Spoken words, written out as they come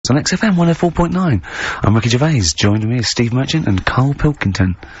on XFM 104.9. I'm Ricky Gervais. Joining me is Steve Merchant and Karl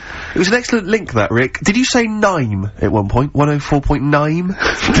Pilkington. It was an excellent link, that, Rick. Did you say Nime at one point?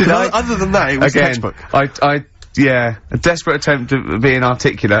 104.9? Did I? Other than that, it was textbook. Yeah, a desperate attempt at being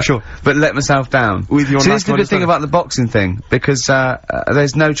articulate. Sure. But let myself down. With your See, this is the good thing about the boxing thing, because,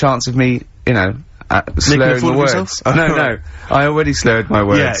 there's no chance of me, you know, slurring the words. No, I already slurred my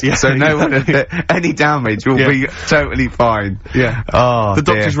words. Yeah, so no one, any damage will be totally fine. Yeah. Oh, the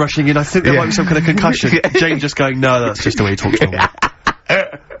doctor's rushing in. I think there might be some kind of concussion. Jane just going, no, that's just the way he talks normally.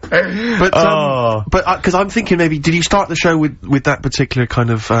 Because I'm thinking maybe, did you start the show with that particular kind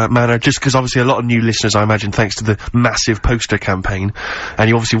of, manner? Just because obviously a lot of new listeners, I imagine, thanks to the massive poster campaign, and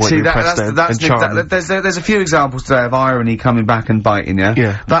you obviously want to impress them and charm them. There's a few examples today of irony coming back and biting you.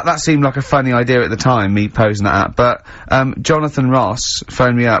 Yeah. That seemed like a funny idea at the time, me posing that up, but, Jonathan Ross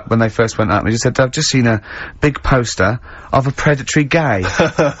phoned me up when they first went up and he just said, I've just seen a big poster of a predatory gay.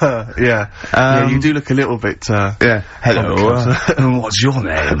 Yeah, you do look a little bit, yeah. Hello, what's your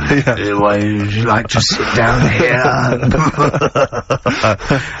name? Why would you like to sit down here?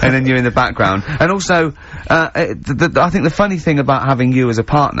 And then you're in the background. And also, I think the funny thing about having you as a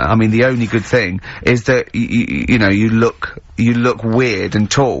partner, I mean, the only good thing, is that, you know, you look weird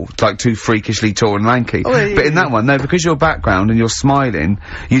and tall, like too freakishly tall and lanky. Oh, yeah, but in that one, no, because your background and you're smiling,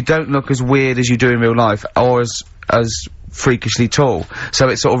 you don't look as weird as you do in real life, or as freakishly tall. So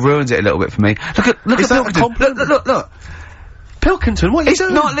it sort of ruins it a little bit for me. Look at Pilkington. Look. Pilkington, what are you doing?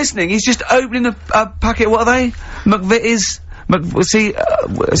 He's not listening, he's just opening a packet, what are they? McVitie's.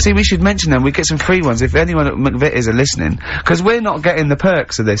 See, we should mention them, we get some free ones if anyone at McVitie's are listening, because we're not getting the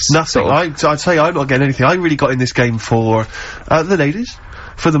perks of this. Nothing. I'd say I'm not getting anything. I really got in this game for, the ladies,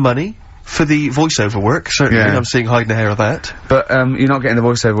 for the money, for the voiceover work, certainly, I'm seeing hide and hair of that. But, you're not getting the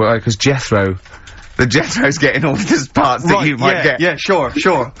voiceover work, because Jethro's getting all the parts that you might get. Yeah, sure.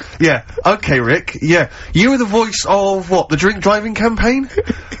 Yeah. Okay, Rick. Yeah. You were the voice of, what, the drink driving campaign?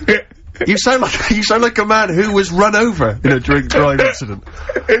 You sound like a man who was run over in a drink drive incident.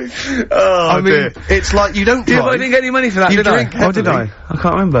 I mean, it's like you don't drive. Yeah, but I didn't get any money for that, did I? Oh, did I? I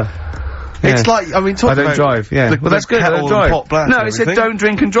can't remember. It's like, I mean, I don't drive, yeah. Well, that's good, I don't drive. No, it said don't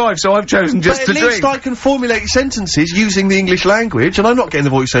drink and drive, so I've chosen just to drink. But at least I can formulate sentences using the English language, and I'm not getting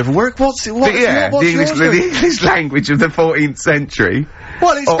the voiceover work. The English language of the 14th century.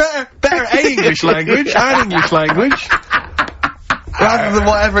 Well, it's better English language and English language. Rather than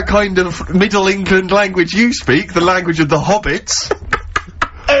whatever kind of Middle England language you speak, the language of the hobbits.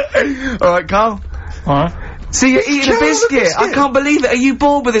 Alright, Karl. Alright. See, you're eating a biscuit! I can't believe it! Are you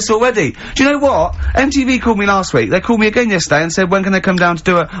bored with this already? Do you know what? MTV called me last week, they called me again yesterday and said, when can they come down to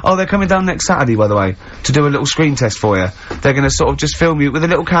do they're coming down next Saturday, by the way, to do a little screen test for you. They're gonna sort of just film you with a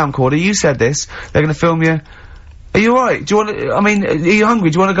little camcorder, you said this, they're gonna film you. Are you alright? Do you wanna, are you hungry?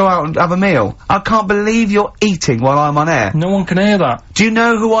 Do you wanna go out and have a meal? I can't believe you're eating while I'm on air. No one can hear that. Do you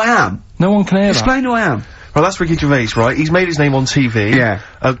know who I am? No one can hear Explain who I am. Well, that's Ricky Gervais, right? He's made his name on TV. Yeah.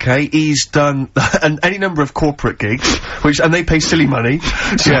 Okay, he's done any number of corporate gigs, and they pay silly money.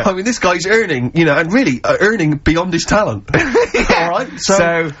 So, I mean, this guy's earning, you know, and really, earning beyond his talent. Alright?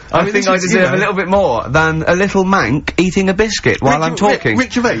 So, I think I deserve a little bit more than a little mank eating a biscuit while I'm talking.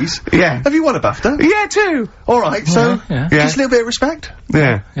 Rick Gervais? Yeah. Have you won a BAFTA? Yeah, too! Alright, so, just a little bit of respect?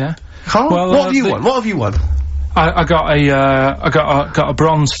 Yeah. Yeah. Karl, well, what have you won? What have you won? I got a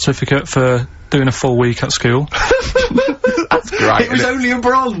bronze certificate for doing a full week at school. That's great. It was only a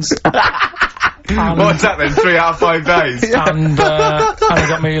bronze. What's that then? 3 out of 5 days? And I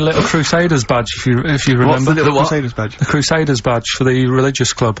got me a little Crusaders badge, if you remember. What's the little Crusaders badge? The Crusaders badge for the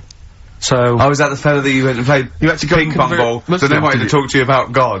religious club. So. Oh, was that the fella that you went and played ping pong ball, so they wanted to talk to you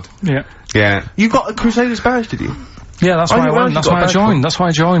about God? Yeah. Yeah. You got a Crusaders badge, did you? Yeah, that's why I went. That's why I joined. That's why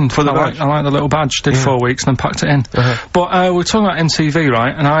I joined. For the badge. I like the little badge. Did 4 weeks and then packed it in. But we're talking about MTV,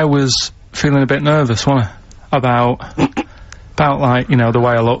 right? And I was feeling a bit nervous, wasn't I? About like, you know, the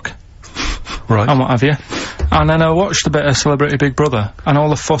way I look. Right. And what have you. And then I watched a bit of Celebrity Big Brother and all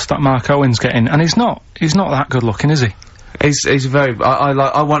the fuss that Mark Owen's getting, and he's not that good looking, is he? He's very,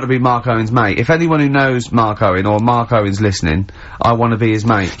 I want to be Mark Owen's mate. If anyone who knows Mark Owen, or Mark Owen's listening, I want to be his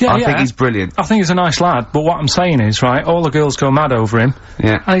mate. Yeah, I think he's brilliant. I think he's a nice lad, but what I'm saying is, right, all the girls go mad over him.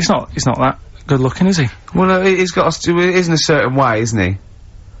 Yeah. And he's not that good looking, is he? Well, no, he's got it is in a certain way, isn't he?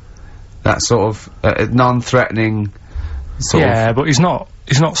 That sort of, non-threatening sort of... Yeah, but he's not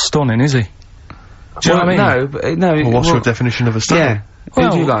stunning, is he? Do you know what I mean? No, but, no... Well, what's your definition of a stunning? Yeah. Well,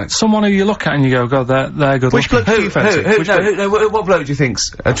 who do you like? Someone who you look at and you go, God, they're good Which looking. bloke do you fancy? What bloke do you think's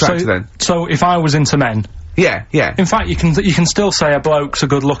attractive then? So if I was into men... Yeah. In fact, you can still say a bloke's a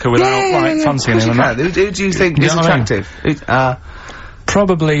good looker without, like, fancying him and that. Who do you think is attractive?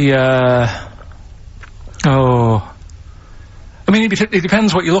 Probably, I mean, it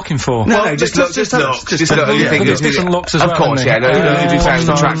depends what you're looking for. No, just look. Just look. There's different looks as well. Of course, yeah. isn't No, there? who would you say was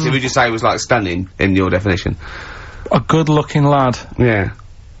attractive? Who would you say was, like, stunning in your definition? A good-looking lad. Yeah.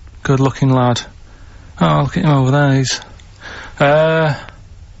 Good-looking lad. Oh, look at him over there. He's...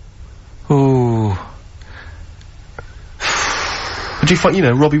 Ooh. Do you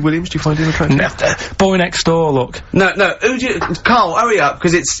find, Robbie Williams, do you find him attractive? Boy next door, look. No, who do you... Carl, hurry up,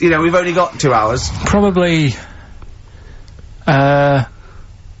 because it's, we've only got 2 hours. Probably... do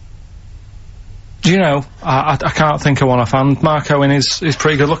you know, I can't think of one offhand. Mark Owen is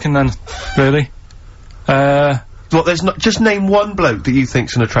pretty good looking then, really. What, there's not... Just name one bloke that you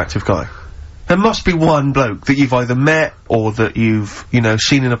think's an attractive guy. There must be one bloke that you've either met, or that you've,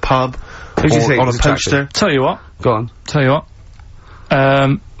 seen in a pub, Who do you think on a is poster. attractive? Tell you what. Go on. Tell you what.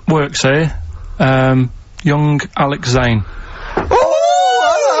 Works here. Young Alex Zane.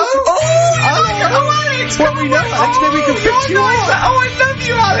 Alex! Well, we know Alex, then we can fix you like that. Oh, I love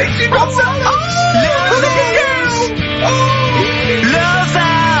you, Alex! You've got so much!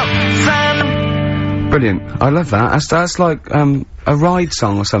 Brilliant. I love that. That's like, a ride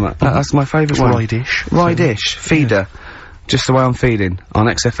song or something. That's my favourite one. Ride-ish. Ride-ish. Feeder. Just the way I'm feeding. On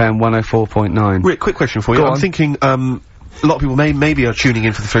XFM 104.9. Rick, quick question for you. I'm thinking, a lot of people maybe are tuning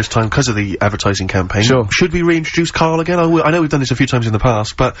in for the first time because of the advertising campaign. Sure. Should we reintroduce Karl again? I know we've done this a few times in the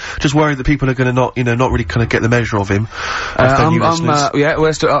past, but just worried that people are gonna not really kind of get the measure of him. I'm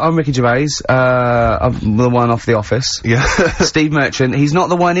Ricky Gervais. I'm the one off The Office. Yeah. Steve Merchant. He's not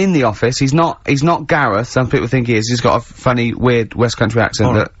the one in The Office. He's not Gareth. Some people think he is. He's got a funny, weird West Country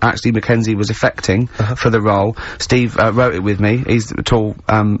accent that actually Mackenzie was affecting for the role. Steve wrote it with me. He's a tall,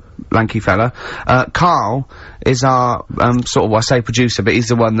 lanky fella. Karl is our sort of, I say producer, but he's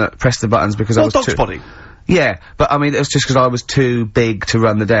the one that pressed the buttons because I was Dog's Body. Yeah, but I mean, it was just because I was too big to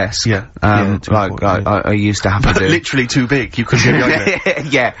run the desk. Yeah. I used to have to do. Literally too big. You couldn't get behind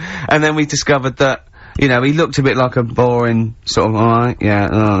it. Yeah, and then we discovered that, he looked a bit like a boring sort of, alright,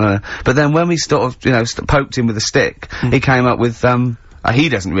 yeah, but then when we sort of, poked him with a stick, he came up with, he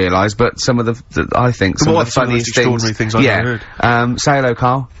doesn't realise, but some of the I think, some of the funniest extraordinary things I've ever heard. Say hello,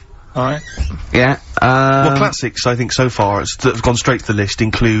 Karl. Alright. Yeah. Well, classics, I think, so far, that have gone straight to the list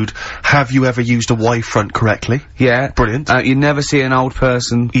include, have you ever used a Y front correctly? Yeah. Brilliant. You never see an old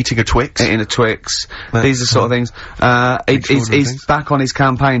person eating a Twix. Eating a Twix. These are sort of things. He's back on his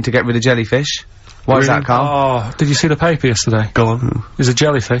campaign to get rid of jellyfish. Why is that, Karl? Oh, did you see the paper yesterday? Go on. There's a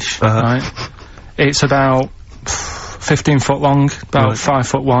jellyfish, right? It's about 15 foot long, about 5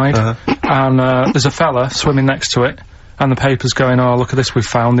 foot wide, and there's a fella swimming next to it. And the paper's going, oh, look at this we've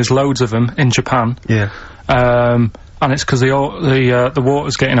found. There's loads of them in Japan. Yeah. And it's because the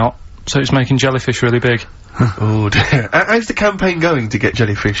water's getting hot, so it's making jellyfish really big. Oh dear. How's the campaign going to get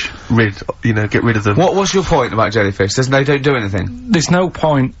jellyfish get rid of them? What was your point about jellyfish? They don't do anything? There's no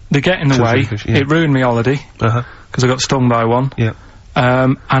point. They get in the way. It ruined me holiday. Because I got stung by one. Yeah.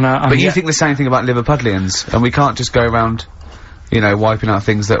 But you think the same thing about Liverpudlians, and we can't just go around, wiping out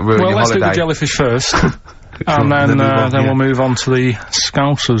things that ruin your holiday. Well, let's do the jellyfish first. And then we'll move on to the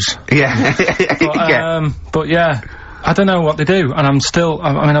Scousers. Yeah. But yeah, I don't know what they do, and I'm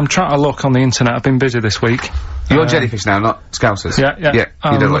trying to look on the internet. I've been busy this week. You're jellyfish now, not Scousers. Yeah. You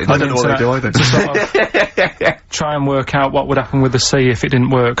don't know what I don't know what they do either. To sort of try and work out what would happen with the sea if it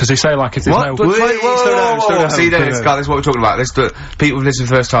didn't work, because they say, like, if there's no... Whoa. See, Carl, this is what we're talking about. People who've listened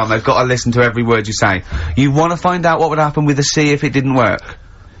for the first time, they've got to listen to every word you say. You want to find out what would happen with the sea if it didn't work?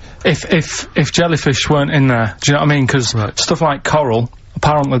 If jellyfish weren't in there, do you know what I mean? Because stuff like coral,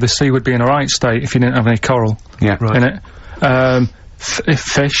 apparently the sea would be in a right state if you didn't have any coral in it. If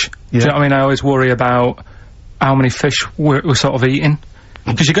fish, do you know what I mean? I always worry about how many fish we're sort of eating.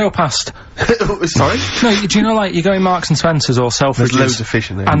 Because you go past... Sorry? No, do you know, like, you go in Marks and Spencer's or Selfridges... There's loads of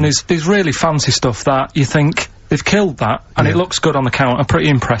fish in there. And there's really fancy stuff that you think, they've killed that, and it looks good on the counter, pretty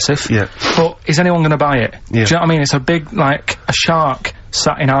impressive. Yeah. But is anyone gonna buy it? Yeah. Do you know what I mean? It's a big, like, a shark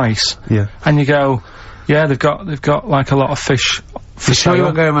sat in ice. Yeah. And you go, yeah, they've got, like, a lot of fish... You sure you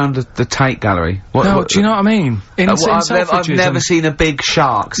won't go around the Tate Gallery? Do you know what I mean? I've never seen a big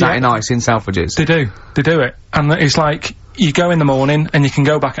shark sat in ice in Selfridges. They do it. And it's like... You go in the morning, and you can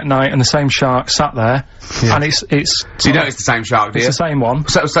go back at night, and the same shark sat there, and it's... So you know it's the same shark, do you? It's the same one.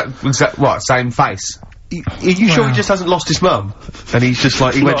 So what, same face? Are you sure he just hasn't lost his mum? And he's just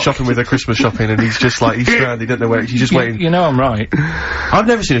like, he went shopping with her Christmas shopping, and he's just like, he's stranded, he doesn't know where, he's just waiting. You know I'm right. I've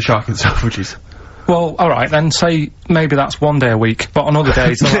never seen a shark in Selfridges. Well, alright, then say maybe that's one day a week, but on other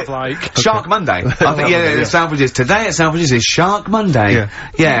days they'll have like... Shark Monday. I think, the sandwiches. Today at Sandwiches is Shark Monday.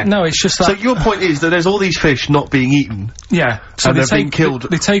 Yeah. No, it's just that... So your point is that there's all these fish not being eaten. Yeah. So and they're being killed.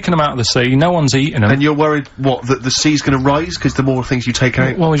 They've taken them out of the sea, no one's eating them. And you're worried, what, that the sea's gonna rise because the more things you take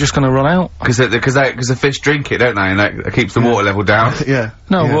out? Well, we're just gonna run out. Because the fish drink it, don't they? And that keeps the water level down.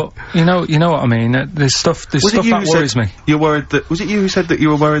 No, well, you know what I mean. There's stuff that worries me. You're worried that... Was it you who said that you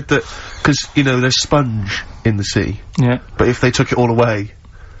were worried that... Because, you know, there's sponge in the sea. Yeah. But if they took it all away...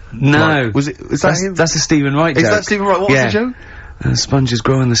 No. Like, is that him? That's a Stephen Wright joke. Is that Stephen Wright? What was the joke? Sponges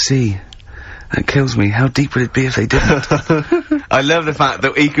grow in the sea. That kills me. How deep would it be if they didn't? I love the fact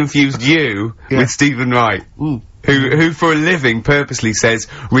that he confused you with Stephen Wright. Who for a living purposely says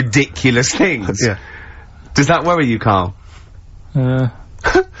ridiculous things. Yeah. Does that worry you, Carl?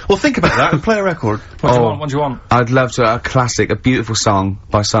 Well, think about that and play a record. What do you want? I'd love to, a classic, a beautiful song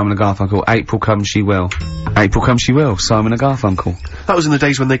by Simon & Garfunkel, April Come She Will. April Come She Will, Simon & Garfunkel. That was in the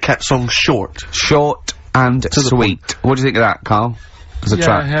days when they kept songs short. Short and sweet. What do you think of that, Carl? As a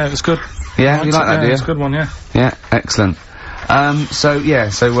track? Yeah, it was good. Yeah, you like that, do you? It's a good one, yeah. Yeah, excellent. That's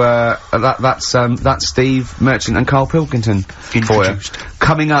Steve Merchant and Karl Pilkington for you.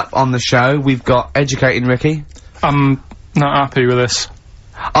 Coming up on the show, we've got Educating Ricky. I'm not happy with this.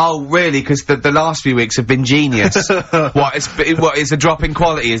 Oh, really? Because the last few weeks have been genius. What is a drop in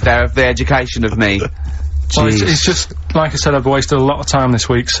quality, is there, of the education of me? Well, it's just, like I said, I've wasted a lot of time this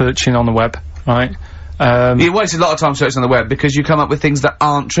week searching on the web, right? You wasted a lot of time searching on the web because you come up with things that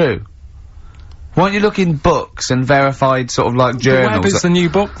aren't true. Why don't you look in books and verified sort of like journals? The web is the new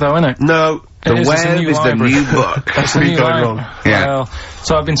book, though, isn't it? No. The web is the new book. That's the new going wrong. Yeah. Well,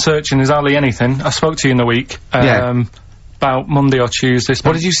 so I've been searching, there's hardly anything. I spoke to you in the week, about Monday or Tuesday.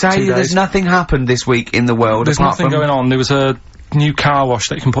 What did you say? There's nothing happened this week in the world. There's nothing going on. There was a new car wash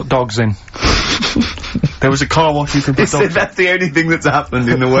that you can put dogs in. There was a car wash you can put dogs in. That's the only thing that's happened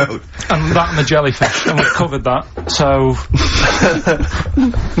in the world. And that and the jellyfish, and we've covered that. So,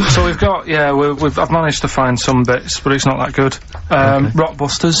 so we've got, I've managed to find some bits, but it's not that good.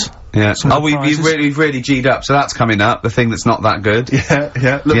 Rockbusters. Yeah. We've really G'd up, so that's coming up, the thing that's not that good.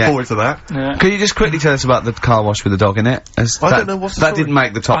 Yeah. Look forward to that. Yeah. Could you just quickly tell us about the car wash with the dog in it? I don't know what's the That didn't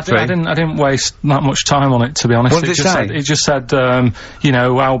make the top three. I didn't waste that much time on it, to be honest. What did it say? It just said, you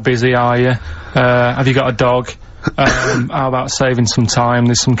know, how busy are you? Have you got a dog? How about saving some time?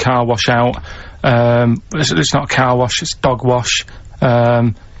 There's some car wash out. It's not a car wash, it's dog wash.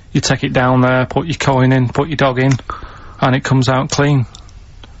 You take it down there, put your coin in, put your dog in, and it comes out clean.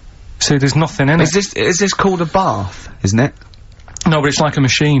 See, there's nothing in it. Is this called a bath, isn't it? No, but it's like a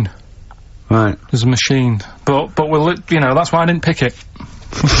machine. Right. There's a machine. But we'll, you know, that's why I didn't pick it.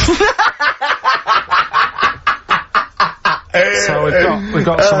 So we've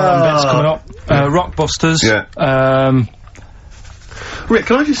got some of them bits coming up. Rockbusters. Yeah. Rick,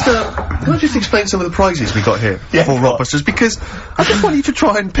 can I just explain some of the prizes we got here for Rockbusters? Because I just want you to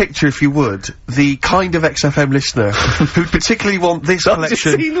try and picture, if you would, the kind of XFM listener who'd particularly want this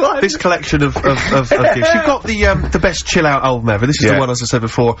collection of gifts. You've got the best chill out album ever. This is the one, as I said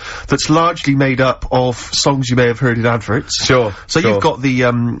before, that's largely made up of songs you may have heard in adverts. Sure. So you've got the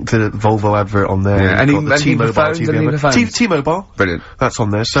Volvo advert on there. Yeah. You've got the T-Mobile TV. T-Mobile. Brilliant. That's on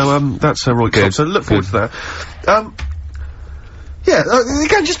there. So that's Roy Cobb. So look forward to that. Yeah,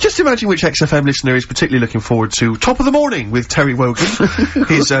 again, just imagine which XFM listener is particularly looking forward to Top of the Morning with Terry Wogan.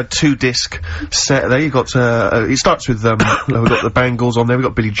 His 2-disc set there. You've got, it starts with, we've got the Bangles on there, we've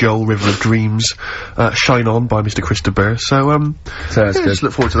got Billy Joel, River of Dreams, Shine On by Mr. Chris de Burgh. So that's good. Just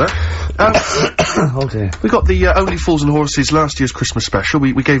look forward to that. Oh dear. We got the Only Fools and Horses last year's Christmas special.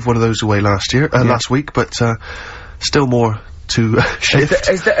 We gave one of those away last week, but still more to shift.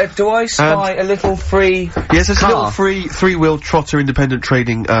 Do I spy a little free Yes, there's a little free 3-wheel trotter independent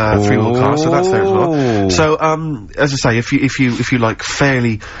trading 3-wheel car, so that's there as well. So as I say, if you like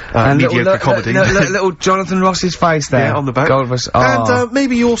fairly mediocre comedy, little Jonathan Ross's face there on the back, and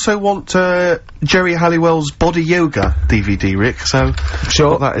maybe you also want Jerry Halliwell's Body Yoga DVD, Rick. So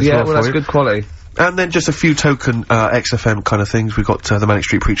sure, that as well that's good quality. And then just a few token XFM kind of things. We've got the Manic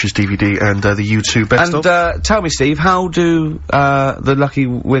Street Preachers DVD and the U2 best of. And tell me, Steve, how do the lucky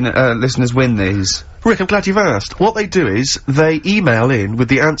listeners win these? Rick, I'm glad you've asked. What they do is, they email in with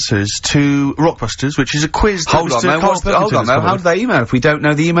the answers to Rockbusters, which is a quiz that Hold on, how do they email if we don't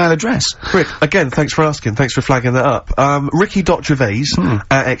know the email address? Rick, again, thanks for asking, thanks for flagging that up. Ricky.Gervais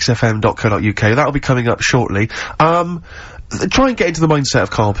at xfm.co.uk, that'll be coming up shortly. Try and get into the mindset of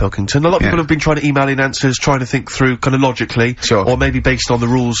Karl Pilkington. A lot of people have been trying to email in answers, trying to think through kind of logically. Sure. Or maybe based on the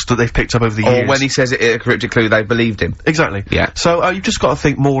rules that they've picked up over the years. Or when he says it in a cryptic clue, they believed him. Exactly. Yeah. So, you've just got to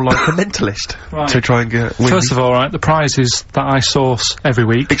think more like a mentalist to try and get First of all, right, the prizes that I source every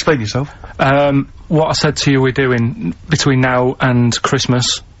week. Explain yourself. What I said to you we're doing between now and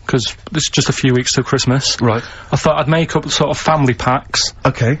Christmas, because it's just a few weeks till Christmas. Right. I thought I'd make up sort of family packs.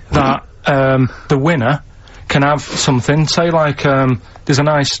 Okay. That, the winner can have something, say like, there's a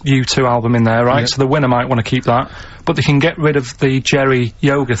nice U2 album in there, right? So the winner might want to keep that, but they can get rid of the Jerry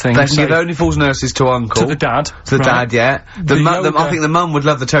yoga thing. They can give Only Fools Nurses to Uncle. To the dad. To the dad, yeah. I think the mum would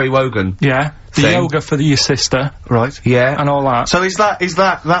love the Terry Wogan. Yeah. The yoga for your sister. Right. Yeah. And all that. So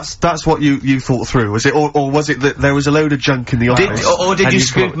that's what you thought through, was it? Or was it that there was a load of junk in the office? Or did you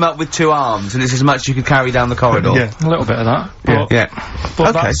scoop them up with 2 arms and it's as much you could carry down the corridor? Yeah. A little bit of that.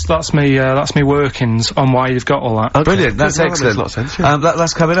 But that's me workings on why you've got all that. Okay. Brilliant, that's excellent. That makes a lot of sense, yeah.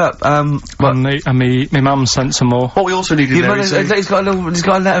 That's coming up. And me mum sent some more. What we also needed there is he's got a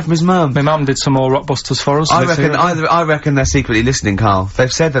letter from his mum. My mum did some more Rockbusters for us. I reckon they're secretly listening, Karl. They've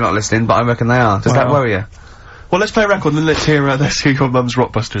said they're not listening, but I reckon they are. Does that worry you? Well, let's play a record and then let's hear your mum's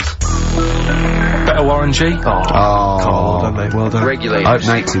Rockbusters. Better Warren G. Oh. Well done, mate. Well done. Regulators. I hope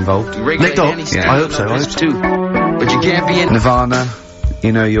Nate's involved. Nick Dawes? Yeah. I hope so. Too. But you can't be in Nirvana,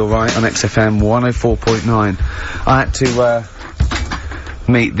 You Know You're Right on XFM 104.9. I had to,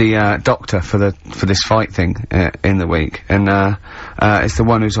 meet the, doctor for this fight thing, in the week. And, it's the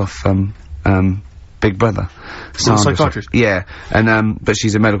one who's off, Big Brother. Psychiatrist? Yeah. And, but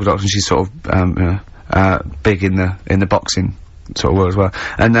she's a medical doctor and she's sort of, big in the boxing sort of world as well.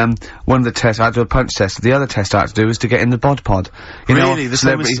 And, one of the tests, I had to do a punch test. The other test I had to do was to get in the bod pod. You really? know, The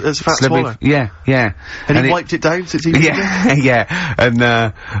same as Fat Swallow? Yeah. And he wiped it down since he was yeah. And,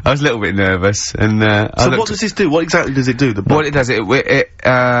 I was a little bit nervous. And, so what does this do? What exactly does it do? What it does,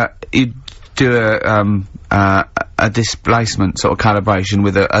 you do a displacement sort of calibration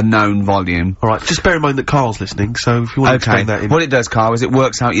with a known volume. Alright, just bear in mind that Karl's listening, so if you want to explain that in... What it does, Karl, is it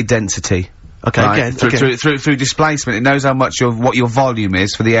works out your density. Okay, right? again. Through displacement, it knows how much what your volume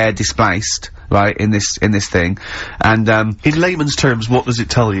is for the air displaced, right, in this thing. And, in layman's terms, what does it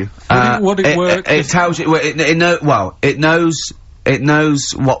tell you? Would it work? It tells you, it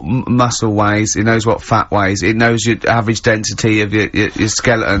knows what muscle weighs, it knows what fat weighs, it knows your average density of your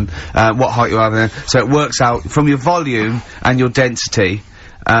skeleton, what height you are, so it works out from your volume and your density.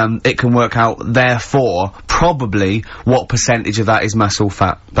 It can work out, therefore, probably what percentage of that is muscle,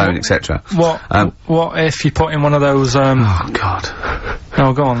 fat, bone, etc. What if you put in one of those, Oh, God.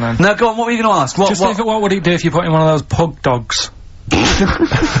 No, go on then. No, go on, what were you gonna ask? What would it do if you put in one of those pug dogs? You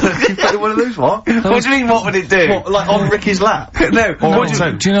put in one of those, what? What do you mean, what would it do? What, like on Ricky's lap? No,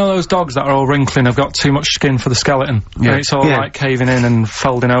 do you know those dogs that are all wrinkling, have got too much skin for the skeleton? Yeah. And it's all like caving in and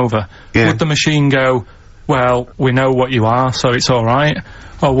folding over. Yeah. Would the machine go, well, we know what you are, so it's alright?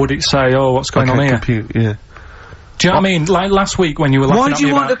 Or would it say, oh, what's going on here? Do you know what I mean? Like last week when you were laughing at me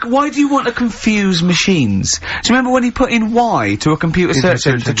about... Why do you want to confuse machines? Do you remember when he put in Y to a computer search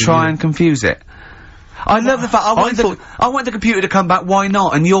engine to try and confuse it? I love the fact, I want the computer to come back, why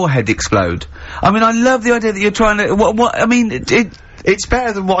not, and your head explode. I mean, I love the idea that you're trying to, I mean, it's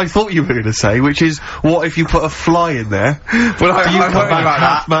better than what I thought you were going to say, which is, what if you put a fly in there? Well, I'm worried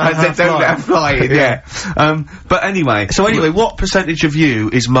about that. I said don't let a fly in, yeah. But anyway. So anyway, what percentage of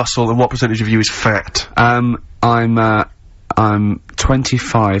you is muscle and what percentage of you is fat? I'm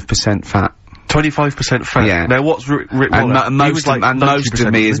 25% fat. 25% fat? Yeah. Now what's Rick Waller? Most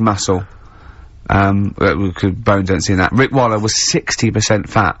of me is muscle. Bone density in that. Rick Waller was 60%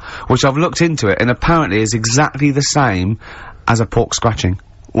 fat, which I've looked into it, and apparently is exactly the same as a pork scratching.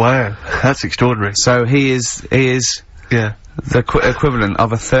 Wow, that's extraordinary. So he is yeah, the equivalent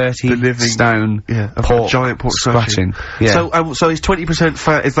of a 30-stone giant pork scratching. Yeah. So is 20%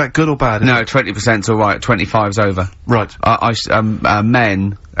 fat, is that good or bad? No, 20%'s alright, 25's over. Right.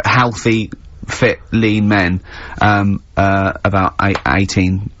 Men, healthy, fit, lean men, about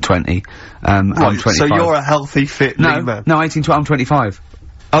 18, 20. I'm 25. So you're a healthy, fit, lean man? No, 18, 20, I'm 25.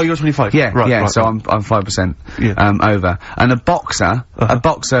 Oh, you're 25? Yeah, right, so I'm 5%, over. And a boxer,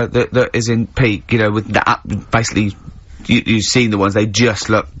 that is in peak, you know, with the, basically, you've seen the ones, they just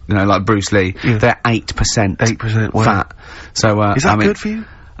look, you know, like Bruce Lee. They're 8%. 8%, wow. fat. So, is that good for you?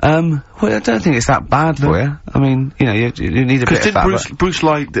 Well, I don't think it's that bad for you. I mean, you know, you need a bit of fat.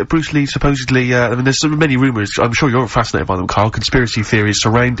 Bruce Lee supposedly, I mean, there's so many rumours, I'm sure you're fascinated by them, Carl, conspiracy theories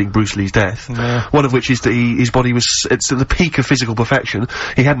surrounding Bruce Lee's death. Yeah. One of which is that his body was, it's at the peak of physical perfection.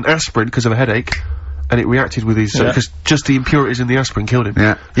 He had an aspirin because of a headache. And it reacted with his, because just the impurities in the aspirin killed him.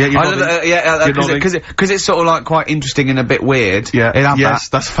 Yeah. Yeah, because it's sort of like quite interesting and a bit weird. Yeah. Yes,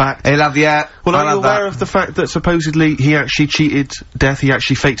 that's fact. He'll have, Well, are you aware of the fact that supposedly he actually cheated death, he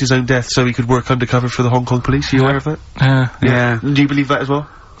actually faked his own death so he could work undercover for the Hong Kong police? Are you aware of that? Yeah. Do you believe that as well?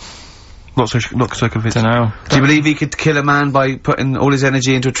 Not so convinced. Dunno. Do you believe he could kill a man by putting all his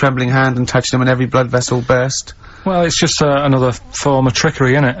energy into a trembling hand and touching him and every blood vessel burst? Well, it's just another form of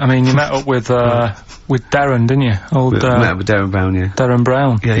trickery, innit? I mean, you met up with Darren, didn't you? Met up with Darren Brown, yeah. Darren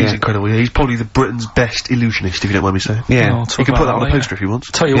Brown. Yeah, he's incredible. Yeah, he's probably the Britain's best illusionist, if you don't mind me saying. Yeah. You can put that on a poster if you want.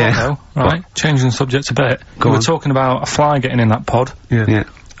 Tell you what, though, right? Changing the subject a bit. We were talking about a fly getting in that pod. Yeah.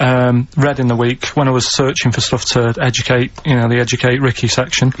 Read in the week when I was searching for stuff to educate, you know, the Educate Ricky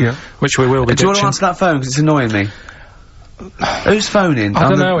section. Yeah. Which we will be Do you want to answer that phone, because it's annoying me? Who's phoning? I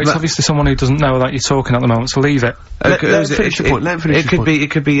don't know, it's obviously someone who doesn't know that you're talking at the moment, so leave it. Let him finish your point, it could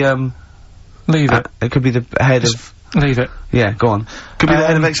be, leave it. It could be the head of... Leave it. Yeah, go on. Could be the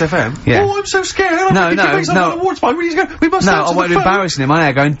head of XFM? Yeah. Oh, I'm so scared! No. We must No, I won't be embarrassing him. I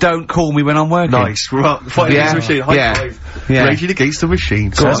am going, don't call me when I'm working. Nice. Right, fighting against the machine, high five. Yeah. Raging against the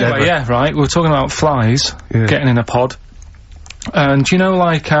machine. So anyway, yeah, right, we were talking about flies getting in a pod. And do you know,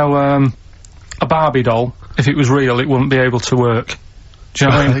 like, how, a Barbie doll, if it was real, it wouldn't be able to work. Do you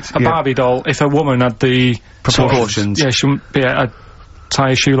know what I mean? A Barbie doll, if a woman had the... proportions. She wouldn't be able to tie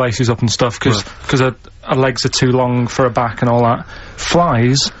her shoelaces up and stuff, because her legs are too long for her back and all that.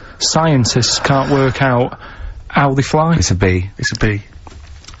 Flies, scientists can't work out how they fly. It's a bee. It's a bee.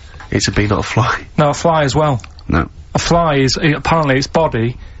 It's a bee, not a fly. No, a fly as well. No. A fly is, apparently its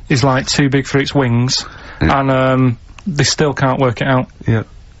body is like too big for its wings, and, they still can't work it out. Yeah.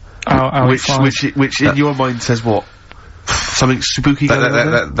 How which in your mind says what? Something spooky going on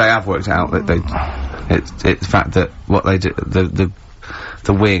there? They have worked out that it's the fact that what they do,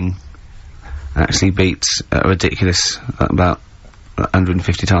 the wing actually beats a ridiculous about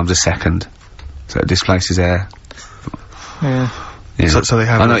 150 times a second, so it displaces air. Yeah. So they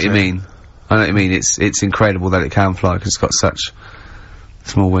have. I know what you mean. It's incredible that it can fly because it's got such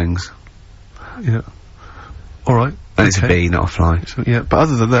small wings. Yeah. All right. And it's a bee, not a fly. So, yeah, but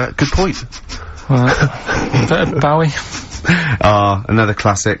other than that, good point. Bowie. Another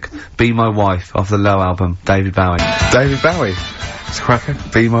classic. Be My Wife off the Low album. David Bowie. David Bowie. It's a cracker.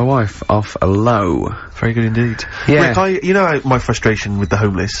 Be My Wife off Low. Very good indeed. Yeah. Rick, you know my frustration with the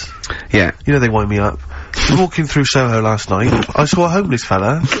homeless? Yeah. You know they wind me up. Walking through Soho last night, I saw a homeless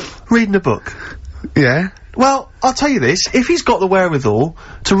fella reading a book. Yeah. Well, I'll tell you this, if he's got the wherewithal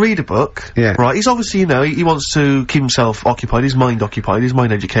to read a book, right, he's obviously, you know, he wants to keep himself occupied, his mind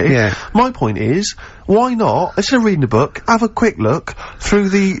educated. Yeah. My point is, why not, instead of reading a book, have a quick look through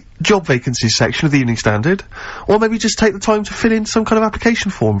the job vacancies section of the Evening Standard, or maybe just take the time to fill in some kind of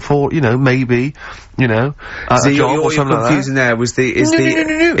application form for, you know, maybe, you know, a job or something like that. Confusing there was is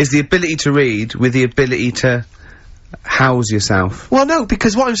the ability to read with the ability to house yourself. Well, no,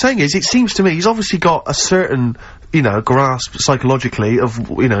 because what I'm saying is, it seems to me he's obviously got a certain, you know, grasp psychologically of,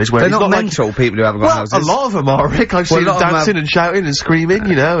 you know, his where they're not mental, like, people who haven't got houses. A lot of them are, Rick. I've seen them dancing and shouting and screaming,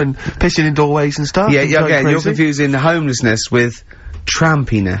 you know, and pissing in doorways and stuff. Yeah, again, you're confusing homelessness with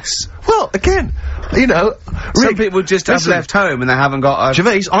trampiness. Well, again, you know, some people just have left home and they haven't got a...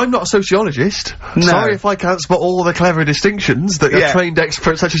 Gervais, I'm not a sociologist. No. Sorry if I can't spot all the clever distinctions that a trained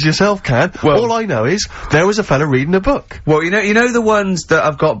expert such as yourself can. Well, all I know is, there was a fella reading a book. Well, you know the ones that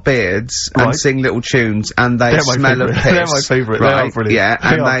have got beards and sing little tunes and they smell of piss? They're my favourite, right? They are brilliant. Yeah,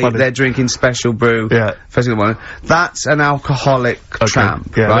 and they're drinking special brew. Yeah. That's an alcoholic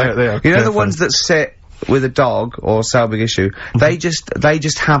tramp, right? They are. You know the ones that sit with a dog or Selbig issue, they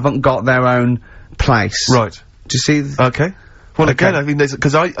just haven't got their own place. Right. Do you see? Okay. Well, again, I mean,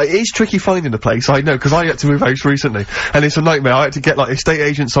 because it is tricky finding a place, I know, because I had to move house recently, and it's a nightmare. I had to get, like, estate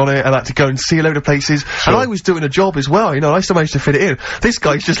agents on it, and I had to go and see a load of places, and I was doing a job as well, you know, I still managed to fit it in. This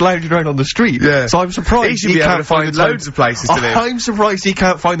guy's just lounging around on the street, so I'm surprised he can't find loads of places to live. I'm surprised he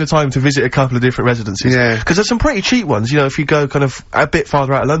can't find the time to visit a couple of different residences. Yeah. Because there's some pretty cheap ones, you know, if you go kind of a bit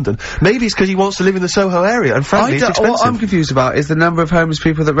farther out of London. Maybe it's because he wants to live in the Soho area, and frankly, it's expensive. What I'm confused about is the number of homeless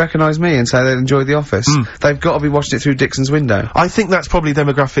people that recognise me and say they'd enjoy The Office. They've got to be watching it through Dixon's window. I think that's probably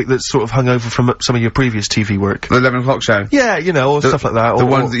demographic that's sort of hung over from some of your previous TV work. The 11 o'clock show? Yeah, you know, or stuff like that. The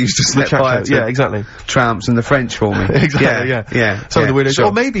ones that used to slip by. Yeah, exactly. Tramps and the French for me. Exactly, yeah. Some of the weirdos.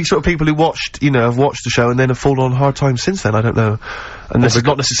 Or maybe sort of people who watched, you know, have watched the show and then have fallen on hard times since then, I don't know. And this is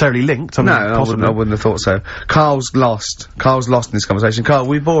not necessarily linked. I mean, I wouldn't have thought so. Carl's lost in this conversation. Carl, are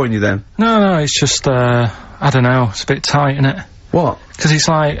we boring you then? No, it's just, I don't know, it's a bit tight, isn't it? What? Because it's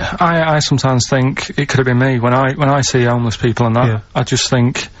like, I sometimes think it could have been me. When I see homeless people and that, I just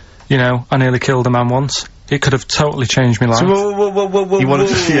think, you know, I nearly killed a man once. It could have totally changed my life. So, whoa, you want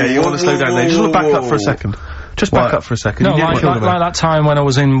to slow down there. You just want to back up for a second. Just back up for a second. No, like that time when I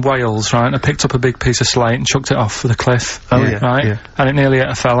was in Wales, right, and I picked up a big piece of slate and chucked it off the cliff. Oh, yeah. Right? Yeah. And it nearly hit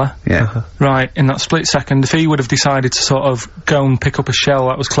a fella. Yeah. Right, in that split second, if he would have decided to sort of go and pick up a shell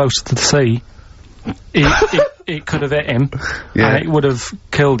that was closer to the sea, it could have hit him, and it would have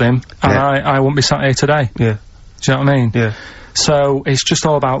killed him, and I wouldn't be sat here today. Yeah. Do you know what I mean? Yeah. So, it's just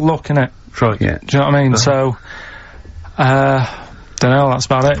all about luck, innit? Right. Yeah. Do you know what I mean? So, don't know, that's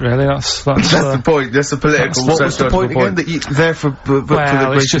about it, really. That's the point. That's the political. What was the point again? That you there for the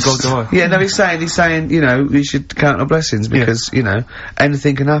grace of God? Yeah, no, he's saying, you know, we should count our blessings because, you know,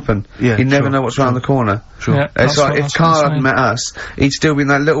 anything can happen. Yeah, you never know what's around the corner. Sure. Yeah, it's like, if Karl hadn't met us, he'd still be in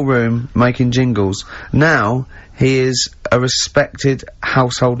that little room making jingles. Now, he is a respected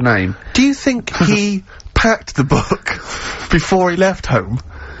household name. Do you think he packed the book before he left home?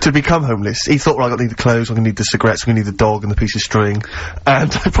 To become homeless, he thought, right, I'm gonna need the clothes, I'm gonna need the cigarettes, I'm gonna need the dog and the piece of string,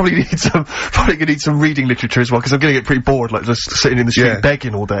 and I probably gonna need some reading literature as well, because I'm gonna get pretty bored, like, just sitting in the street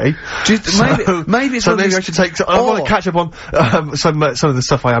begging all day. Maybe it's maybe I should take, I wanna catch up on, some of the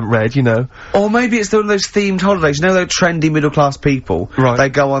stuff I haven't read, you know. Or maybe it's one of those themed holidays, you know those trendy middle-class people? Right. They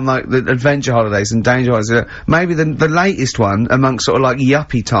go on, like, the adventure holidays and danger holidays. Maybe the latest one, amongst sort of, like,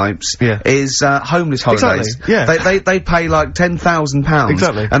 yuppie types, is, homeless holidays. Exactly, yeah. They pay, like, £10,000.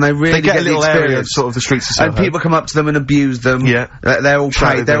 Exactly. And they really get a little experience. area of sort of the streets of Soho. And people come up to them and abuse them. Yeah. They're all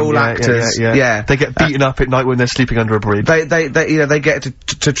paid, they're all actors. Yeah. They get beaten up at night when they're sleeping under a bridge. They you know, they get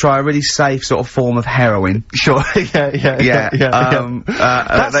to try a really safe sort of form of heroin. Sure, yeah.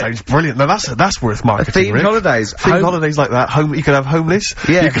 That sounds brilliant. Now that's worth marketing, Themed holidays. Themed holidays like that. You could have homeless.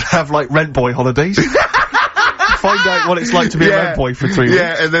 Yeah. You could have, like, rent boy holidays. Find out what it's like to be a rent boy for 3 weeks.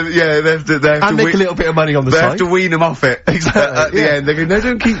 Yeah, and then, they have to and make a little bit of money on the side. They have to wean them off it. Exactly. At the end, they go, no,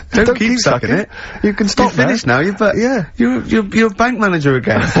 don't keep sucking it. You can stop You're finished now, you're a bank manager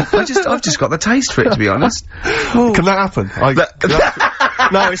again. I've just got the taste for it, to be honest. Oh. Can that happen?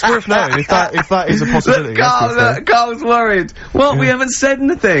 No, it's worth knowing if that is a possibility. Carl's worried. What? We haven't said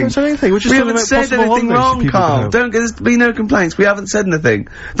anything. We're just we haven't said anything wrong, Karl. There's be no complaints. We haven't said anything.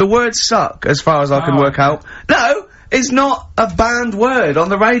 The word suck, as far as I can work out. No! It's not a banned word on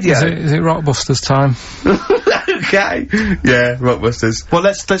the radio. Is it Rockbusters time? Okay. Yeah, Rockbusters. Well,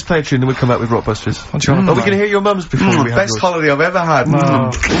 let's play a tune and we'll come back with Rockbusters. What do you want to play? We can hear your mum's before we have best holiday I've ever had.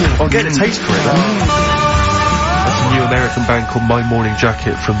 I'll get a taste for it. That's a new American band called My Morning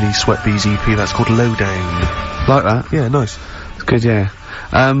Jacket from the Sweat Bees EP. That's called Lowdown. Like that? Yeah, nice. It's good, yeah.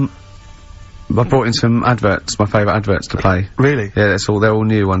 I brought in some adverts, my favourite adverts to play. Really? Yeah, they're all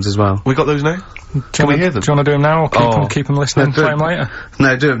new ones as well. We got those now? Can we hear them? Do you want to do them now, or keep them listening and play them later?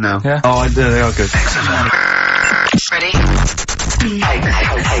 No, do them now. Yeah? Oh, they are good. Ready?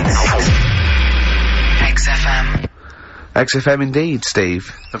 XFM. XFM indeed,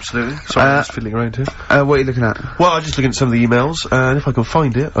 Steve. Absolutely. Sorry, I'm just fiddling around here. What are you looking at? Well, I'm just looking at some of the emails, and if I can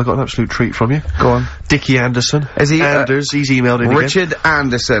find it, I've got an absolute treat from you. Go on. Dickie Anderson. Is he, Anders, he's emailed in Richard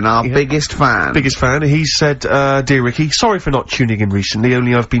Anderson, our biggest fan. Biggest fan. He said, Dear Ricky, sorry for not tuning in recently,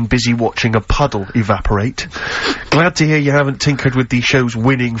 only I've been busy watching a puddle evaporate. Glad to hear you haven't tinkered with the show's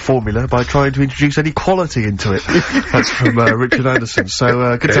winning formula by trying to introduce any quality into it. That's from, Richard Anderson.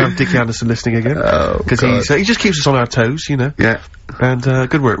 So, good to have Dickie Anderson listening again. Oh, because he just keeps us on our toes, you know. Yeah. And,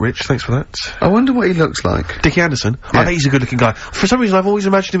 good work, Rich. Thanks for that. I wonder what he looks like. Dickie Anderson? I think he's a good-looking guy. For some reason, I've always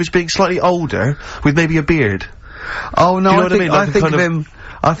imagined him as being slightly older, with maybe a beard. Oh, no, you know what I mean? Like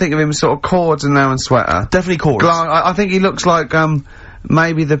I think of him sort of cords and now and sweater. Definitely cords. I think he looks like,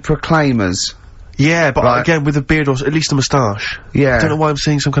 maybe the Proclaimers. Yeah, but again, with a beard or at least a moustache. Yeah. I don't know why I'm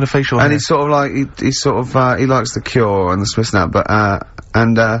seeing some kind of facial hair. And he's sort of like, he likes the Cure and the Swiss Nut, but,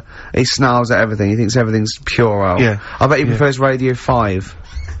 he snarls at everything. He thinks everything's puerile. Yeah. I bet he prefers Radio 5.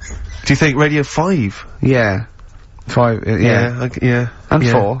 Do you think Radio 5? Yeah. 5, yeah. And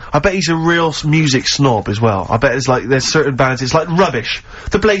 4. I bet he's a real music snob as well. I bet there's certain bands, it's like rubbish.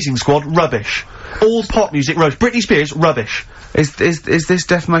 The Blazing Squad, rubbish. All pop music, rubbish. Britney Spears, rubbish. Is this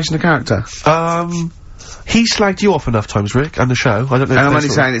defamation of character? He slagged you off enough times, Rick, and the show. I don't know. And I'm only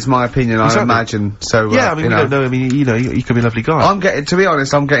saying it's my opinion, I imagine, so, yeah, I mean, we don't know, I mean, you know, you could be a lovely guy. To be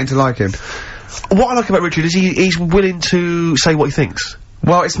honest, I'm getting to like him. What I like about Richard is he's willing to say what he thinks.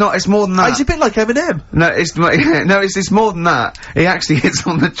 Well, it's not, it's more than that. He's a bit like Eminem. No, it's more than that. He actually hits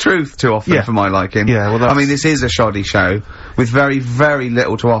on the truth too often for my liking. Yeah, well, I mean, this is a shoddy show with very, very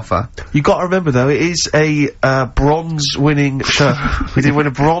little to offer. You gotta remember though, it is a, bronze-winning show. We did win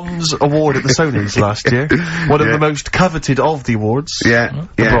a bronze award at the Sonys last year. One of the most coveted of the awards. Yeah,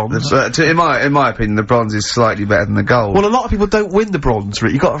 bronze. In my opinion, the bronze is slightly better than the gold. Well, a lot of people don't win the bronze,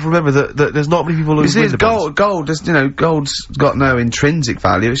 Rick. You gotta remember that there's not many people who win the bronze. Gold, just, you know, gold's got no intrinsic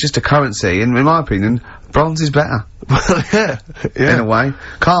value, it's just a currency, and in my opinion, bronze is better. Well, yeah. In a way.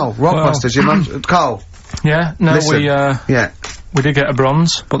 Carl, Rockbusters, your mum, Carl. Yeah, no, Listen, we did get a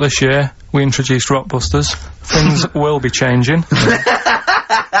bronze, but this year, we introduced Rockbusters. Things will be changing.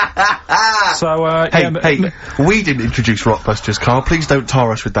 So, Hey, we didn't introduce Rockbusters, Carl. Please don't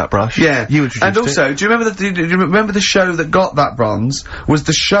tar us with that brush. Yeah. You introduced And also, do you remember the show that got that bronze was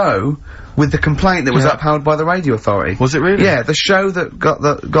the show with the complaint that was upheld by the radio authority? Was it really? Yeah, the show that got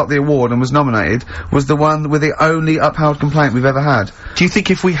the award and was nominated was the one with the only upheld complaint we've ever had. Do you think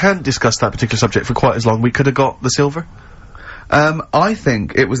if we hadn't discussed that particular subject for quite as long, we could have got the silver? I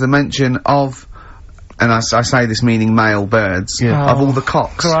think it was the mention of, and I say this meaning male birds, of all the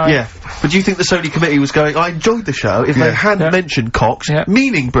cocks. Right. Yeah. But do you think the Sony committee was going, I enjoyed the show, if they hadn't mentioned cocks,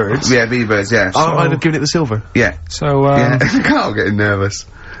 meaning birds, Yeah, meaning birds, yeah. I'd have given it the silver. Yeah. So, Carl getting nervous.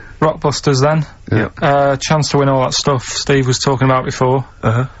 Rockbusters then. Yeah. Chance to win all that stuff Steve was talking about before.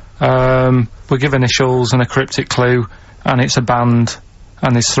 We give initials and a cryptic clue, and it's a band,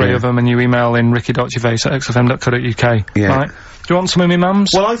 and there's 3 of them, and you email in ricky.gervais@xfm.co.uk. Yeah. Right? Do you want some of me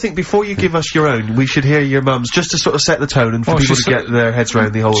mums? Well, I think before you give us your own, we should hear your mums, just to sort of set the tone and for people to get their heads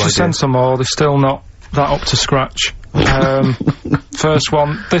around the whole idea. She sent some more, they're still not that up to scratch. First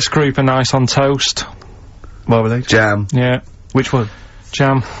one, this group are nice on toast. Marmalade? Jam. Yeah. Which one?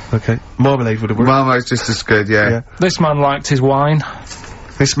 Jam. Okay. Marmalade would have worked. Marmalade's just as good, yeah. This man liked his wine.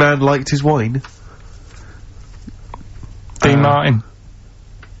 This man liked his wine? Dean Martin.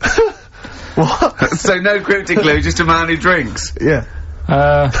 What? So no cryptic clue, just a man who drinks. Yeah.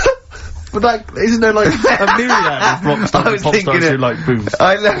 But like, isn't there like a myriad of rock stars and pop stars who like booze?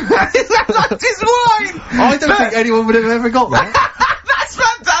 I love that. He liked his wine! I don't think anyone would have ever got that. That's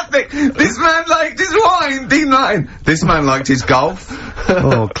fantastic! This man liked his wine, Dean Martin. This man liked his golf.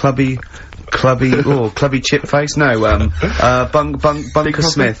 Oh, clubby chip face. No, Bunker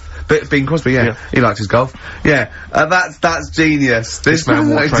Smith. Bing Crosby, yeah. He liked his golf. Yeah, that's genius. This man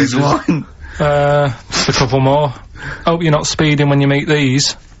liked his wine. Just a couple more. Hope you're not speeding when you meet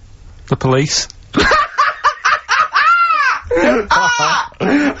these. The police.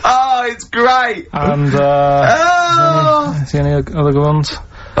 Oh, it's great! And, is there any other good ones?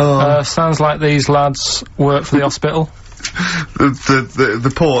 Sounds like these lads work for the hospital.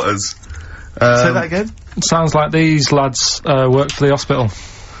 The porters. Say that again? Sounds like these lads, work for the hospital.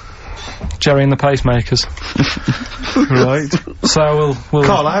 Jerry and the Pacemakers. Right. So we'll...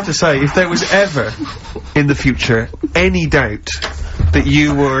 Carl, I have to say, if there was ever, in the future, any doubt that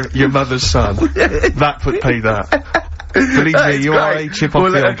you were your mother's son, that would pay that. Believe me, you are a chip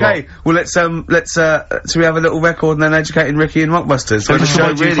off the old block. Well, let's so we have a little record and then educating Ricky and Rockbusters. So the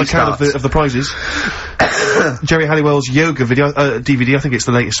show really starts. Of the prizes. Jerry Halliwell's yoga video, DVD, I think it's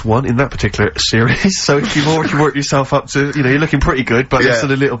the latest one in that particular series. So if you've already worked yourself up to, you know, you're looking pretty good, but there's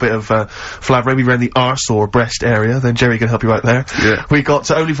still a little bit of, flab maybe around the arse or breast area, then Jerry can help you out there. Yeah. We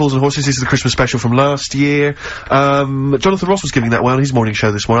got, Only Fools and Horses, this is the Christmas special from last year. Jonathan Ross was giving that well on his morning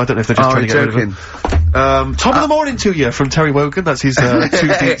show this morning. I don't know if they're just trying to get rid of him. Top of the morning to you from Terry Wogan, that's his,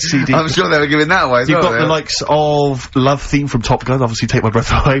 2-beat CD. I'm sure they were giving that away as You've got the likes of Love Theme from Top Gun, obviously Take My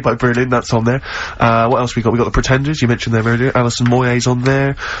Breath Away by Berlin, that's on there. What else we got? We got the Pretenders, you mentioned them earlier. Alison Moyet's on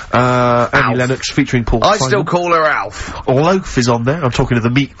there. Annie Lennox featuring Paul Simon. Still call her Alf. Loaf is on there. I'm talking to the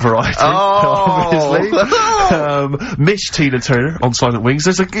meat variety. Obviously. Miss Tina Turner on Silent Wings.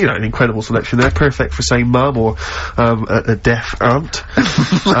 There's an incredible selection there. Perfect for saying mum or, a deaf aunt.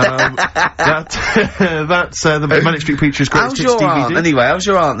 That's the Manic Street Preacher's Greatest Hits DVD. Aunt, anyway, how's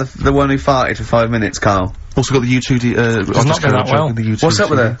your aunt, the one who farted for 5 minutes, Carl? Also got the U2 not been that well. What's up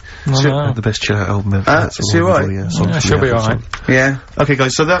with her? The best chill out album ever. Is she alright? Yeah, she'll be alright. Yeah. Okay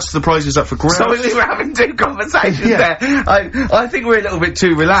guys, so that's the prizes up for grabs. So we were having 2 conversations there. I think we're a little bit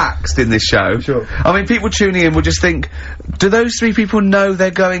too relaxed in this show. Sure. I mean, people tuning in will just think, do those 3 people know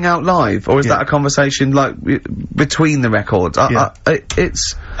they're going out live? Or is that a conversation, like, between the records?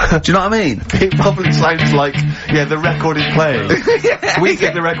 It's... do you know what I mean? It probably sounds like, the record is playing. We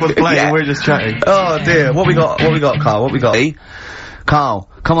think the record's playing and we're just chatting. Oh dear, what we got, Carl, what we got? Carl,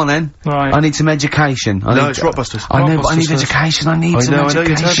 come on then. Right. I need some education. No, it's Rockbusters. I know, but I need Rockbusters. education. I need some I know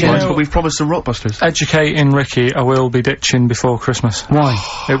you're education. terrible, but we've promised some Rockbusters. Educating Ricky, I will be ditching before Christmas. Why?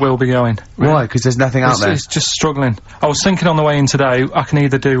 It will be going. Why? Because there's nothing out there. It's just struggling. I was thinking on the way in today, I can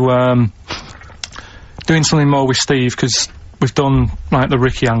either do, doing something more with Steve, because we've done, like, the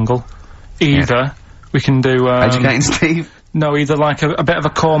Ricky angle. Either we can do, Educating Steve? No, either like a bit of a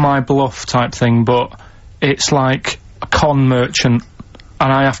call my bluff type thing, but it's like a con merchant,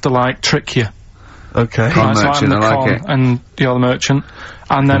 and I have to, like, trick you. Okay. Con Right, so merchant, I'm the I like con, it. and you're the merchant.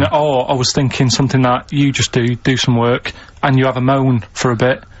 And then, I was thinking something that you just do some work, and you have a moan for a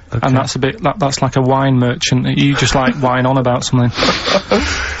bit, and that's a bit, that's like a wine merchant, you just, like, whine on about something.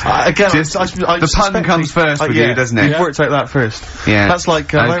 Again, the pun comes first with you, doesn't it? You've worked out that first. Yeah. That's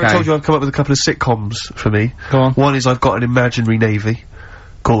like, I Okay. told you I've come up with a couple of sitcoms for me. Go on. One is I've got an imaginary navy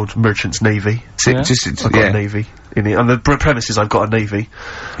called Merchant's Navy. Yeah. I've got a navy in it, and the premise is I've got a navy.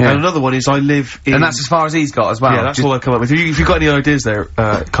 Yeah. And another one is I live in... And that's as far as he's got as well. Yeah, that's all I've come up with. If you've got any ideas there,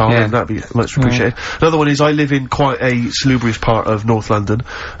 Carl, Yeah. then that'd be much appreciated. Another one is I live in quite a salubrious part of North London,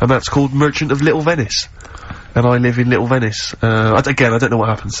 and that's called Merchant of Little Venice. And I live in Little Venice. Again, I don't know what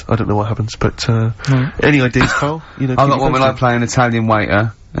happens. But, any ideas, Carl? You know, I've got one where I play an Italian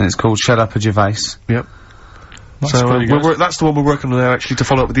waiter, and it's called Shut Up a Gervais. Yep. That's pretty good. that's the one we're working on now, actually, to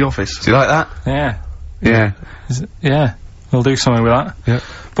follow up with The Office. Do you like that? Yeah. Yeah. Yeah. We'll do something with that. Yeah.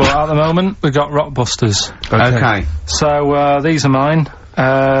 But at the moment, we've got Rockbusters. Okay. So, these are mine.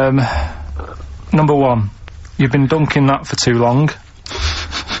 Number 1. You've been dunking that for too long.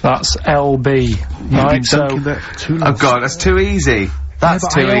 That's LB. Right, so... Oh god, that's too easy.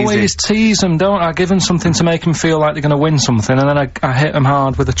 That's too I easy. always tease them, don't I? Give them something to make them feel like they're going to win something, and then I hit them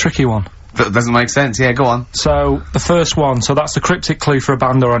hard with a tricky one. That doesn't make sense. Yeah, go on. So, the first one, so that's the cryptic clue for a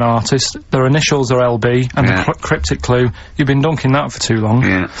band or an artist. Their initials are LB, and the cryptic clue, you've been dunking that for too long.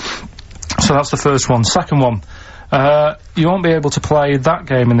 Yeah. So that's the first one. Second one, you won't be able to play that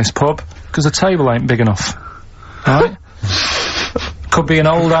game in this pub, because the table ain't big enough. Right? Could be an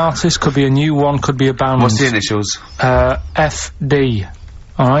old artist, could be a new one, could be a band. What's the initials? FD.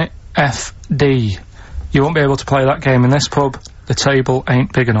 Alright? FD. You won't be able to play that game in this pub, the table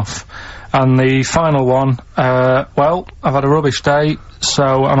ain't big enough. And the final one, well, I've had a rubbish day, so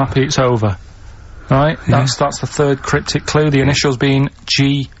I'm happy it's over. Right? That's the third cryptic clue, the initials being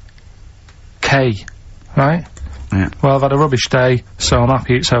GK. Right? Yeah. Well, I've had a rubbish day, so I'm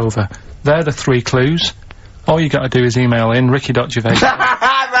happy it's over. They're the 3 clues. All you gotta do is email in ricky.gervais.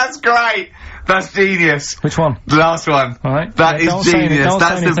 That's great! That's genius. Which one? The last one. Alright. That is don't say any- genius. don't say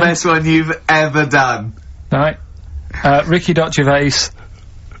That's the anything. best one you've ever done. Right. Ricky.gervais.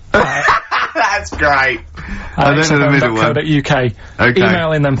 That's great. I don't know the middle one. .co.uk. Okay.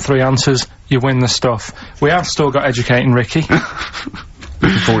 Email in them 3 answers, you win the stuff. We have still got Educating Ricky.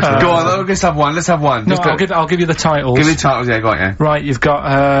 Go on, let's have one. Let's have one. No, Just I'll give you the titles. give me titles, yeah, go on, yeah. Right, you've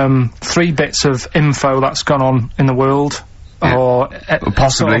got 3 bits of info that's gone on in the world, Yeah. or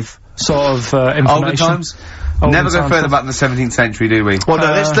Possibly. sort of information. Older times? Older Never go times. further back than the 17th century, do we? Well,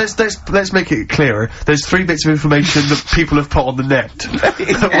 no, let's make it clearer. There's 3 bits of information that people have put on the net.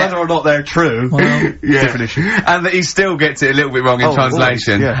 Whether or not they're true, different issue. And that he still gets it a little bit wrong in Oh,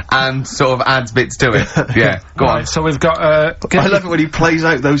 translation, always, yeah. and sort of adds bits to it. Yeah, go Right, on. so we've got, I love it when he plays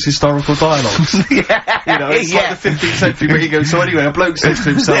out those historical dialogues. Yeah, You know, it's like the 15th century where he goes, so anyway, a bloke says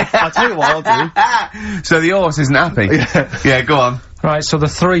to himself, I'll tell you what I'll do. So the horse isn't happy. Yeah, go on. Right, so the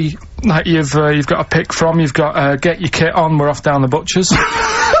 3 that you've got to pick from, you've got, get your kit on, we're off down the butchers.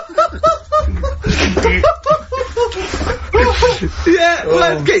 Yeah,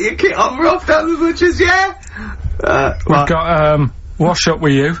 let's get your kit on, we're off down the butchers, yeah? We've got, wash up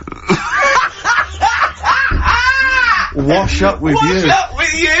with you. Wash up with you. What's up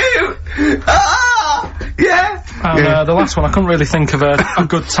with you? Ah! Yeah? And the last one I couldn't really think of a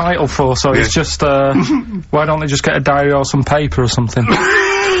good title for, so it's just, why don't they just get a diary or some paper or something?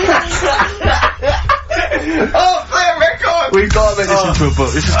 Oh, play a record! We've got to make this into a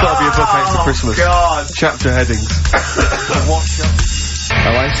book. This has got to be a book out for Christmas. God. Chapter headings. Wash up.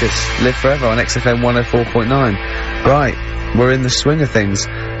 Oasis, Live Forever on XFM 104.9. Right, we're in the swing of things.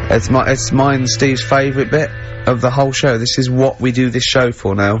 It's mine and Steve's favourite bit of the whole show. This is what we do this show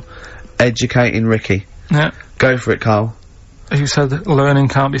for now. Educating Ricky. Yeah. Go for it, Carl. You said learning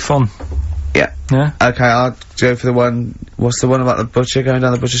can't be fun. Yeah. Yeah? Okay, I'll go for the one. What's the one about the butcher going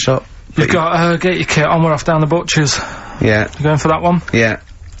down the butcher shop? You've got, get your kit on, we're off down the butchers. Yeah. You going for that one? Yeah.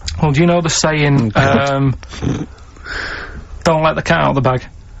 Well, do you know the saying, don't let the cat out of the bag?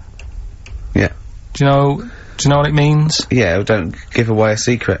 Yeah. Do you know what it means? Yeah, don't give away a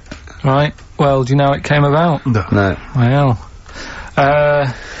secret. Right. Well, do you know how it came about? No. Well,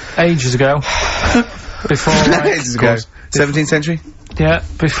 Ages ago. Before, like... Ages ago. 17th century? Yeah,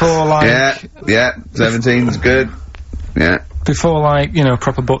 before, like... Yeah, 17's good. Yeah. Before, like, you know,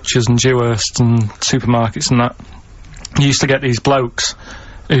 proper butchers and Jewhursts and supermarkets and that, you used to get these blokes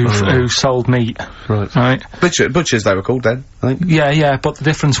who sold meat. Right. Butchers, they were called then, I think. Yeah, but the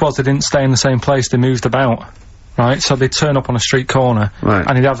difference was they didn't stay in the same place, they moved about. Right, so they'd turn up on a street corner,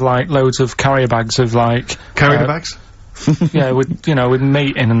 and he'd have, like, loads of carrier bags of, like... Carrier bags? Yeah, with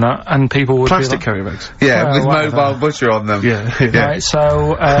meat in and that, and people would Plastic be like, carrier bags? Yeah, with mobile butcher on them. Yeah. Right,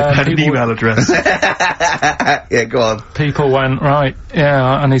 so, and an email address. Yeah, go on. People went, right, yeah,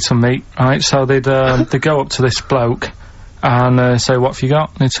 I need some meat, right, so they'd go up to this bloke, and, say, what have you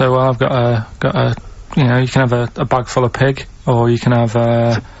got? And he'd say, well, I've got a, you know, you can have a bag full of pig, or you can have,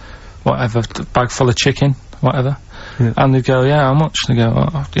 whatever, a bag full of chicken, whatever. Yeah. And they'd go, yeah, how much? They go,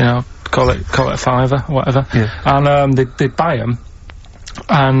 oh, you know, call it a fiver, whatever. Yeah. And, they'd buy them,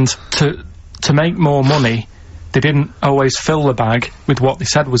 and to make more money, they didn't always fill the bag with what they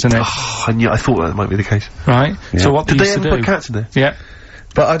said was in it. Oh, and yeah, I thought that might be the case. Right? Yeah. So what did they they used ever to do... put cats in there? Yeah.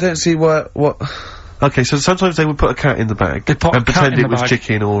 But I don't see what... Okay, so sometimes they would put a cat in the bag and pretend it was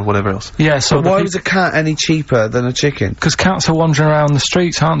chicken or whatever else. Yeah, so why was a cat any cheaper than a chicken? Because cats are wandering around the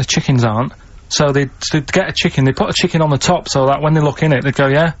streets, aren't they? Chickens aren't. So they'd get a chicken, they'd put a chicken on the top so that when they look in it, they'd go,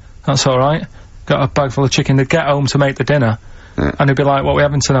 yeah, that's alright. Got a bag full of chicken. They'd get home to make the dinner. Yeah. And they'd be like, what are we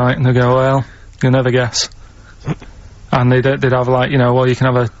having tonight? And they'd go, well, you'll never guess. And they'd have, like, you know, well, you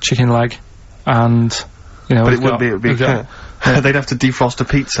can have a chicken leg, and, you know... But it would be a cat. Yeah. They'd have to defrost a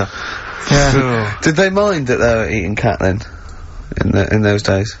pizza. Yeah. Did they mind that they were eating cat then? In those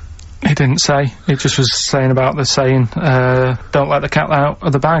days? He didn't say. He just was saying about the saying, don't let the cat out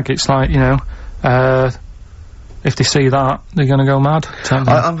of the bag. It's like, you know, if they see that, they're gonna go mad.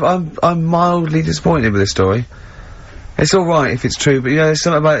 I'm mildly disappointed with this story. It's alright if it's true, but, you know, there's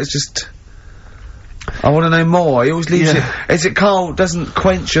something about it's just... I want to know more. He always leaves it... Is it Karl doesn't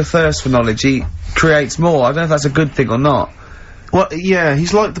quench your thirst for knowledge, he creates more. I don't know if that's a good thing or not. Well, yeah,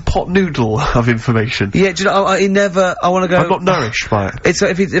 he's like the pot noodle of information. Yeah, do you know, he never... I want to go... I'm not nourished by it. It's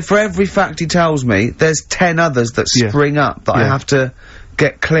like if for every fact he tells me, there's 10 others that spring up that I have to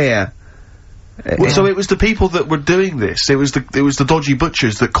get clear. Well, so it was the people that were doing this, it was the dodgy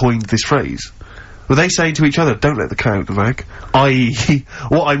butchers that coined this phrase. Were they saying to each other, don't let the cat out the bag? I.e.,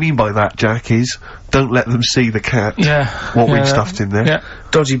 what I mean by that, Jack, is don't let them see the cat. Yeah. What we've stuffed in there. Yeah.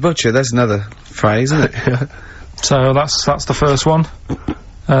 Dodgy butcher, that's another phrase, isn't it? Yeah. So that's the first one.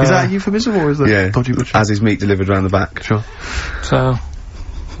 Is that a euphemism, or is that dodgy butcher? As his meat delivered round the back. Sure. So,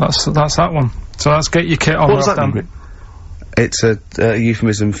 that's that one. So let's get your kit on. What does that mean? It's a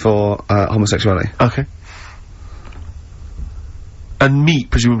euphemism for homosexuality. Okay. And meat,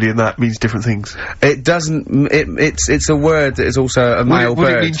 presumably, in that means different things. It doesn't. It's a word that is also a male bird.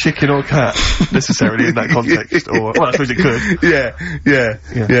 Would it mean chicken or cat necessarily in that context? Or well, I suppose it could.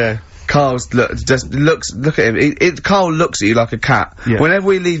 Yeah. Karl's look at him. Karl looks at you like a cat. Yeah. Whenever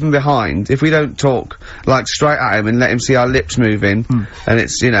we leave him behind, if we don't talk like straight at him and let him see our lips moving, and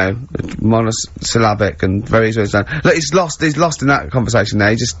it's, you know, monosyllabic and very slow. Look, he's lost in that conversation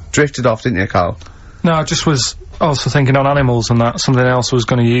there. He just drifted off, didn't you, Karl? No, I just was also thinking on animals and that. Something else I was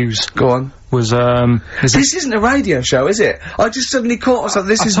going to use. Go on. Was, this isn't a radio show, is it? I just suddenly caught myself.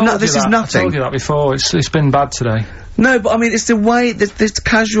 This is nothing. I told you that before. It's been bad today. No, but I mean, it's the way, this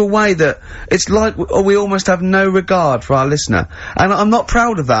casual way that it's like we almost have no regard for our listener. And I'm not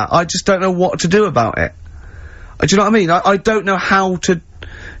proud of that. I just don't know what to do about it. Do you know what I mean? I don't know how to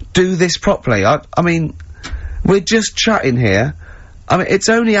do this properly. I mean, we're just chatting here. I mean, it's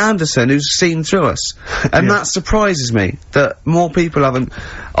only Anderson who's seen through us. And that surprises me, that more people haven't...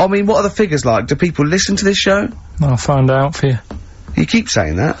 I mean, what are the figures like? Do people listen to this show? I'll find out for you. You keep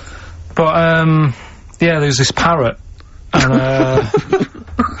saying that. But, yeah, there's this parrot. And,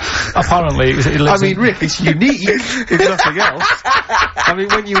 apparently, it lives I mean, Rick, it's unique, if nothing else. I mean,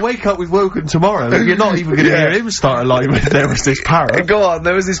 when you wake up with Woken tomorrow, you're not even gonna hear him start a line with there was this parrot. Go on,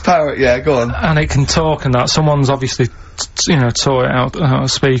 there was this parrot, go on. And it can talk and that. Someone's obviously, you know, taught it out how to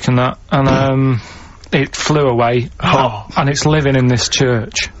speak and that. And, it flew away. And it's living in this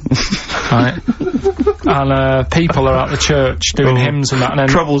church. Right? And, people are at the church doing hymns and that. And then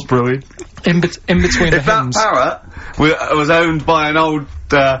Trouble's brewing. In between the hymns. That parrot was owned by an old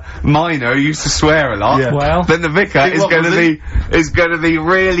miner who used to swear a lot. Yeah. Well, then the vicar is going to be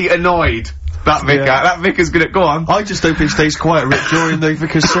really annoyed. That vicar, that vicar's gonna go on. I just hope it stays quiet, Rick, during the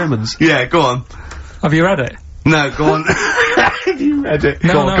vicar's sermons. Yeah, go on. Have you read it? No, go on. Have you read it?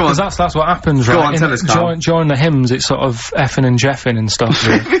 No, because that's what happens, right? Go on, tell us, Carl. During the hymns, it's sort of effing and jeffing and stuff.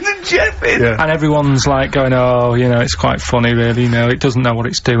 Effing and jeffing? Yeah. And everyone's like going, oh, you know, it's quite funny, really, you know, it doesn't know what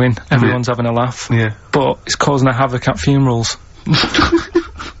it's doing. Everyone's having a laugh. Yeah. But it's causing a havoc at funerals.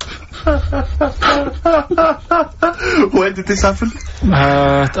 When did this happen?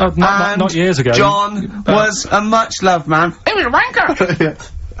 Not years ago. John was a much-loved man. He was a wanker!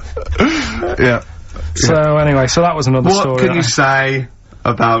 Yeah. So, anyway, so that was another story. What can you say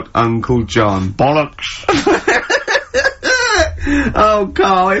about Uncle John? Bollocks. Oh,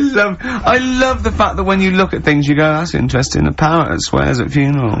 Carl, I love the fact that when you look at things, you go, that's interesting. A parrot swears at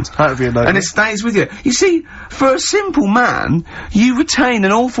funerals. That'd be a nightmare. And it stays with you. You see, for a simple man, you retain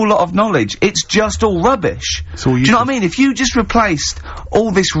an awful lot of knowledge. It's just all rubbish. Do you know what I mean? If you just replaced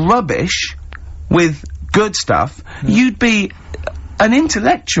all this rubbish with good stuff, you'd be an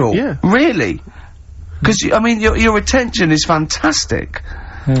intellectual. Yeah. Really. Because, I mean, your retention is fantastic.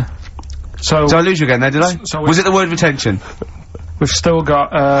 Yeah. So I lose you again there, did I? Was it the word retention? We've still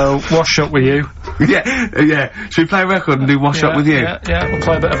got, Wash Up With You. Yeah. Should we play a record and do Wash Up With You? Yeah, we'll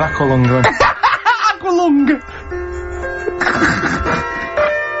play a bit of Aqualung then. Aqualung!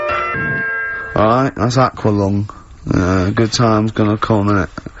 Alright, that's Aqualung. Good time's gonna come, innit?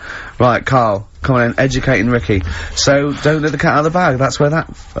 Right, Carl, come on in, educating Ricky. So, don't let the cat out of the bag, that's where that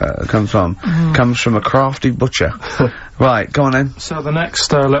comes from. Comes from a crafty butcher. Right, go on then. So the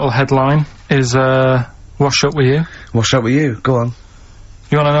next little headline is, Wash Up With You. Wash Up With You, go on.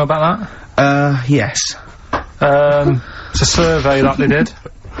 You wanna know about that? Yes. It's a survey that they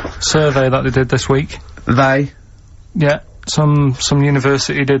did. This week. They? Yeah, some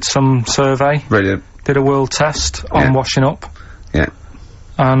university did some survey. Brilliant. Did a world test on washing up. Yeah.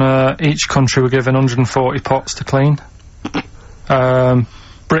 And, each country were given 140 pots to clean.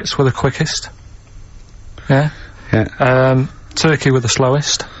 Brits were the quickest. Yeah. Yeah. Turkey were the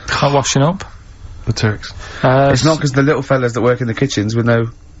slowest at washing up. The Turks. It's not because the little fellas that work in the kitchens with no,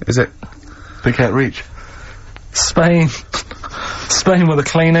 is it? They can't reach. Spain were the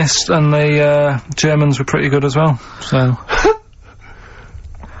cleanest, and the Germans were pretty good as well. So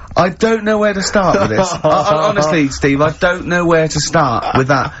I don't know where to start with this. Honestly, Steve, I don't know where to start with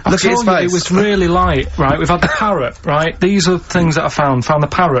that. Look at his face. It was really light, right? We've had the parrot, right? These are things that I found. Found the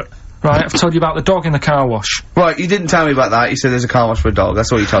parrot. Right, I've told you about the dog in the car wash. Right, you didn't tell me about that. You said there's a car wash for a dog.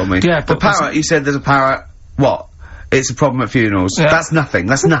 That's all you told me. Yeah, but the parrot, you said there's a parrot. What? It's a problem at funerals. Yeah. That's nothing.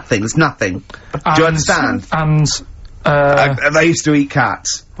 That's nothing. That's nothing. Do you understand? And, they used to eat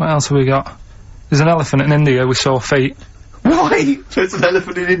cats. What else have we got? There's an elephant in India with sore feet. Why? There's an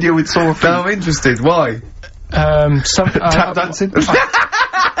elephant in India with sore feet. No, I'm interested. Why? Tap dancing?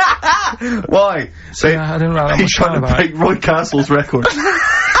 Why? I didn't write that He's trying to break Roy Castle's record.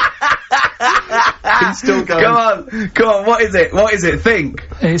 He's still going. Go on, what is it? Think.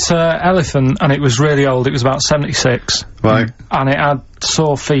 It's an elephant, and it was really old. It was about 76. Right. And it had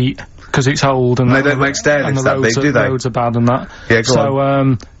sore feet, because it's old, and they don't make stair lifts that big, do they? The roads are bad and that. Yeah, go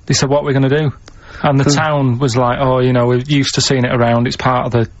on. So, they said, what are we gonna do? And the town was like, oh, you know, we're used to seeing it around, it's part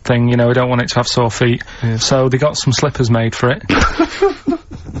of the thing, you know, we don't want it to have sore feet. Yeah. So they got some slippers made for it.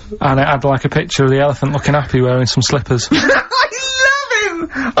 And it had, like, a picture of the elephant looking happy wearing some slippers. I love him!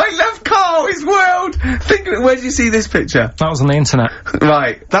 I love Carl, his world! Where did you see this picture? That was on the internet.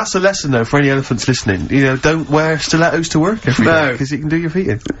 Right. That's a lesson, though, for any elephants listening. You know, don't wear stilettos to work every day, because it can do your feet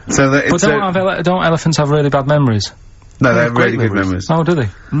in. So that it's but don't elephants have really bad memories? No, they have really good memories. Oh, do they?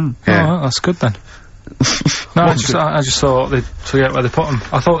 Yeah. Oh, that's good then. No, I just thought they'd forget where they put them.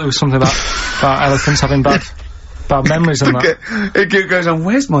 I thought there was something about elephants having bad memories and that. It goes on,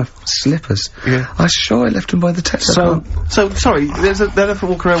 where's my slippers? Yeah. I'm sure I left them by the Tesco. So, sorry, there's an elephant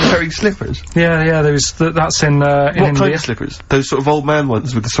walking around wearing slippers? Yeah, there's, that's in India. What kind of slippers? Those sort of old man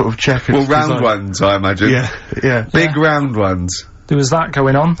ones with the sort of checkers? Well, round ones, I imagine. Yeah. Big round ones. There was that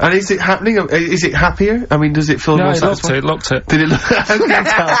going on. And is it happening? Is it happier? I mean, does it feel more satisfying? It looked it. Did it look? How can you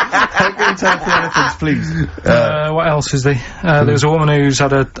tell? How can you tell for elephants, please? What else is there? There was a woman who's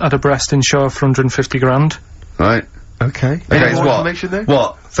had a breast insured for 150 grand. Right. Okay. Any more information there?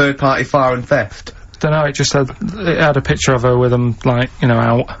 What? Third party fire and theft? Don't know, it just had a picture of her with them, like, you know,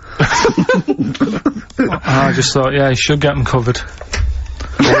 out. I just thought, yeah, he should get them covered.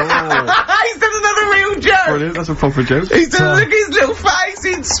 He's done another real joke! Brilliant, that's a proper joke. He's done, look at his little face,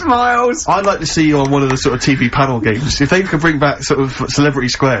 he smiles. I'd like to see you on one of the sort of TV panel games. If they could bring back sort of celebrity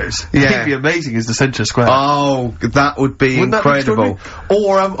squares, it'd be amazing as the centre square. Oh, that would be incredible.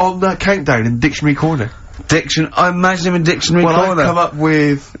 Or on that countdown in Dictionary Corner. I imagine him in Dictionary Corner. Well, I'd come up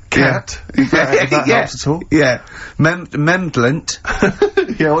with cat, if that helps at all. Yeah. Memblent.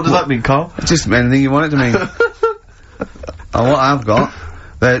 Yeah, what does that mean, Carl? Just anything you want it to mean. Oh, what I've got?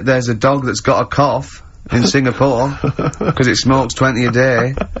 There's a dog that's got a cough in Singapore because it smokes 20 a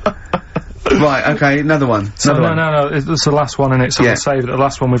day. Right, okay, another one. No, it's the last one, innit? So we'll save it. The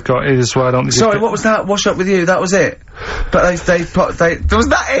last one we've got is why don't they Sorry, what was that? Wash up with you, that was it? But was that it?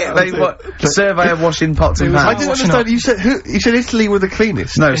 The survey of washing pots and pans. I didn't understand, you said Italy were the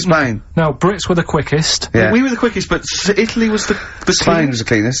cleanest. No, Spain. No, Brits were the quickest. Yeah. We were the quickest, but Italy was the Spain was the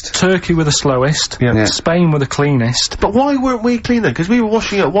cleanest. Turkey were the slowest. Yeah. Spain were the cleanest. But why weren't we clean then? Because we were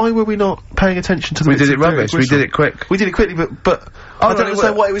washing up, why were we not paying attention to the We did it rubbish, we did it quick. We did it quickly, but I don't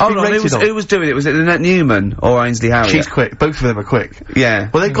understand what it was being rated on. Who was doing it? Was it Lynette Newman or Ainsley Harriott? She's quick. Both of them are quick. Yeah.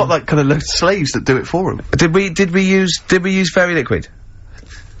 Well, they've got like kind of loads of slaves that do it for them. Did we use fairy liquid?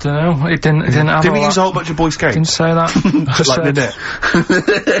 Dunno, it didn't have Did we use a whole bunch of Boy Scouts? Didn't say that. Lynette.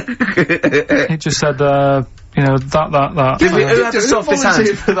 It just said, you know, that. Who had the softest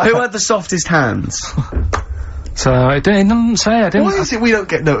hands? Who had the softest hands? So, it didn't say, I didn't. Why is it we don't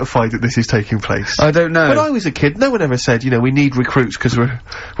get notified that this is taking place? I don't know. When I was a kid, no one ever said, you know, we need recruits because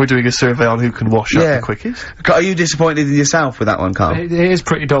we're doing a survey on who can wash up the quickest. Are you disappointed in yourself with that one, Carl? It is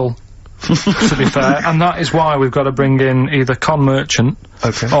pretty dull. To be fair, and that is why we've got to bring in either con merchant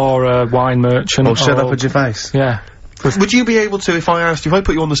or a wine merchant or shut up a Gervais. Yeah. Would you be able to, if I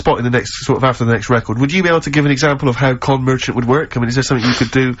put you on the spot in the next, sort of after the next record, would you be able to give an example of how con merchant would work? I mean, is there something you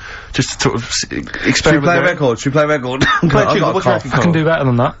could do just to sort of experiment? Should we play a record? Should we play a record? I can do better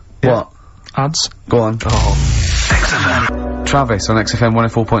than that. Yeah. What? Ads. Go on. XFM. Travis on XFM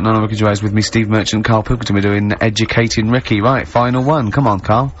 104.9 on Ricky Gervais with me, Steve Merchant, Karl Pilkington. We're doing Educating Ricky. Right, final one. Come on,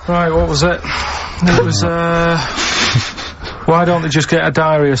 Karl. Right, what was it? It was, why don't they just get a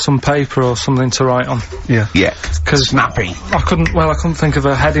diary or some paper or something to write on? Yeah. Yeah. Because snappy. I couldn't think of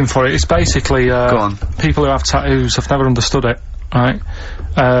a heading for it. It's basically, Go on. people who have tattoos, I've never understood it, right?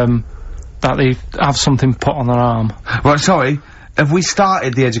 That they have something put on their arm. Right, sorry. Have we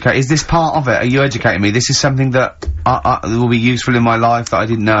started the educate? Is this part of it? Are you educating me? This is something that will be useful in my life that I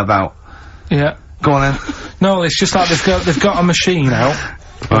didn't know about. Yeah. Go on then. No, it's just like they've got a machine out,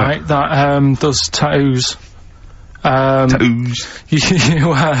 right, that, does tattoos. Tattoos.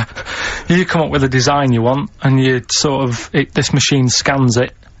 You come up with a design you want, and you sort of, this machine scans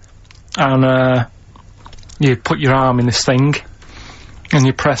it, and, you put your arm in this thing, and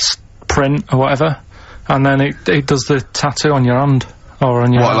you press print or whatever, and then it does the tattoo on your hand, or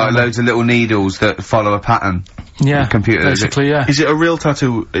on your arm. Like loads of little needles that follow a pattern? Yeah. The computer, basically, yeah. Is it a real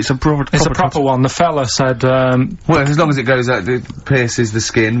tattoo? It's a proper tattoo. One. The fella said, well, as long as it goes out, it pierces the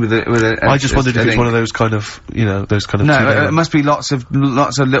skin with a I just wondered if it's one of those kind of, you know, those kind of... No, it must be lots of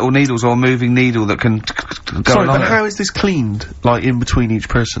little needles or a moving needle that can go Sorry, along but how is this cleaned, like, in between each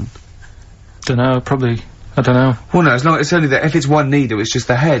person? Dunno, probably, I don't know. Well, no, as long as it's only that, if it's one needle, it's just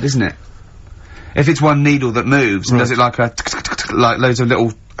the head, isn't it? If it's one needle that moves, and does it like like loads of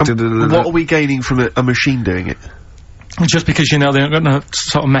little... What are we gaining from a machine doing it? Just because you know they're not gonna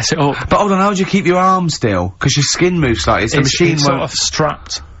sort of mess it up. But hold on, how do you keep your arm still? Because your skin moves slightly, the machine it's sort of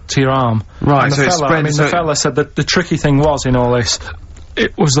strapped to your arm. Right, and so it's spread, the fella said that the tricky thing was in all this,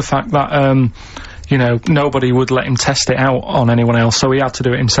 it was the fact that, you know, nobody would let him test it out on anyone else, so he had to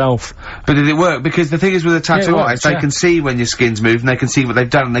do it himself. But did it work? Because the thing is with a tattoo artist, they can see when your skin's moved, and they can see what they've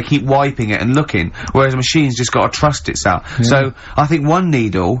done, and they keep wiping it and looking, whereas a machine's just got to trust itself. Yeah. So, I think one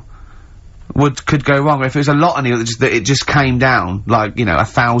needle could go wrong. If it was a lot of needles that it just came down, like, you know,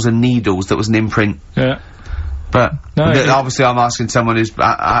 1,000 needles that was an imprint. Yeah. But, obviously I'm asking someone who's,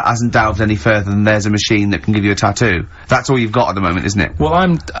 hasn't delved any further than there's a machine that can give you a tattoo. That's all you've got at the moment, isn't it? Well,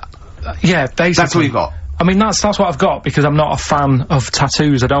 yeah, basically. That's all you've got? I mean, that's what I've got, because I'm not a fan of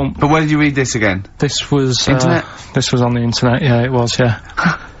tattoos, I don't... But where did you read this again? This was... Internet? This was on the internet, yeah, it was, yeah.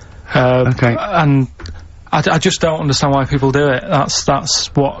 Okay. And I just don't understand why people do it. That's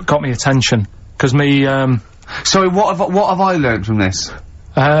what got me attention. Because me, Sorry, what have I learned from this?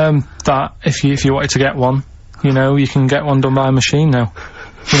 That if you wanted to get one, you know, you can get one done by a machine now.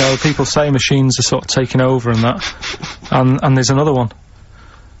 You know, people say machines are sort of taking over and that. And there's another one.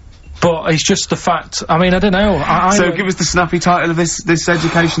 But it's just the fact, I mean, I don't know. So give us the snappy title of this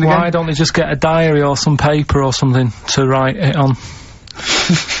education again. Why don't they just get a diary or some paper or something to write it on?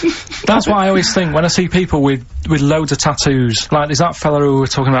 That's why I always think, when I see people with loads of tattoos, like there's that fella who we were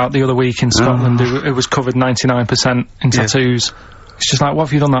talking about the other week in Scotland who was covered 99% in tattoos. It's just like, what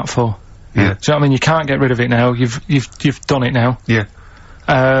have you done that for? Yeah. Do you know what I mean? You can't get rid of it now. You've done it now. Yeah.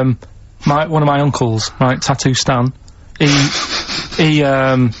 One of my uncles, right, Tattoo Stan,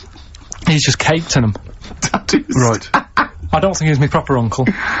 he's just caked in them. Tattoos. Right. I don't think he's my proper uncle,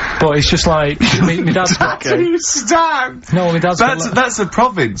 but it's just like, me dad's got... Tattoo Stan! No, my dad's got... That's a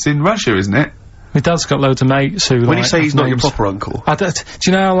province in Russia, isn't it? My dad's got loads of mates who. When you say he's not your proper uncle, do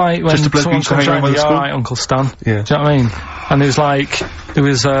you know, like when just a bloke someone used to comes hang around round, by the school? alright, Uncle Stan. Yeah. Do you know what I mean? And my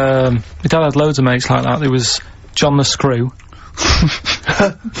dad had loads of mates like that. There was John the Screw.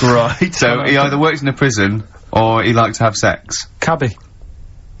 right? So he either works in a prison or he likes to have sex. Cabbie.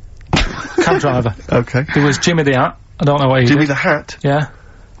 Cab driver. Okay. There was Jimmy the Hat. I don't know what he Jimmy did. the Hat. Yeah.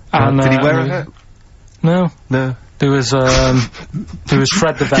 And did he wear a hat? No. No. There was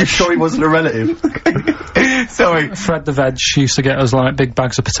Fred the Veg. You sure he wasn't a relative? Sorry. Fred the Veg used to get us like big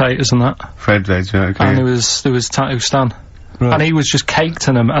bags of potatoes and that. Fred Veg, okay. And there was Tattoo Stan. Right. And he was just caked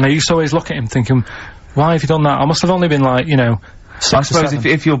in them. And I used to always look at him thinking, why have you done that? I must have only been like, 6 I or suppose 7.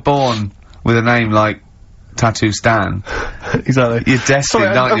 if you're born with a name like Tattoo Stan, exactly. You're destined,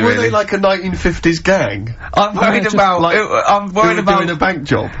 aren't you, were really? they like a 1950s gang? I'm worried about, I'm worried about doing a bank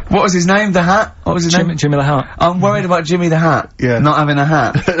job. What was his name? The Hat? What was his name? Jimmy the Hat. I'm worried about Jimmy the Hat. Yeah. Not having a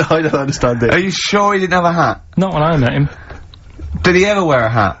hat. I don't understand it. Are you sure he didn't have a hat? Not when I met him. Did he ever wear a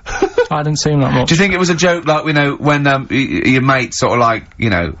hat? I didn't see him that much. Do you think it was a joke, like, when, your mate's sort of like,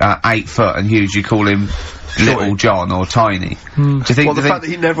 8 foot and huge, you call him Little John or Tiny? Do you think- Well, the fact that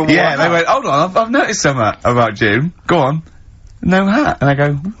he never wore a hat? they went, hold on, I've noticed something about Jim. Go on. No hat. And I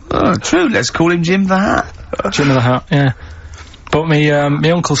go, oh, true, let's call him Jim the Hat. Jimmy the Hat, yeah. But me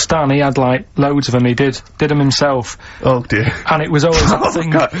Uncle Stan, he had like loads of them. He did them himself. Oh dear. And it was always that thing.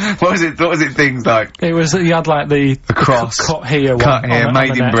 God. What was it things like? It was, he had like the cross. Cut here. Cut one here, on made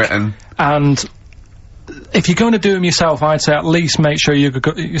the in neck. Britain. And if you're going to do them yourself, I'd say at least make sure you're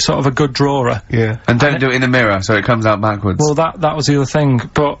sort of a good drawer. Yeah. And don't do it in the mirror so it comes out backwards. Well, that was the other thing.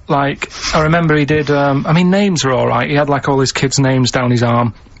 But, like, I remember he did, names are alright. He had, like, all his kids' names down his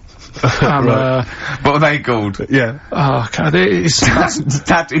arm. And, right. What were they called? Yeah. Oh, God, it's...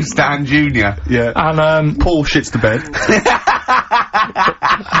 Tattoo Stan Jr. Yeah. And, Paul shits the bed.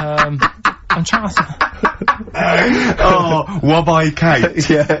 I'm trying to... Oh, Wobbai Kate.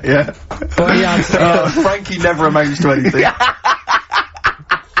 yeah. But he had... Frankie never amounts to anything.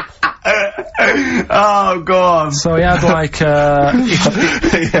 Oh, God. So he had, like,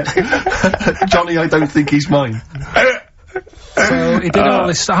 Johnny, I don't think he's mine. So he did all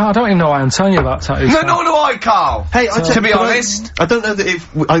this. I don't even know why I'm telling you about tattoos. No, nor do I, Carl. Hey, to be honest, I don't know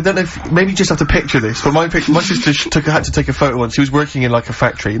if maybe you just have to picture this. But my sister had to take a photo once. She was working in like a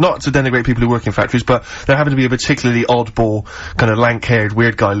factory, not to denigrate people who work in factories, but there happened to be a particularly oddball, kind of lank-haired,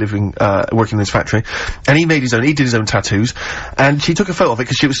 weird guy living, working in this factory, and he did his own tattoos, and she took a photo of it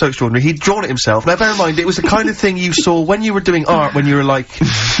because she was so extraordinary. He'd drawn it himself. Now, bear in mind, it was the kind of thing you saw when you were doing art when you were like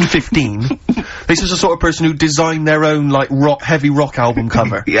 15. This was the sort of person who designed their own like heavy rock album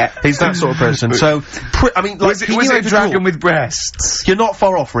cover. Yeah. He's that sort of person. So, I mean, like, was it a dragon with breasts? You're not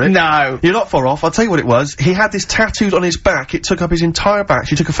far off, Rick. No. You're not far off. I'll tell you what it was. He had this tattooed on his back. It took up his entire back.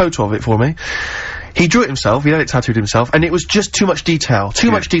 She took a photo of it for me. He drew it himself. He had it tattooed himself, and it was just too much detail. Too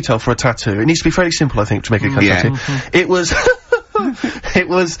much detail for a tattoo. It needs to be fairly simple, I think, to make a tattoo. It was... it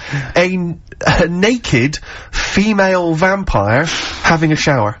was a naked female vampire having a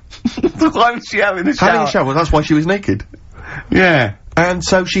shower. Why was she having a shower? Having a shower. That's why she was naked. Yeah. And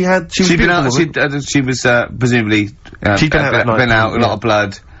so she was presumably, she'd been out, a lot of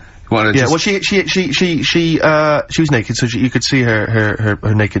blood. Yeah, well, she was naked, so you could see her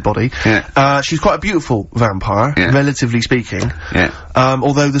naked body. Yeah. She's quite a beautiful vampire, relatively speaking. Yeah.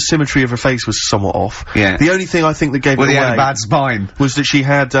 Although the symmetry of her face was somewhat off. Yeah. The only thing I think that gave it away had a bad spine. was that she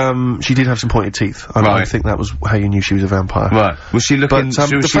did have some pointed teeth. I think that was how you knew she was a vampire. Right. Was she looking,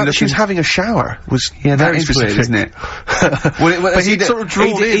 the fact that she was having a shower was very specific, isn't it? But he sort of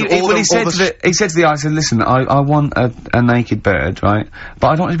drawn he said to the eye, I said, listen, I want a naked bird, right? But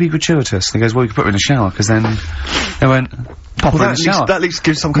I don't want it to be gratuitous. And he goes, well, you could put her in a shower, because then they went, pop her in the shower. That at least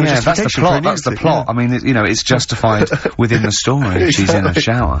gives some kind of justification. That's the plot. I mean, it's justified within the story. She's in a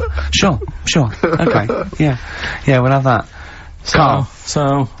shower. Sure. Okay. Yeah, we'll have that. Carl.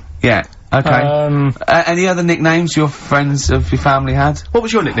 So. Yeah. Okay. Any other nicknames your friends of your family had? What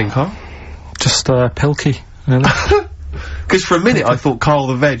was your nickname, Carl? Just, Pilky. Really. Because for a minute I thought Carl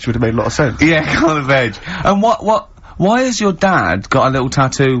the Veg would have made a lot of sense. Yeah, Carl the Veg. And why has your dad got a little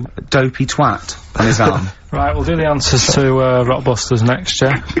tattoo, Dopey Twat, on his arm? Right, we'll do the answers to Rockbusters next,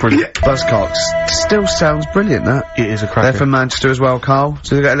 yeah? Brilliant. Buzzcocks. Still sounds brilliant, that. It is a cracker. They're from Manchester as well, Carl.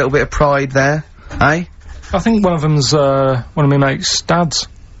 So they've got a little bit of pride there, eh? I think one of them's, one of my mate's dads.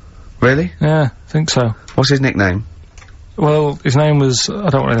 Really? Yeah, I think so. What's his nickname? Well, his name was, I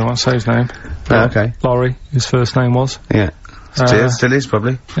don't really want to say his name. Oh, okay. Laurie, his first name was. Yeah. Still is,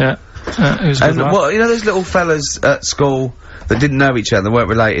 probably. Yeah. It was a good lad. Well, you know those little fellas at school that didn't know each other, weren't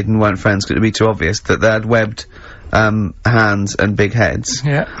related and weren't friends, 'cause it'd be too obvious, that they had webbed hands and big heads.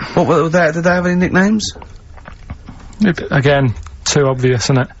 Yeah. What were they? Did they have any nicknames? Again, too obvious,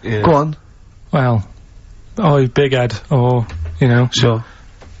 isn't it? Yeah. Go on. Well, oh, big head, or, you know. Sure.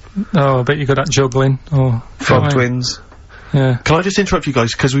 Oh, I bet you're good at juggling, or... Frog twins. Yeah. Can I just interrupt you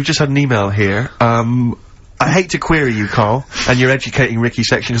guys, because we've just had an email here. I hate to query you, Carl, and your educating Ricky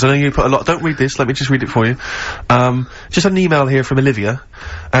section, because I know you put a lot— don't read this, let me just read it for you. Just had an email here from Olivia,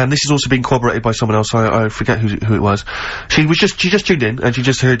 and this has also been corroborated by someone else, I forget who it was. She just tuned in, and she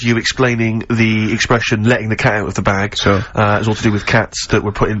just heard you explaining the expression, letting the cat out of the bag. Sure. It's all to do with cats that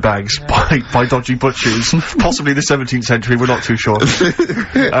were put in bags by dodgy butchers, possibly the 17th century, we're not too sure.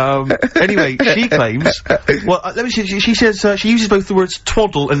 Anyway, she claims— well, let me see, she says, she uses both the words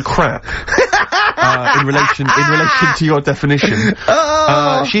twaddle and crap, in relation to your definition.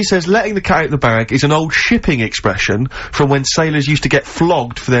 She says letting the cat out of the bag is an old shipping expression from when sailors used to get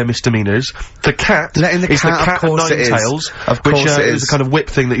flogged for their misdemeanors. The cat letting the is cat, the cat of of course nine it is. tails, Of course which it is a kind of whip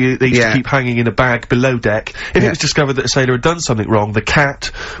thing that they used to keep hanging in a bag below deck. If it was discovered that a sailor had done something wrong, the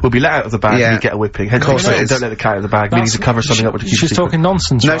cat would be let out of the bag and he'd get a whipping. Hence, don't let the cat out of the bag, meaning to cover something up with a keep She's talking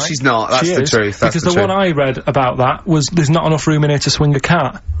nonsense, No, right? she's not. That's She the is, truth. That's because the truth. one I read about that was there's not enough room in here to swing a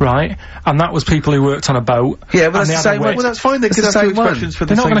cat, right? And that was people who worked on a boat. Yeah, but that's and they the had a same whip. way. Well, that's fine. They could have two expressions for the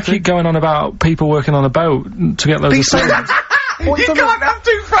They're not same going to keep going on about people working on a boat to get loads of sailors. You can't have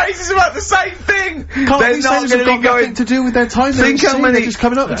two phrases about the same thing! These They're not sailors have going got to nothing to do with their time. Think how many— they're just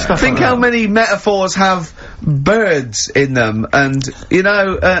coming up with stuff. Think like how that. many metaphors have birds in them, and, you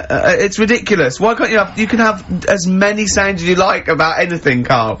know, it's ridiculous. Why can't you have— you can have as many sounds as you like about anything,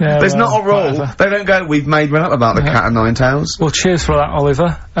 Carl. Yeah, There's well, not a rule. whatever. They don't go, we've made one up about the cat and nine tails. Well, cheers for that,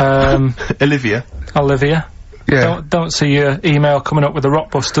 Oliver. Olivia. Olivia. Yeah. Don't see your email coming up with the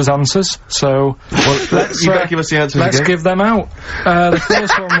Rockbusters answers, so You better give us the answers let's again. give them out. The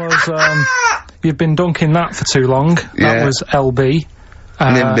first one was, you've been dunking that for too long. Yeah. That was LB.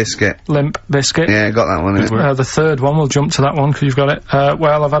 Limp Biscuit. Limp Biscuit. Yeah, got that one. innit? The third one, we'll jump to that one because you've got it.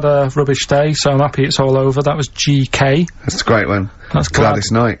 Well, I've had a rubbish day, so I'm happy it's all over. That was GK. That's a great one. That's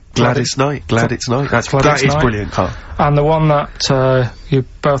Gladys Knight. Glad it's night. Glad it's night. That is night. brilliant, Carl. And the one that you're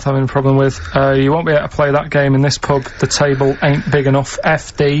both having a problem with, you won't be able to play that game in this pub. The table ain't big enough.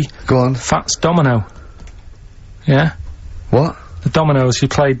 FD. Go on. Fats Domino. Yeah? What? The dominoes, you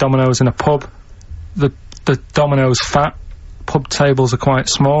play dominoes in a pub. The dominoes fat. Pub tables are quite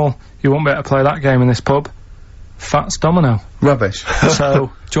small. You won't be able to play that game in this pub. Fats Domino. Rubbish.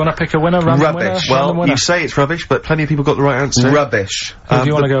 So, do you want to pick a winner? Random Rubbish. winner? Random Well, winner? you say it's rubbish, but plenty of people got the right answer. Rubbish. Who do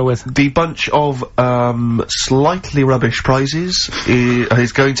you want to go with? The bunch of slightly rubbish prizes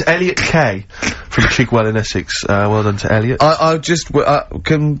is going to Elliot K from Chigwell in Essex. Well done to Elliot. I'll just,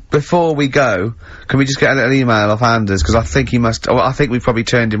 before we go, can we just get a little email off Anders, because I think he must— well, I think we've probably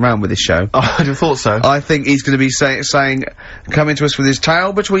turned him round with this show. I'd have thought so. I think he's gonna be saying, coming to us with his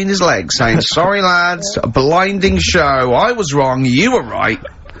tail between his legs, saying, sorry lads, a blinding show, I was wrong, you were right.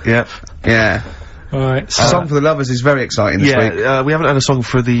 Yeah. Yeah. Alright, so Song for the Lovers is very exciting this week. we haven't had a song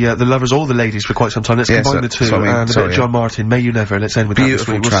for the lovers or the ladies for quite some time. Let's Yeah, combine the two. sorry, And a bit of John Martin, May You Never. Let's end with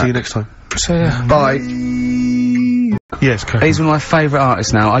Beautiful that this week. We'll track. see you next time. so yeah. Bye. Yes, correct. He's one of my favourite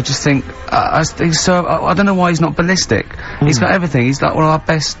artists now. I just think, he's so— I don't know why he's not ballistic. He's got everything. He's like one of our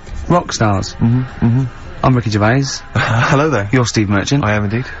best rock stars. I'm Ricky Gervais. Hello there. You're Steve Merchant. I am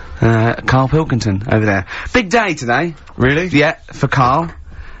indeed. Karl Pilkington over there. Big day today. Really? Yeah, for Karl.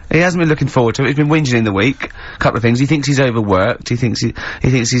 He hasn't been looking forward to it. He's been whinging in the week. A couple of things. He thinks he's overworked. He thinks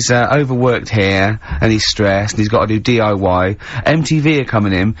he's overworked here, and he's stressed, and he's got to do DIY. MTV are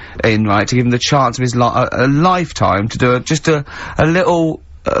coming in, right, to give him the chance of his a lifetime to do just a little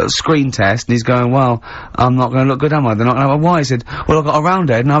screen test, and he's going, well, I'm not going to look good, am I? They're not going to have a why. He said, well, I've got a round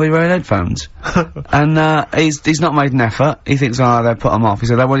head and I'll be wearing headphones. And, he's not made an effort. He thinks, oh, they'll put him off. He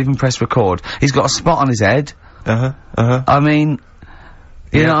said, they won't even press record. He's got a spot on his head. I mean,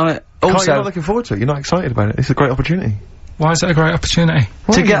 you know, Carl, also— you're not looking forward to it. You're not excited about it. It's a great opportunity. Why is it a great opportunity?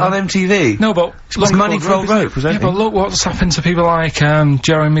 to get on MTV. No, but It's money for old rope. yeah, but look what's happened to people like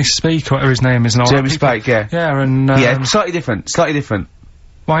Jeremy Speak, or whatever his name is, and all Jeremy that people. Spake, yeah. Yeah, and Yeah, slightly different.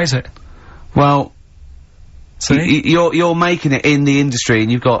 why is it? Well, See? you're making it in the industry,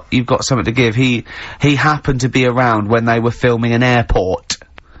 and you've got something to give. He happened to be around when they were filming an airport.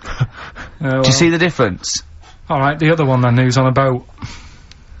 Do you see the difference? Alright, the other one then, who's on a boat.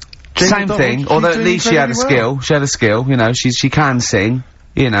 Same thing, although at least she had a skill. She had a skill, you know, she can sing,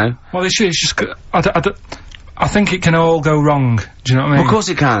 you know. Well, it's just, I think it can all go wrong, do you know what I mean? Well, of course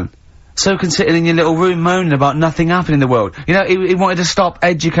it can. So can sitting in your little room moaning about nothing happening in the world. You know, he wanted to stop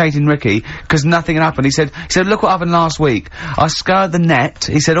educating Ricky, because nothing had happened. He said, look what happened last week. I scoured the net.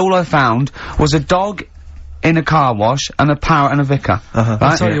 He said, all I found was a dog in a car wash, and a parrot and a vicar.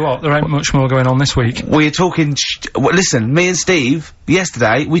 I'll tell you what, there ain't much more going on this week. We're talking listen, me and Steve,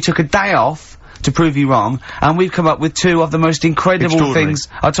 yesterday, we took a day off to prove you wrong, and we've come up with 2 of the most incredible things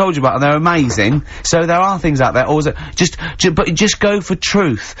I told you about, and they're amazing. So there are things out there, but just go for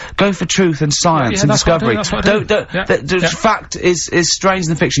truth. Go for truth and science and discovery. Fact is stranger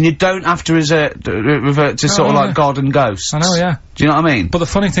than fiction. You don't have to revert to sort of like God and ghosts. I know, yeah. Do you know what I mean? But the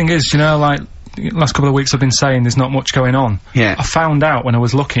funny thing is, you know, like, last couple of weeks I've been saying there's not much going on. Yeah. I found out when I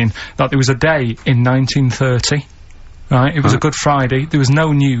was looking that there was a day in 1930, right? It was a Good Friday, there was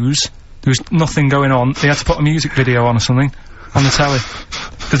no news, there was nothing going on. They had to put a music video on or something on the telly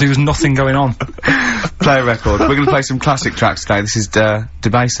because there was nothing going on. Play a record. We're going to play some classic tracks today. This is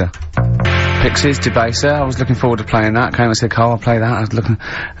Debaser. Pixies, Debaser. I was looking forward to playing that. Came and said, Carl, I'll play that. I was looking.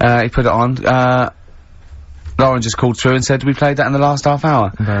 He put it on. Lauren just called through and said, we played that in the last half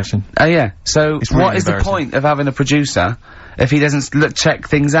hour. Embarrassing. Yeah. So what is the point of having a producer if he doesn't check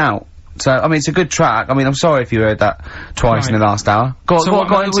things out? So, I mean, it's a good track. I mean, I'm sorry if you heard that twice in the last hour. Go on, so what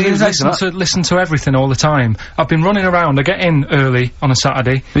I do is listen to everything all the time. I've been running around. I get in early on a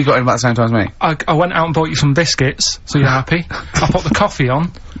Saturday. We got in about the same time as me. I went out and bought you some biscuits, so you're happy. I put the coffee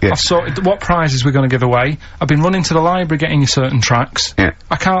on. Yeah. I've sorted what prizes we're going to give away. I've been running to the library getting you certain tracks. Yeah.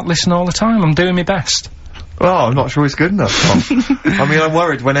 I can't listen all the time. I'm doing my best. Well, I'm not sure it's good enough, Tom. I mean, I'm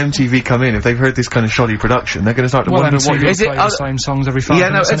worried when MTV come in, if they've heard this kind of shoddy production, they're going to start to wonder what is it. The same songs every 5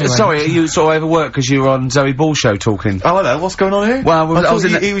 minutes anyway. Sorry, are you sort of overworked because you were on Zoe Ball's show talking? Oh, hello, what's going on here? Well, I was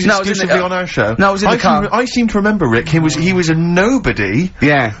exclusively on our show. No, I was in the car. I seem to remember, Rick, he was a nobody.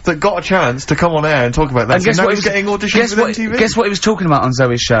 Yeah. That got a chance to come on air and talk about that. And guess what he was getting auditions with MTV? Guess what he was talking about on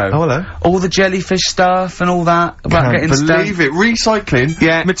Zoe's show? Oh, hello. All the jellyfish stuff and all that. About getting believe it.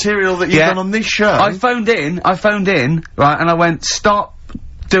 Recycling material that you've done on this show. I phoned in, right, and I went, stop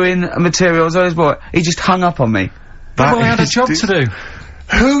doing material as Zoe's boy. He just hung up on me. Well, I had a job to do.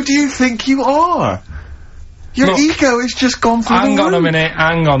 Who do you think you are? Your ego has just gone through the roof.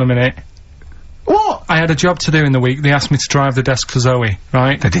 Hang on a minute. What? I had a job to do in the week. They asked me to drive the desk for Zoe,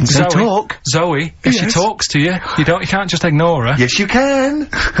 right? They didn't say talk. Zoe, if she talks to you, you can't just ignore her. Yes, you can.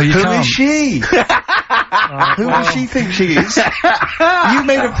 Well, you Who can't. is she? Who does she think she is? You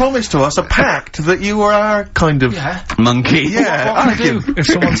made a promise to us, a pact, that you were our kind of monkey. Yeah. What can I do? If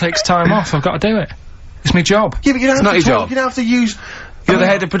someone takes time off, I've got to do it. It's my job. Yeah, but you don't have to talk. Job. You don't have to use... You're the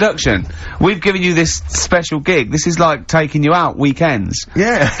head of production. We've given you this special gig. This is like taking you out weekends.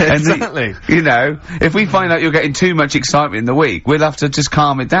 Yeah, exactly. You know, if we find out you're getting too much excitement in the week, we'll have to just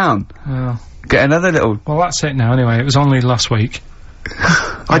calm it down. Well. Get another little... Well, that's it now anyway. It was only last week.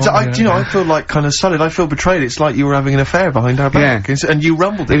 I feel like kind of solid. I feel betrayed. It's like you were having an affair behind our back. Yeah. And you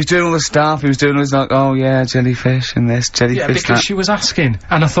rumbled it. He was doing all the stuff. He was doing all this like, oh yeah, jellyfish and this, jellyfish Yeah, because she was asking.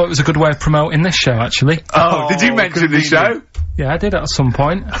 And I thought it was a good way of promoting this show, actually. Oh, did you mention the show? Yeah, I did at some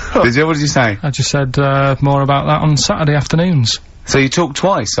point. Did you? What did you say? I just said, more about that on Saturday afternoons. So you talked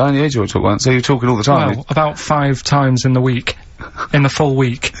twice? I only heard you talk once, so you're talking all the time? Well, about 5 times in the week. In the full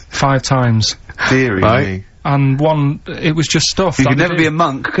week. 5 times. Deary me. And it was just stuff. You could never be a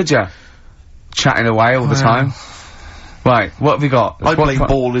monk, could you? Chatting away all the time. Right, what have we got? I blame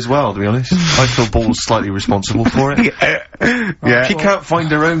Ball as well, to be honest. I feel Ball's slightly responsible for it. Yeah. She can't find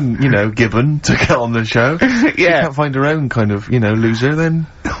her own, Gibbon to get on the show. She can't find her own kind of, loser, then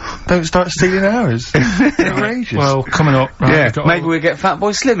don't start stealing ours. Outrageous. Well, coming up, right, maybe we'll get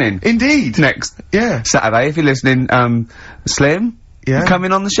Fatboy Slim in. Indeed. Next. Yeah. Saturday, if you're listening, Slim. Yeah. Come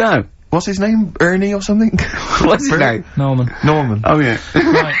in on the show. What's his name? Ernie or something? What's his name? Norman. Oh, yeah.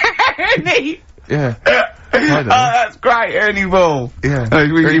 Right. Ernie! Yeah. I don't know. That's great, Ernie Ball. Yeah.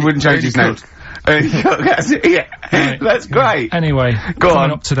 He wouldn't change his name. Ernie Cook, that's it, yeah. Right. That's great. Anyway,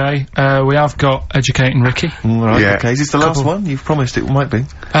 coming up today, we have got Educating Ricky. Right, okay. Is this the last one? You've promised it might be.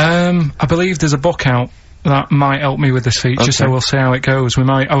 I believe there's a book out that might help me with this feature, so we'll see how it goes.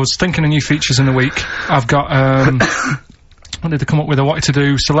 I was thinking of new features in the week. I've got, what did they come up with? I wanted to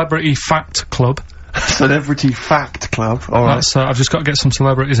do Celebrity Fact Club. Celebrity Fact Club, alright. I've just got to get some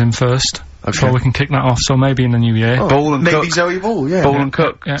celebrities in first, before we can kick that off, so maybe in the new year. Ball and maybe Cook. Zoe Ball, yeah. Ball and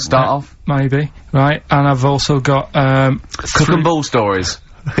Cook, start off. Maybe, right, and I've also got, Cook and Ball stories.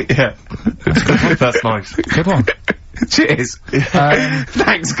 Yeah. That's nice. Good one. Cheers.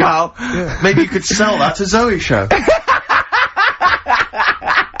 Thanks, Carl. Yeah. Maybe you could sell that to Zoe's show.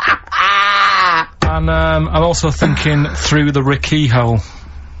 And, I'm also thinking Through the Ricky Hole.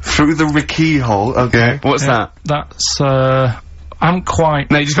 Through the Ricky Hole, okay. What's that? That's, I'm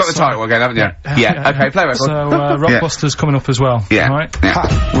quite... No, you just got the title again, haven't you? Yeah. Okay, play record. So, Rockbusters coming up as well. Yeah. Right?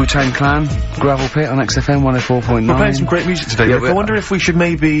 Yeah. Wu-Tang Clan, Gravel Pit on XFM 104.9. We're playing some great music today. Yeah, I wonder if we should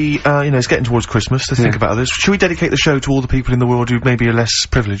maybe, you know, it's getting towards Christmas, to think about others. Should we dedicate the show to all the people in the world who maybe are less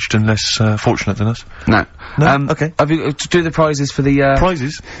privileged and less fortunate than us? No. No? Okay. Have you do the prizes for the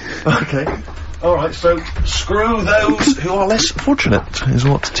prizes? Okay. Alright, so screw those who are less fortunate, is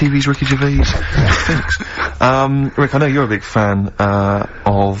what TV's Ricky Gervais thinks. Rick, I know you're a big fan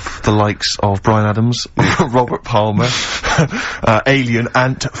of the likes of Bryan Adams, Robert Palmer, Alien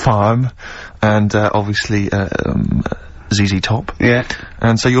Ant Farm, and obviously ZZ Top. Yeah.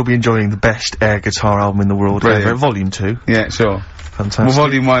 And so you'll be enjoying the best air guitar album in the world ever, Volume 2. Yeah, sure. Fantastic. Well,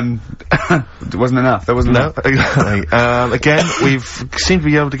 Volume 1 wasn't enough. There wasn't enough. Again, we've seemed to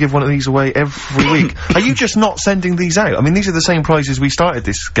be able to give one of these away every week. Are you just not sending these out? I mean, these are the same prizes we started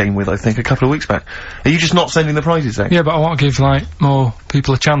this game with, I think, a couple of weeks back. Are you just not sending the prizes out? Yeah, but I want to give, like, more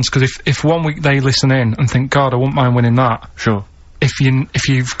people a chance, because if one week they listen in and think, God, I wouldn't mind winning that. Sure. If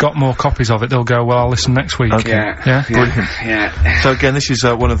you've got more copies of it, they'll go, well, I'll listen next week. Okay. Yeah? Brilliant. Yeah. So again, this is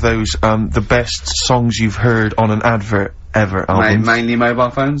one of those, the best songs you've heard on an advert ever album. Mainly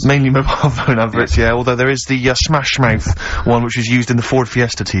mobile phones? Mainly mobile phone adverts, yeah, although there is the, Smash Mouth one, which was used in the Ford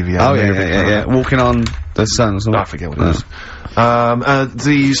Fiesta TV. Oh, yeah. Walking on the Sun or something. I forget what it is.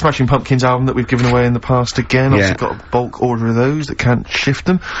 The Smashing Pumpkins album that we've given away in the past again, obviously got a bulk order of those that can't shift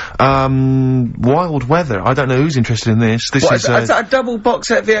them. Wild Weather, I don't know who's interested in this. This is that a double box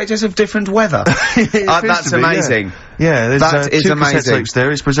set VHS of different weather? That's amazing. Yeah, there's that is two amazing. cassette tapes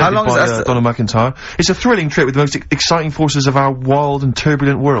there. It's presented by Donald McIntyre. It's a thrilling trip with the most exciting forces of our wild and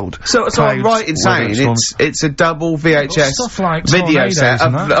turbulent world. So I'm right in saying it's a double VHS like video set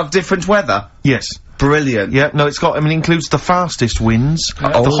of different weather? Yes. Brilliant. Yeah, no, it includes the fastest winds,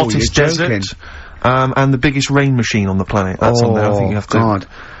 the hottest desert, and the biggest rain machine on the planet. That's on there, I think you have to... God.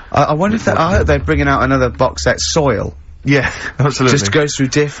 I wonder if I hope they're bringing out another box set, Soil. Yeah, absolutely. Just goes through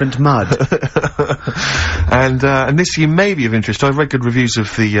different mud. And this you may be of interest. I've read good reviews of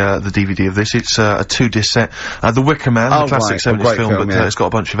the DVD of this. It's a 2-disc set. The Wicker Man, the classic 70s film, but it's got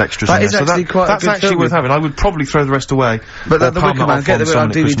a bunch of extras in there. That is actually quite a good film. That's actually worth having. I would probably throw the rest away. But the Wicker Man, get it on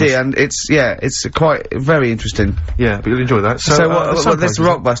DVD, and it's quite very interesting. Yeah, but you'll enjoy that. So what this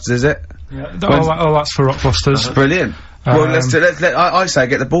Rockbusters, is it? Yeah. Oh, that's for Rockbusters. Brilliant. Well, I say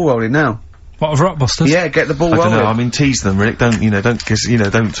get the ball rolling now. What, of Rockbusters? Yeah, get the ball rolling. I don't know, I mean, tease them, Rick. Don't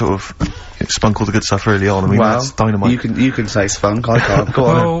sort of spunk all the good stuff early on. I mean, that's dynamite. You can say spunk, I can't. Go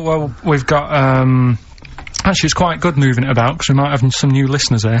on. Well, we've got, actually, it's quite good moving it about, because we might have some new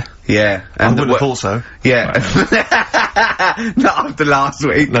listeners here. Yeah. And I would have thought so. Yeah. Not after last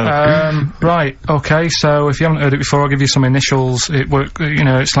week. No. Right, okay, so if you haven't heard it before, I'll give you some initials.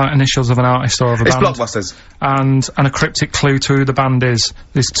 It's like initials of an artist or of a band. It's Blockbusters. And a cryptic clue to who the band is.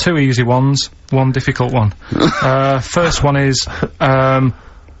 There's 2 easy ones, 1 difficult one. First one is, That'll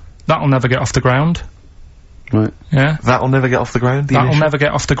Never Get Off the Ground. Right. Yeah? That'll Never Get Off the Ground? That'll Never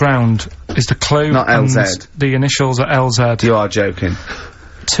Get Off the Ground is the clue. Not LZ. The initials are LZ. You are joking.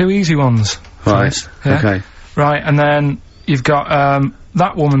 2 easy ones. Right. Yeah? Okay. Right, and then you've got,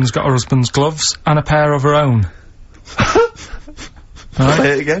 that woman's got her husband's gloves and a pair of her own. Right?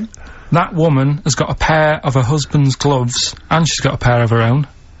 Say it again? That woman has got a pair of her husband's gloves and she's got a pair of her own.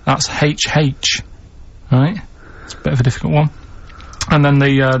 That's HH. Right? It's a bit of a difficult one. And then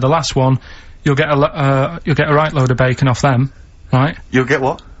the last one, you'll get a right load of bacon off them. Right? You'll get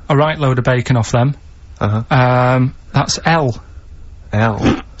what? A right load of bacon off them. That's L.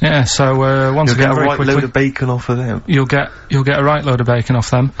 L. Yeah, so, once again, very quickly... You'll get a right load of bacon off of them. You'll get a right load of bacon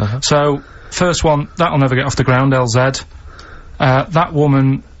off them. So, first one, That'll Never Get Off the Ground, LZ. That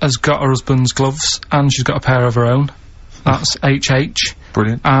woman has got her husband's gloves, and she's got a pair of her own. That's HH.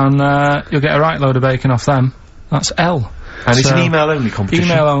 Brilliant. And, you'll get a right load of bacon off them. That's L. And it's an email-only competition?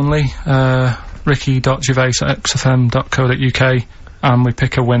 Email only, ricky.gervais@xfm.co.uk, and we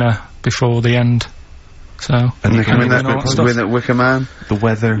pick a winner before the end. So, and you can win that Wicker Man. The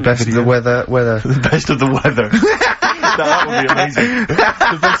weather. Best of the weather. The best of the weather. That would be amazing.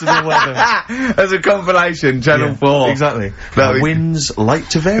 The best of the weather. As a compilation, Channel 4. Exactly. Winds light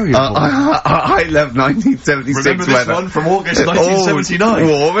to variable. I love 1976 Remember this weather. One from August 1979.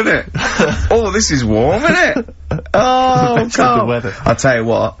 Warm, isn't it? Oh, this is warm, isn't it? Oh, the best of the weather. I'll tell you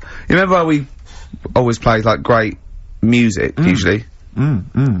what. You remember how we always play, like, great music, usually? I'm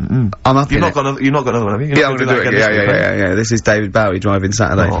up You've not got another one, have you? Yeah, I'm gonna do it. Yeah. This is David Bowie driving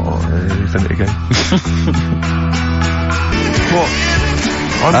Saturday. Oh, send it again. What?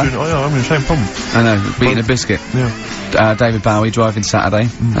 I'm in the same problem. I know, beating a biscuit. Yeah. David Bowie driving Saturday.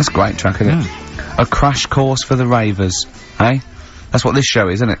 That's a great track, isn't it? A crash course for the ravers, eh? That's what this show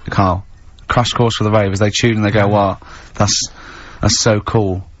is, isn't it, Carl? Crash Course for the Ravers. They tune and they go, wow, that's so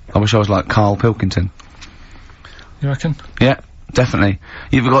cool. I wish I was like Karl Pilkington. You reckon? Yeah, definitely.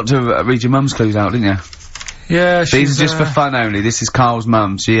 You've got to read your mum's clues out, didn't you? Yeah, these are just for fun only. This is Carl's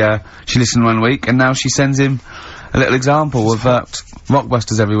mum. She listened one week, and now she sends him a little example of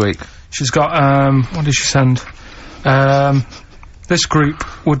Rockbusters every week. She's got, what did she send? This group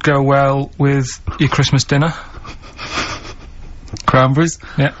would go well with your Christmas dinner. Cranberries?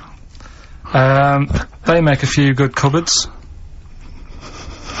 Yeah. They make a few good cupboards.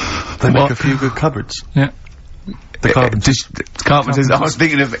 They make a few good cupboards? Yeah. The carpenters. Carpenters. I was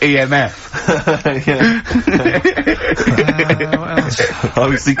thinking of EMF. What else? I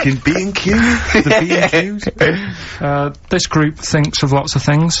was thinking B&Q. The B&Qs. This group thinks of lots of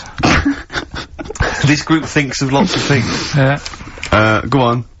things. This group thinks of lots of things. Yeah. Go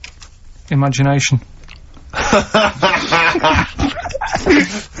on. Imagination. I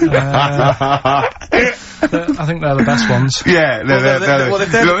think they're the best ones. Yeah, they're well,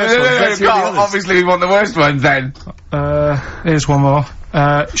 if they're the best ones, let's hear the others. Obviously we want the worst ones then. Here's one more.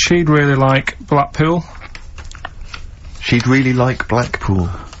 She'd really like Blackpool. She'd really like Blackpool.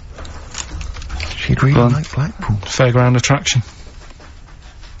 She'd really like Blackpool. Fairground attraction.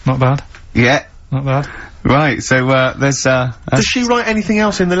 Not bad. Yeah. Not bad. Right, so, there's, does she write anything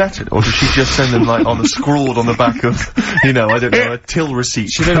else in the letter? Or does she just send them, like, scrawled on the back of, you know, I don't know, a till receipt?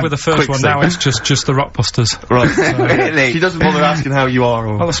 She did with the first one, now it's just the Rockbusters. Right. Really? She doesn't bother asking how you are,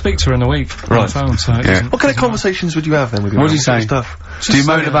 or... Well, I speak to her in a week on the phone, so it doesn't... What kind of conversations would you have, then, with your What do you say? Stuff? Do you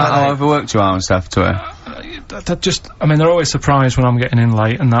moan about how overworked you are and stuff to her? I mean, they're always surprised when I'm getting in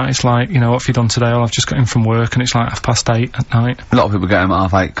late and that. It's like, you know, what have you done today? Oh, I've just got in from work and it's like 8:30 at night. A lot of people get home at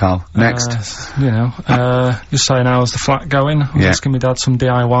 8:30, Carl. Next. You know, just saying how's the flat going. I was asking my dad some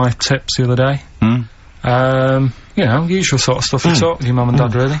DIY tips the other day. You know, usual sort of stuff you talk with your mum and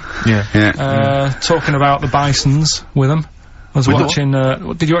dad, really. Yeah. Talking about the Bisons with them. I was watching,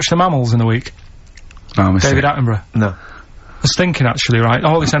 did you watch The Mammals in the week? Oh, I missed David it. Attenborough. No. I was thinking, actually, right,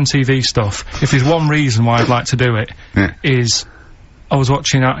 all this MTV stuff, if there's one reason why I'd like to do it, is I was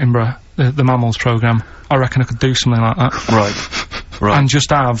watching Attenborough, the Mammals programme. I reckon I could do something like that. Right. And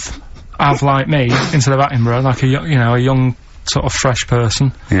just have like me, instead of Attenborough, like a young, sort of fresh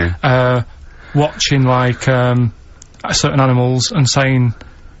person. Yeah. Watching, like, certain animals and saying,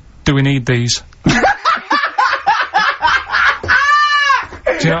 do we need these? Do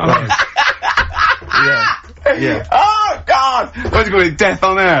you know what I mean? Yeah. Oh, God! What's going to be death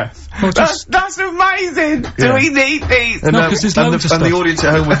on Earth? Well, that's amazing! Do we need these? No, because there's loads of stuff. And the audience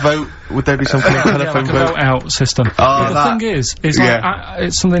at home would vote, would there be some kind of telephone like a vote out system. Oh, the thing is like,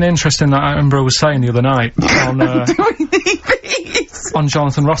 it's something interesting that Attenborough was saying the other night on, do we need these? On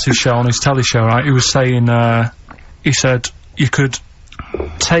Jonathan Ross's show, on his telly show, right? He was saying, he said, you could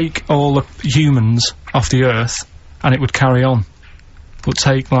take all the humans off the Earth and it would carry on. But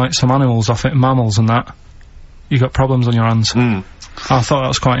take, like, some animals off it, mammals and that, you got problems on your hands. I thought that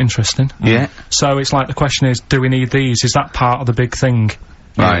was quite interesting. Yeah. So it's like, the question is, do we need these? Is that part of the big thing?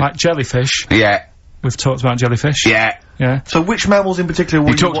 Right. Like jellyfish. Yeah. We've talked about jellyfish. Yeah. Yeah. So which mammals in particular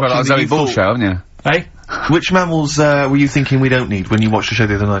were you talked about that on Zoe Ball show, haven't you? Eh? Which mammals, were you thinking we don't need when you watched the show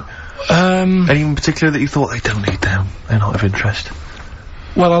the other night? Any in particular that you thought, they don't need them, they're not of interest?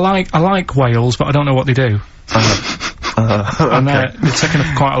 Well, I like whales, but I don't know what they do. And they're taking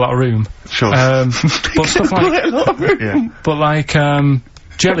up quite a lot of room. Sure. But stuff like... But like,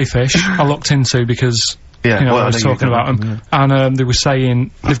 jellyfish, I looked into because... Yeah, you know, well, I was talking about them, and they were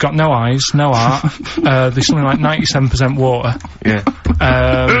saying they've got no eyes, no heart, there's something like 97% water. Yeah.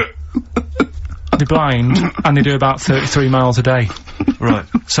 They're blind, and they do about 33 miles a day. Right.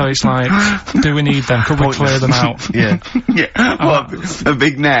 So it's like, do we need them? Could we clear them out? Yeah. Yeah. What? A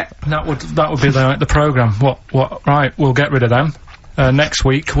big net. That would be the programme. What? Right, we'll get rid of them. Next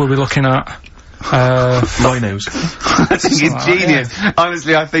week we'll be looking at rhinos. I think it's genius.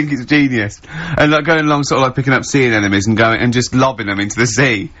 Honestly, I think it's genius. And like going along, sort of like picking up sea anemones and going and just lobbing them into the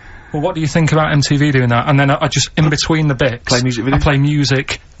sea. Well, what do you think about MTV doing that? And then I just, in between the bits, play music videos? I play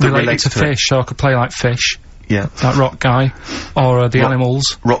music related to fish, so I could play like Fish. Yeah. That rock guy. Or the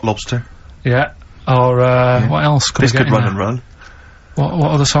animals. Rock Lobster. Yeah. Or what else could This could run and run.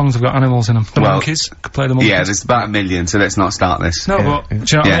 What other songs have got animals in them? The Monkeys? Could play the Monkeys. Yeah, there's about 1 million, so let's not start this. No, but, do you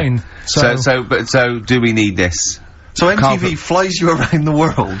know what I mean? So do we need this? So MTV flies you around the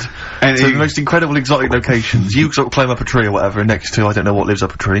world to the most incredible exotic locations. You sort of climb up a tree or whatever next to, I don't know what lives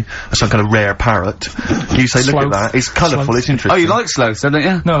up a tree, some kind of rare parrot. You say, look at that, it's colourful, it's interesting. Oh, you like sloths, don't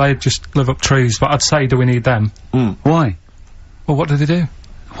you? No, they just live up trees, but I'd say, do we need them? Why? Well, what do they do?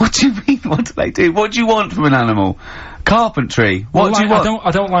 What do you mean? What do they do? What do you want from an animal? Carpentry. What do you want?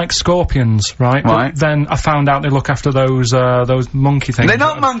 I don't like scorpions, right? Right. But then I found out they look after those monkey things. They're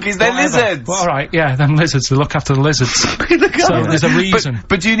not monkeys, they're lizards! Well, alright, yeah, them lizards, they look after the lizards. So there's a reason.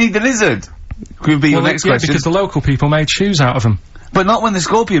 But do you need the lizard? Could be your next question. Because the local people made shoes out of them. But not when the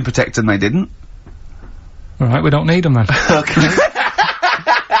scorpion protected them, they didn't. Alright, we don't need them then. Okay.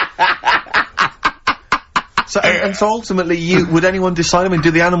 So ultimately, would anyone decide? I mean,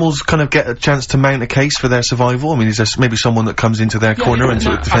 do the animals kind of get a chance to mount a case for their survival? I mean, is there maybe someone that comes into their corner and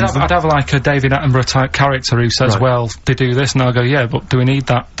sort of defends them? I'd have like a David Attenborough type character who says, well, they do this, and I'll go, yeah, but do we need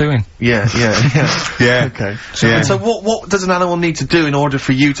that doing? Yeah. Okay. So what does an animal need to do in order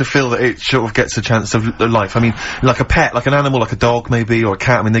for you to feel that it sort of gets a chance of life? I mean, like a pet, like an animal, like a dog maybe, or a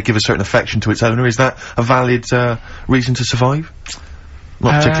cat, I mean, they give a certain affection to its owner. Is that a valid, reason to survive?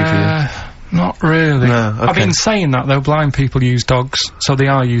 Not particularly for you. Not really. No, okay. I've been saying that though, blind people use dogs, so they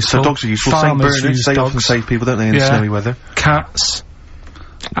are useful. So dogs are useful. Farmers St. Bernards, they often save people, don't they, in snowy weather? Cats.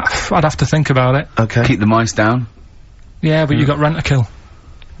 I'd have to think about it. Okay. Keep the mice down. Yeah, but you got rent-a-kill.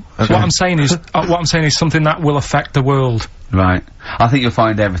 Okay. So what I'm saying is something that will affect the world. Right. I think you'll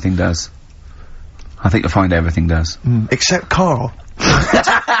find everything does. Except Karl.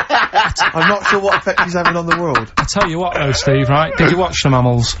 I'm not sure what effect he's having on the world. I tell you what though, Steve, right? Did you watch the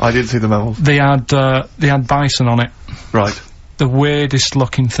mammals? I did see the mammals. They had bison on it. Right. The weirdest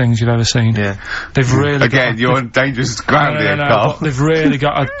looking things you've ever seen. Yeah. They've really you're on dangerous ground here, Karl. But they've really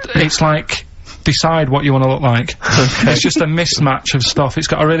got it's like, decide what you want to look like. Okay. It's just a mismatch of stuff. It's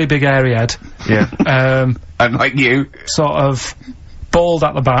got a really big airy head. Yeah. And like you. Sort of bald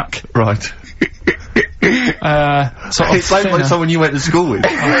at the back. Right. Sort of it's like someone you went to school with.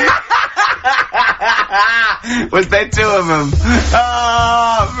 Was there two of them?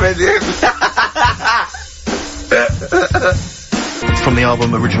 Oh, brilliant. From the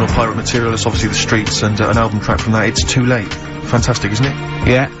album Original Pirate Material, it's obviously The Streets, and an album track from that, It's Too Late. Fantastic, isn't it?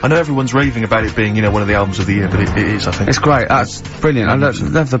 Yeah. I know everyone's raving about it being, you know, one of the albums of the year, but it is, I think. It's great. That's brilliant. I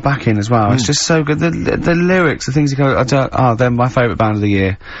love the backing as well. It's just so good. The lyrics, the things you go, they're my favourite band of the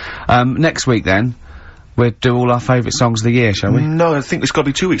year. Next week then, we'll do all our favourite songs of the year, shall we? No, I think it's got to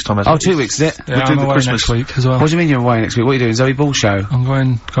be 2 weeks' time, hasn't it? 2 weeks, is it? Yeah, we'll do I'm the away Christmas next week as well. What do you mean you're away next week? What are you doing? Zoe Ball show? I'm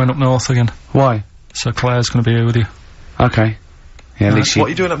going up north again. Why? So Claire's gonna be here with you. Okay. Yeah, at least what are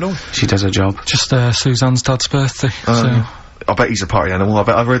you doing up north? She does her job. Just, Suzanne's dad's birthday, so... I bet he's a party animal.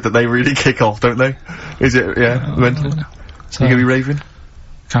 I've heard that they really kick off, don't they? Is it, mental? So you gonna be raving?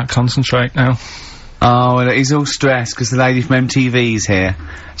 Can't concentrate now. Oh, well, he's all stressed because the lady from MTV's here.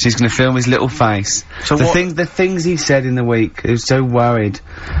 She's going to film his little face. So the things he said in the week, he was so worried.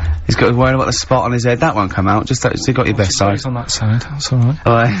 He's got worried about the spot on his head. That won't come out. Just that, you got your best side. on that side. That's alright.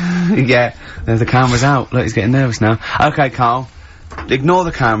 Yeah. The camera's out. Look, he's getting nervous now. Okay, Karl. Ignore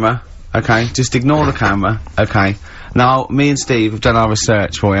the camera. Okay, just ignore the camera. Okay. Now, me and Steve have done our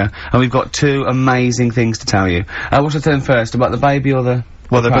research for you, and we've got two amazing things to tell you. What should I tell them first, about the baby or the...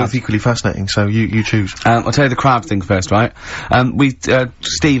 Well, they're both equally fascinating, so you choose. I'll tell you the crab thing first, right?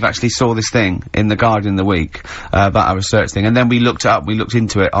 Steve actually saw this thing in The Guardian the week, about our research thing, and then we looked it up, we looked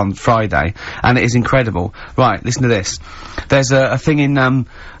into it on Friday, and it is incredible. Right, listen to this. There's a thing in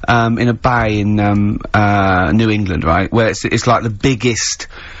a bay in, New England, right, where it's like the biggest,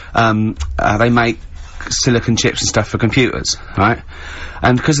 they make silicon chips and stuff for computers, right?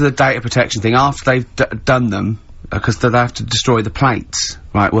 And because of the data protection thing, after they've done them, because they have to destroy the plates,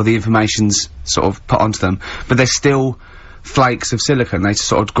 right, well, the information's sort of put onto them, but there's still flakes of silicon. They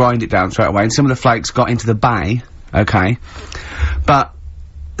sort of grind it down straight away, and some of the flakes got into the bay, okay, but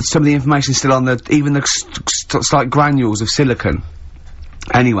some of the information's still on even the slight granules of silicon.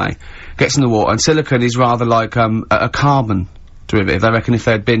 Anyway, gets in the water, and silicon is rather like, a carbon derivative. They reckon if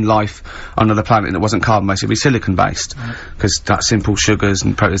there'd been life on another planet that wasn't carbon-based, it'd be silicon-based. Because that's simple sugars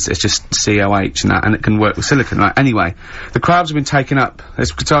and it's just COH and that, and it can work with silicon, right? Anyway, the crabs have been taken up,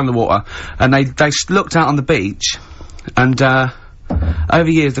 it's in the water, and they looked out on the beach, and, over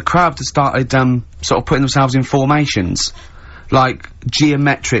years, the crabs had started, sort of putting themselves in formations. Like,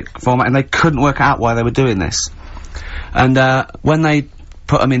 geometric format, and they couldn't work out why they were doing this. And, when they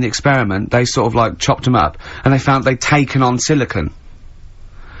put them in the experiment, they sort of like chopped them up, and they found they'd taken on silicon.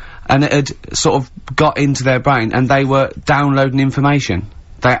 And it had sort of got into their brain, and they were downloading information.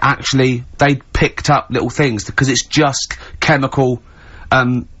 They picked up little things, because it's just chemical,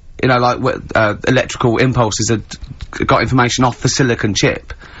 you know, like, electrical impulses had got information off the silicon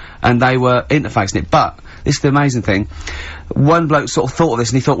chip, and they were interfacing it. But, this is the amazing thing, one bloke sort of thought of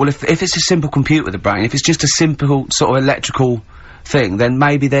this, and he thought, well, if it's a simple computer with a brain, if it's just a simple sort of electrical thing, then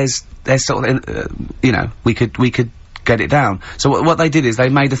maybe there's sort of, you know, we could get it down. So what they did is they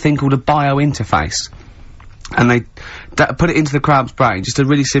made a thing called a biointerface. And they put it into the crab's brain, just a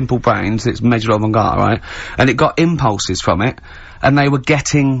really simple brain, so it's measured avant-garde, right? And it got impulses from it, and they were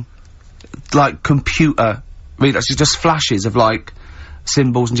getting, like, computer readouts, just flashes of, like,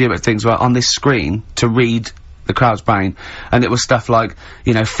 symbols and geometric things right on this screen to read the crab's brain. And it was stuff like,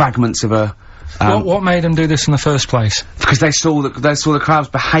 you know, fragments of a... what made them do this in the first place? Because they saw the crabs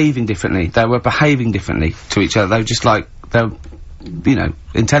behaving differently. They were behaving differently to each other. They were just like, they were, you know,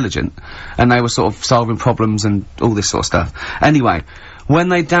 intelligent, and they were sort of solving problems and all this sort of stuff. Anyway, when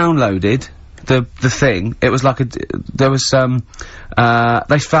they downloaded the thing, it was like they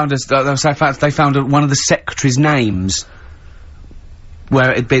found one of the secretary's names where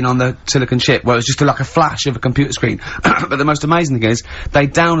it had been on the silicon chip, where it was just like a flash of a computer screen. But the most amazing thing is, they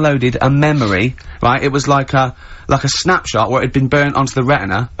downloaded a memory, right? It was like a snapshot where it had been burnt onto the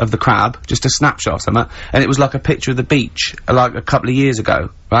retina of the crab, just a snapshot or something, and it was like a picture of the beach, like a couple of years ago,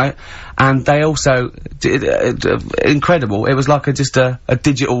 right? And they also did, incredible, it was like just a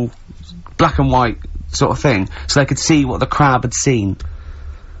digital, black and white sort of thing, so they could see what the crab had seen.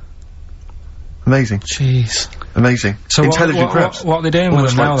 Amazing. Jeez. Amazing. So intelligent crabs. What are they doing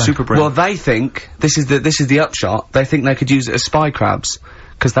with them now, then? Super brain. Well, they think, this is the upshot, they think they could use it as spy crabs,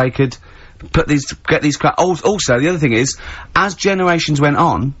 because they could get these crabs. Also, the other thing is, as generations went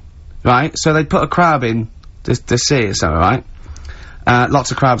on, right, so they'd put a crab in the sea or something, right? Lots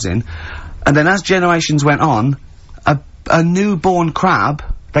of crabs in. And then as generations went on, a newborn crab,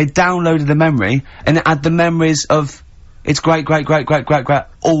 they downloaded the memory, and it had the memories of its great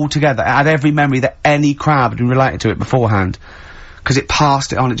all together. It had every memory that any crab had been related to it beforehand. Because it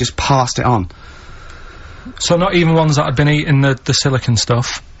passed it on, it just passed it on. So not even ones that had been eating the silicon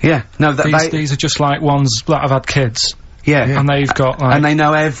stuff? Yeah, no, these are just like ones that have had kids? Yeah. And they've got, like... And they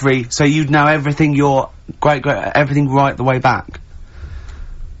know so you'd know everything everything right the way back.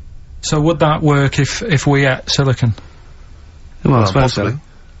 So would that work if we ate silicon? Well, I suppose possibly.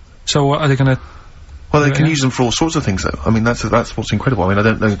 So what are they gonna... Well, they can use them for all sorts of things, though. I mean, that's what's incredible. I mean,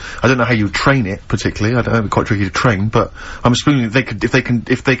 I don't know how you train it particularly. I don't know, it'd be quite tricky to train, but I'm assuming if they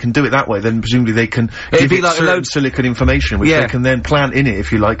can do it that way, then presumably they can give it like certain silicon information, which they can then plant in it,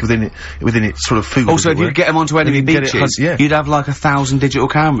 if you like, within its sort of food. Also, if you could get them onto enemy beaches, you'd have like 1,000 digital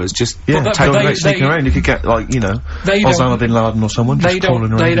cameras just sneaking around. You could get, like, you know, Osama bin Laden or someone just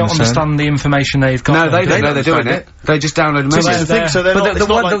crawling around. They don't understand the information they've got. No, they don't know they're doing it. They just download them. So that's the thing. So it's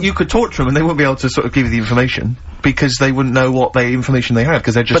not like you could torture them and they wouldn't be able to sort of give you the information, because they wouldn't know what information they had,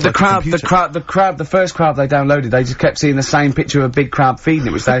 because they're just. But the first crab they downloaded, they just kept seeing the same picture of a big crab feeding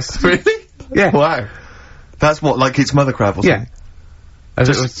it, which they really? Yeah. Wow. That's what, like its mother crab or something? Yeah. As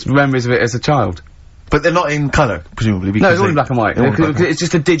it was memories of it as a child. But they're not in colour, presumably, because no, it's all in black and white. It's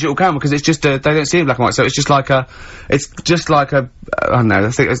just a digital camera, because it's just they don't see it in black and white, so it's just like I don't know,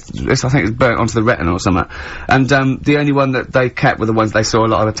 I think it's burnt onto the retina or something. And, the only one that they kept were the ones they saw a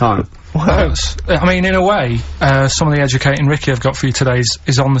lot of the time. Wow. I mean, in a way, some of the educating Ricky I've got for you today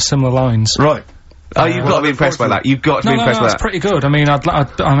is on the similar lines. Right. Oh, you've got to be impressed by that. You've got to be impressed by that. That's pretty good. I mean,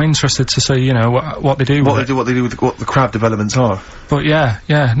 I'm interested to see, you know, what they do. What they do with what the crab developments are. But yeah,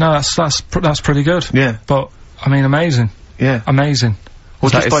 no, that's pretty good. Yeah. But I mean, amazing. Yeah. Amazing. Well,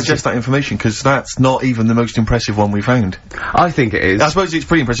 just digest that information, because that's not even the most impressive one we found. I think it is. I suppose it's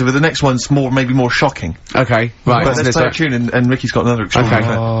pretty impressive, but the next one's maybe more shocking. Okay, right. But let's play a tune, and Ricky's got another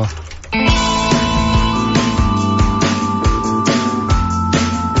extraordinary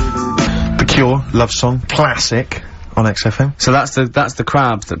Cure, Love Song, classic on XFM. So that's the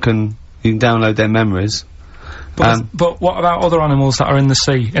crabs that you can download their memories. But what about other animals that are in the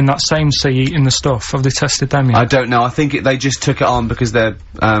sea, in that same sea, eating the stuff? Have they tested them yet? I don't know. I think they just took it on because their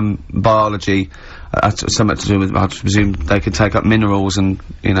biology, something to do with, I presume they could take up minerals and,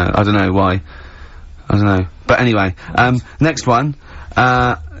 you know, I don't know why. I don't know. But anyway, next one,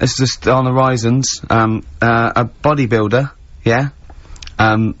 it's just on the horizons, a bodybuilder, yeah?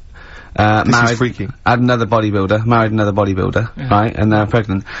 This is freaky. Married another bodybuilder, right, and they're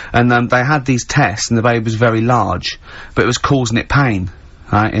pregnant. And, they had these tests, and the baby was very large, but it was causing it pain,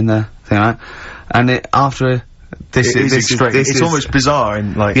 right, in the thing, right? And after, it's almost bizarre,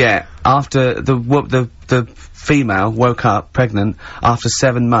 and like... Yeah, after the female woke up, pregnant, after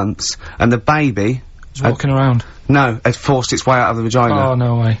 7 months, and the baby... was walking around. No, it forced its way out of the vagina. Oh,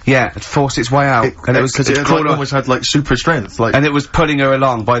 no way. Yeah, it forced its way out. And it was, because it almost had, like, super strength, like... And it was pulling her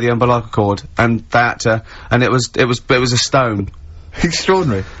along by the umbilical cord, and and it was a stone.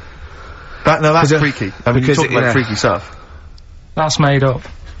 Extraordinary. That's freaky. I mean, you're talking about freaky stuff. That's made up.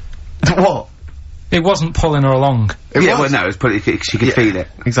 What? It wasn't pulling her along. Well, no, it was she could feel it.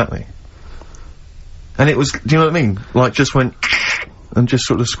 Exactly. And it was, do you know what I mean? Like, just went, and just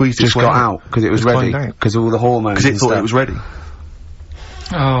sort of squeezed its way got out, because it was ready. Because all the hormones. Because it thought it was ready.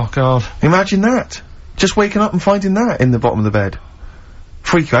 Oh, God. Imagine that. Just waking up and finding that in the bottom of the bed.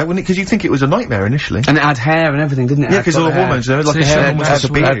 Freak you out, wouldn't it? Because you'd think it was a nightmare initially. And it had hair and everything, didn't it? Yeah, because all the hormones there, like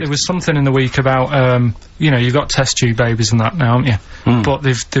there was something in the week about, you know, you've got test tube babies and that now, haven't you? But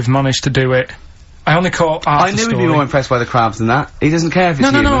they've managed to do it. I only caught half I knew he'd be more impressed by the crabs than that. He doesn't care if it's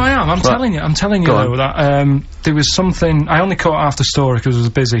human. No, I am. I'm telling you though, that, there was something, I only caught half the story because I was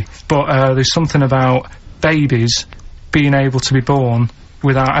busy, but, there's something about babies being able to be born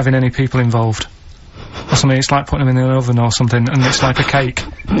without having any people involved. Or something, it's like putting them in the oven or something, and it's like a cake.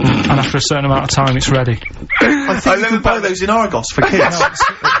 And after a certain amount of time, it's ready. I think you can buy those in Argos for kids at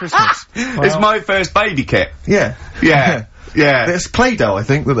Christmas. Well, it's my first baby kit. Yeah. Yeah. Yeah. There's Play-Doh, I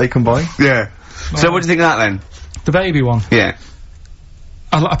think, that they can buy. Yeah. So what do you think of that, then? The baby one? Yeah.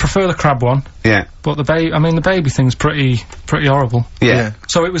 I prefer the crab one. Yeah. But the baby thing's pretty horrible. Yeah.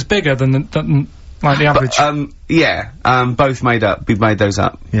 So it was bigger than like the average. Both we made those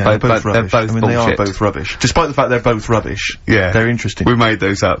up. Yeah, they're both rubbish. They're both bullshit. They are both rubbish. Despite the fact they're both rubbish. Yeah. They're interesting. We made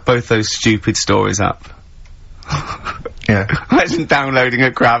those up. Both those stupid stories up. Yeah. Imagine downloading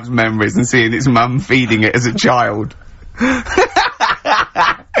a crab's memories and seeing its mum feeding it as a child.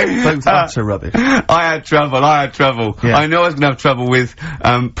 Both apps are rubbish. I had trouble. Yeah. I know I was gonna have trouble with,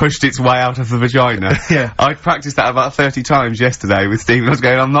 pushed its way out of the vagina. Yeah. I practiced that about 30 times yesterday with Stephen. I was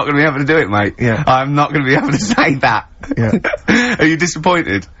going, I'm not gonna be able to do it, mate. Yeah. I'm not gonna be able to say that. Yeah. Are you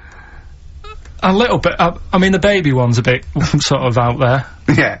disappointed? A little bit. I mean, the baby one's a bit sort of out there.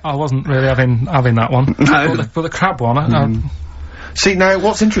 Yeah. I wasn't really having that one. No. But the crab one, See, now,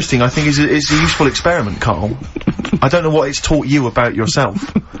 what's interesting, I think, is a useful experiment, Carl. I don't know what it's taught you about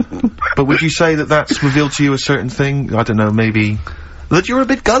yourself. But would you say that that's revealed to you a certain thing? I don't know, maybe... that you're a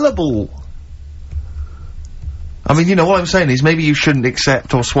bit gullible. I mean, you know, what I'm saying is maybe you shouldn't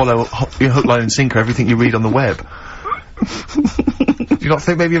accept or swallow your hook, line and sinker everything you read on the web. Do you not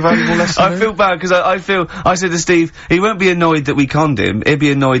think maybe a valuable lesson I feel bad, because I said to Steve, he won't be annoyed that we conned him, he'd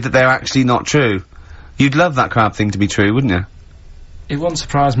be annoyed that they're actually not true. You'd love that crab thing to be true, wouldn't you? It wouldn't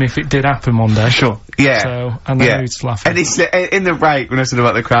surprise me if it did happen one day. Sure. Yeah. So, and then he'd laugh. And it's, in the break, when I said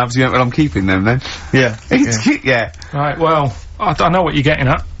about the crabs, you went, well, I'm keeping them then. Yeah. Yeah. Right, well, I know what you're getting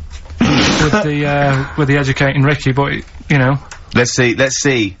at. with the educating Ricky, but, you know. Let's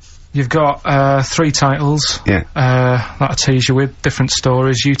see. You've got, 3 titles. Yeah. That I tease you with, different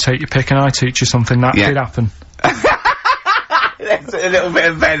stories, you take your pick and I teach you something, that did happen. That's a little bit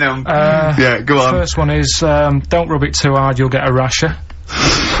of venom. Yeah, go on. First one is, don't rub it too hard, you'll get a rasher.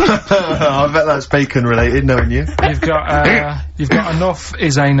 I bet that's bacon related, knowing you. You've got enough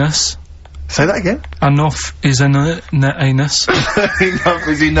is anus. Say that again. Enough is anus. Enough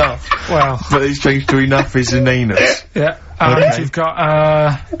is enough. Well. But it's changed to enough is an anus. Yeah. And Okay. you've got,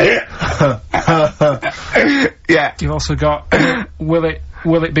 Yeah. you've also got, will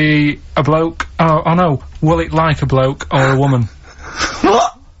it be a bloke? Oh no. Will it like a bloke or a woman?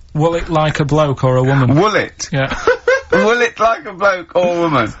 What? Will it like a bloke or a woman? Will it? Yeah. Will it like a bloke or a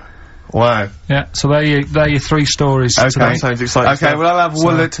woman? Wow. Yeah, so they're your 3 stories Okay. today. That sounds exciting. Okay, well, I'll have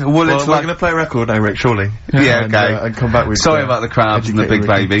will it Well, like... we're gonna play a record now, Rick, surely. Yeah, and, okay. and come back with... Sorry about the crabs and the big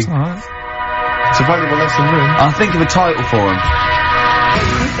educated baby. Alright. It's a valuable lesson learned. I'll think of a title for him.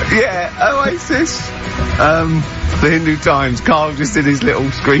 Yeah, Oasis. The Hindu Times. Carl just did his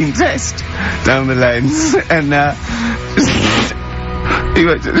little screen test down the lens, and he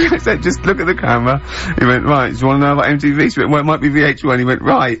went, said, just look at the camera. He went, right, do you want to know about MTV? She went, well, it might be VH1. He went,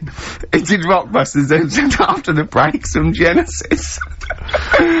 right. It did Rockbusters, then after the break, some Genesis.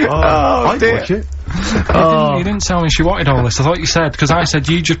 I'd dear. watch it. You didn't tell me she wanted all this. I thought you said, because I said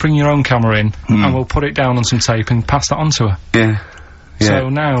you just bring your own camera in and we'll put it down on some tape and pass that on to her. Yeah. So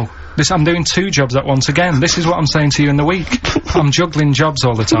now, I'm doing 2 jobs at once again. This is what I'm saying to you in the week. I'm juggling jobs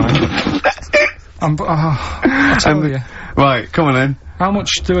all the time. I tell you. Right, come on then. How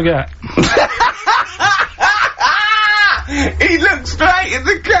much do I get? He looked straight at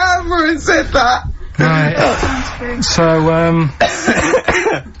the camera and said that. Right. So,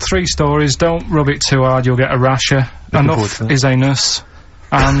 3 stories. Don't rub it too hard, you'll get a rasher. Enough is anus.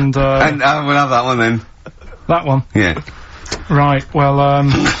 And we'll have that one then. That one? Yeah. Right, well,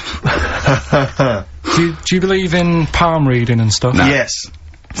 do you believe in palm reading and stuff? No. Yes.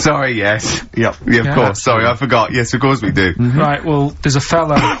 Sorry, yes. Yep. Yeah, of course. Sorry, I forgot. Yes, of course we do. Right, well, there's a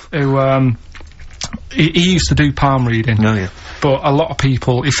fella who, he used to do palm reading. Oh, yeah. But a lot of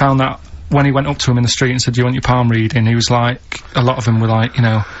people, he found that when he went up to him in the street and said, do you want your palm reading? He was like, a lot of them were like, you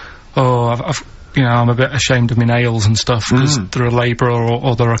know, oh, you know, I'm a bit ashamed of my nails and stuff, because they're a labourer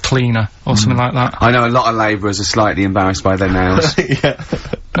or they're a cleaner, or something like that. I know a lot of labourers are slightly embarrassed by their nails. Yeah.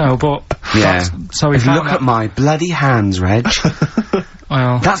 No, but... Yeah. So if Look at my bloody hands, Reg.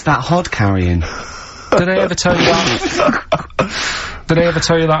 Well... That's that hod carrying. Did I ever tell you that? Did I ever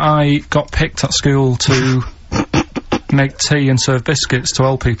tell you that I got picked at school to make tea and serve biscuits to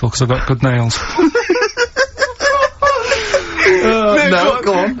old people because I've got good nails? No,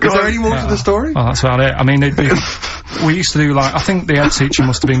 go on. Is there any more to the story? Oh, that's about it. I mean, we used to do, like, I think the head teacher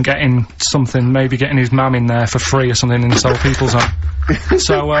must have been getting something, maybe getting his mum in there for free or something in this old people's home.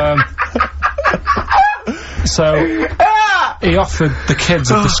 So he offered the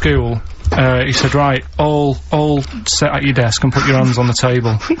kids of the school, he said, right, all sit at your desk and put your hands on the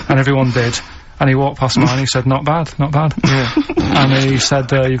table. And everyone did. And he walked past mine and he said, not bad, not bad. Yeah. And he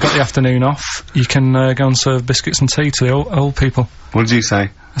said, you've got the afternoon off, you can go and serve biscuits and tea to the old people. What did you say?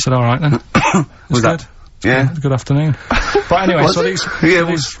 I said, alright then. Was good. that? Yeah. Good afternoon. But anyway, so these... Yeah,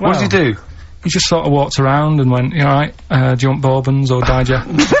 what did you do? He just sort of walked around and went, you alright, do you want bourbons or digest?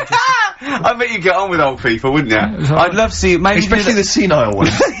 I bet you get on with old people, wouldn't you? I'd love to see, maybe... Especially the senile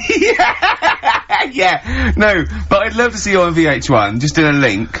ones. Yeah, no, but I'd love to see you on VH1, just in a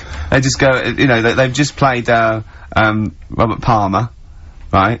link, they just go, you know, they've just played, Robert Palmer,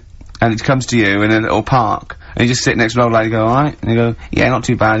 right, and it comes to you in a little park, and you just sit next to an old lady and go, alright, and you go, yeah, not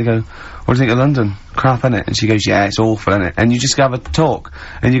too bad, you go, what do you think of London? Crap, innit? And she goes, yeah, it's awful, innit? And you just have a talk,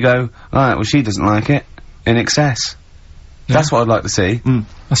 and you go, alright, well, she doesn't like it, in excess. Yeah. That's what I'd like to see.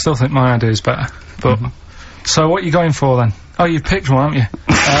 I still think my idea is better, but, so what are you going for then? Oh, you've picked one, haven't you?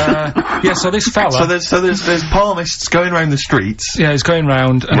 Yeah, so this fella... So there's palmists going around the streets. Yeah, he's going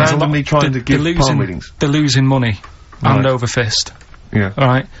round and randomly trying to give palm readings. They're losing money. Hand over fist. Yeah.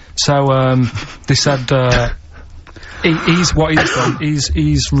 Alright. So, they said, he's what he's done,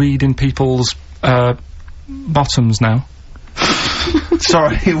 he's reading people's, bottoms now.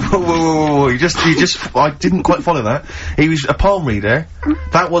 Sorry, whoa, you just, I didn't quite follow that. He was a palm reader,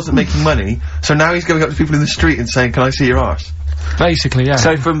 that wasn't making money, so now he's going up to people in the street and saying, can I see your arse? Basically, yeah.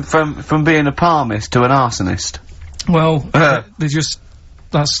 So from being a palmist to an arsonist? Well, they just,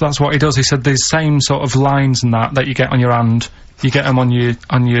 that's what he does. He said these same sort of lines and that you get on your hand, you get them on your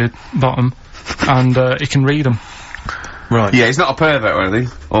bottom, and, he can read them. Right. Yeah, he's not a pervert or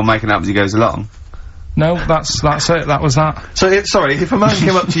anything, or making up as he goes along. No, that's it, that was that. So, sorry, if a man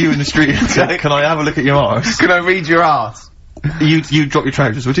came up to you in the street and said, can I have a look at your arse? Can I read your arse? You'd drop your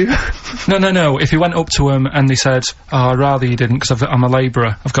trousers, would you? No, if he went up to him and they said, oh, I'd rather you didn't, because I'm a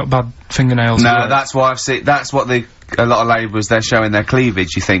labourer, I've got bad fingernails. No, that's why I've seen, that's what a lot of labourers, they're showing their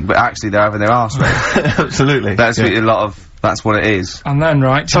cleavage, you think, but actually they're having their arse read. Absolutely. That's that's what it is. And then,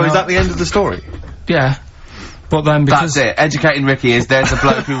 right. So is that the end of the story? Yeah. But then because... That's it. Educating Ricky is, there's a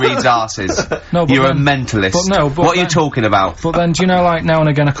bloke who reads arses. No, but you're a mentalist. But no, but what are you talking about? But then, do you know, like, now and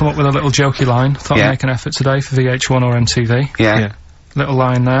again I come up with a little jokey line. Thought I'd make an effort today for VH1 or MTV. Yeah. Little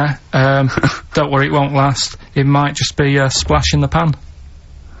line there. Don't worry, it won't last. It might just be a splash in the pan.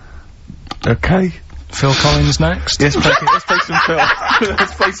 Okay. Phil Collins next. Yes, let's play some Phil.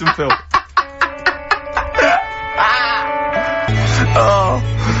 Let's play some Phil.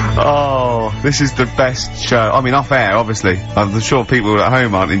 Oh, this is the best show. I mean, off air, obviously. I'm sure people at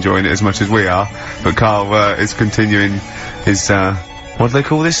home aren't enjoying it as much as we are, but Karl, is continuing his, what do they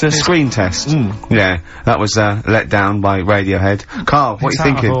call this? A screen test. Yeah, that was, let down by Radiohead. Karl, what are you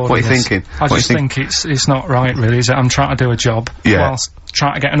thinking? What are you thinking? I just think it's not right, really, is it? I'm trying to do a job, whilst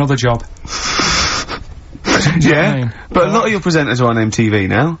trying to get another job. Yeah, I mean? But a lot of your presenters are on MTV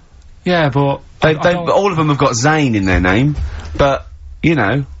now. Yeah, but... all of them have got Zayn in their name, but, you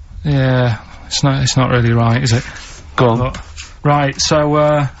know... Yeah, it's not really right, is it? Go on. But, right, so,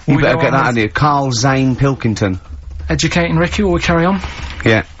 you better get that idea. Karl Zane Pilkington. Educating Ricky, will we carry on?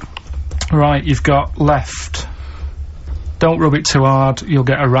 Yeah. Right, you've got left. Don't rub it too hard, you'll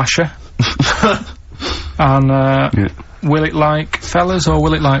get a rasher. And, will it like fellas or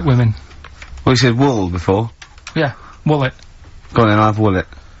will it like women? Well, you said wool before. Yeah, will it. Go on then, I've wool it.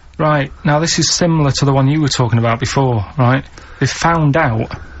 Right, now this is similar to the one you were talking about before, right? They found out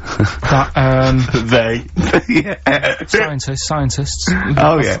that, yeah. Scientists.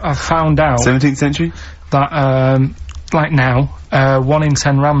 Oh, yeah. I've found out... 17th century? That, like now, 1 in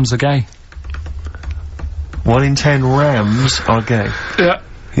 10 rams are gay. 1 in 10 rams are gay? Yeah.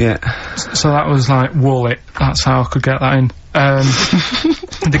 Yeah. So that was like, wool it. That's how I could get that in.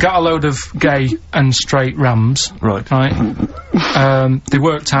 They got a load of gay and straight rams. Right. They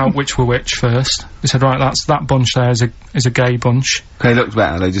worked out which were which first. They said, right, that bunch there is a gay bunch. They looked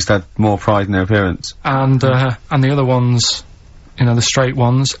better, they just had more pride in their appearance. And the other ones you know, the straight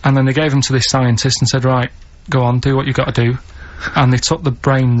ones, and then they gave them to this scientist and said, right, go on, do what you've got to do. And they took the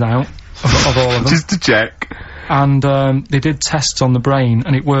brains out of all of them. Just to check. And, they did tests on the brain,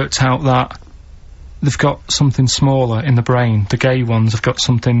 and it worked out that they've got something smaller in the brain. The gay ones have got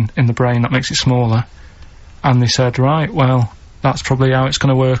something in the brain that makes it smaller. And they said, right, well, that's probably how it's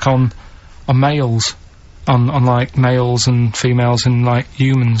gonna work on males. On like, males and females and, like,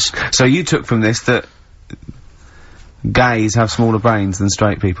 humans. So you took from this that gays have smaller brains than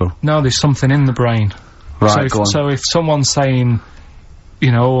straight people? No, there's something in the brain. Right, go on. So if someone's saying,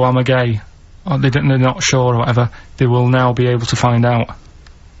 you know, oh, I'm a gay, or they're not sure or whatever, they will now be able to find out.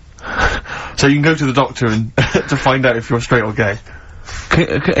 So you can go to the doctor and to find out if you're straight or gay.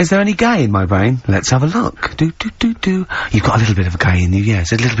 Is there any gay in my brain? Let's have a look. Do. You've got a little bit of gay in you, yes.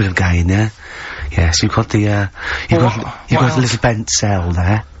 There's a little bit of gay in there. Yes, you've got the, you've got a little bent cell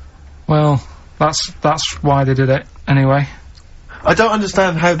there. Well, that's why they did it, anyway. I don't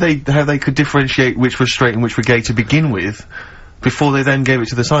understand how they could differentiate which was straight and which were gay to begin with, before they then gave it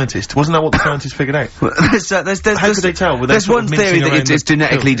to the scientist. Wasn't that what the scientist figured out? How could they tell? There's one theory that it's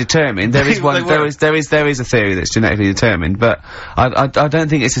genetically determined. There is one. There is a theory that's genetically determined, but I don't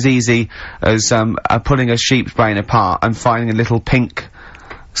think it's as easy as pulling a sheep's brain apart and finding a little pink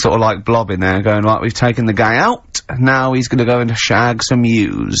sort of like blob in there and going, right, we've taken the guy out, now he's gonna go and shag some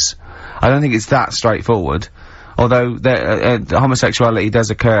ewes. I don't think it's that straightforward. Although homosexuality does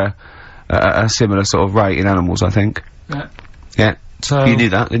occur at a similar sort of rate in animals, I think. Yeah. Yeah. So you knew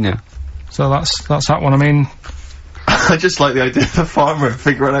that, didn't you? So that's that one. I mean, I just like the idea of the farmer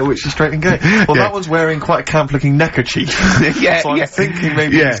figuring out which is straight and gay. Well, that one's wearing quite a camp-looking neckerchief. Yeah, so I'm thinking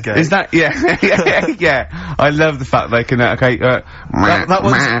maybe he's gay. Is that, yeah. I love the fact they can, that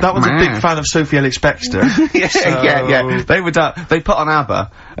one's a big fan of Sophie Ellis-Bextor. Yeah. They put on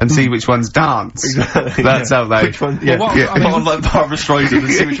ABBA and see which ones dance. Exactly. That's how they... Which one, put on like Barbara Streisand and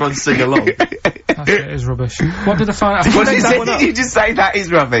see which ones sing along. That shit is rubbish. What did I find out? Did you just say that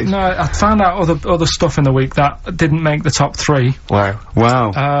is rubbish? No, I found out other stuff in the week that didn't make the top 3. Wow.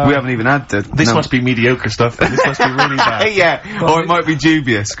 We haven't even had the... This must be mediocre stuff. This must be really bad. Yeah, or it might be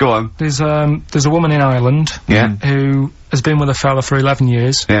dubious. Go on. There's a woman in Ireland who has been with a fella for 11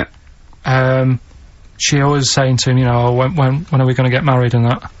 years. Yeah. She always saying to him, you know, when are we going to get married and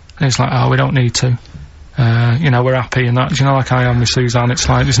that? And he's like, oh, we don't need to. You know, we're happy and that. You know, like I am with Suzanne, it's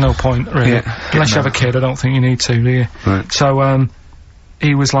like, there's no point, really. Unless you have a kid, I don't think you need to, do you? Right. So,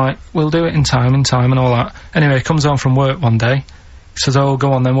 he was like, we'll do it in time and all that. Anyway, he comes home from work one day. He says, oh,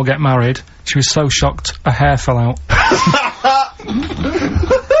 go on then, we'll get married. She was so shocked, her hair fell out.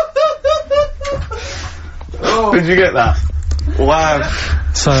 Did you get that? Wow.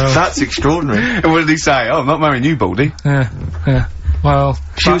 So... That's extraordinary. What did he say? Oh, I'm not marrying you, Baldy. Yeah. Well...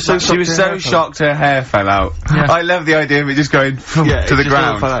 She was so shocked her hair fell out. Yeah. I love the idea of it just going to the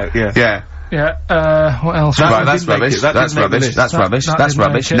ground. Fell out, Yeah, what else? Right, that's rubbish. That's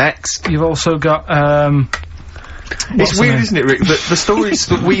rubbish. Next. You've also got, it's weird, isn't it, Rick, that the stories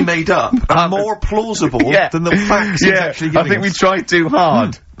that we made up are more plausible than the facts he's actually giving I think we tried too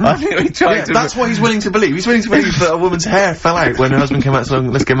hard. I think we tried to... That's what he's willing to believe. He's willing to believe that a woman's hair fell out when her husband came out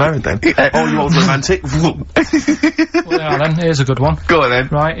saying, let's get married then. Oh, you old romantic. Well, yeah, then, here's a good one. Go on then.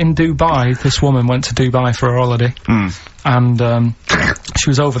 Right, in Dubai, this woman went to Dubai for a holiday. And,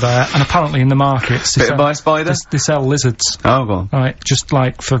 she was over there, and apparently in the markets... Bit by a spider? They sell lizards. Oh, go on. Right, just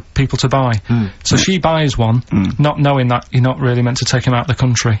like for people to buy. So she buys one, not knowing that you're not really meant to take him out of the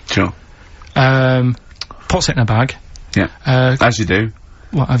country. Sure. Puts it in a bag. Yeah. As you do.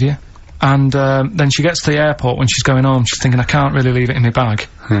 What have you? And, then she gets to the airport when she's going home, she's thinking, I can't really leave it in my bag.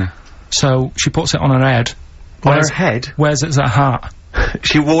 So, she puts it on her head. On her head? Wears it as a hat.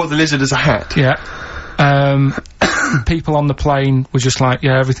 She wore the lizard as a hat? Yeah. People on the plane were just like,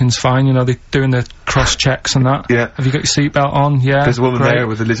 yeah, everything's fine, you know, they're doing the cross-checks and that. Yeah. Have you got your seatbelt on? Yeah. There's a woman there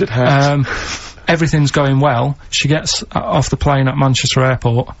with a lizard hat. Everything's going well. She gets off the plane at Manchester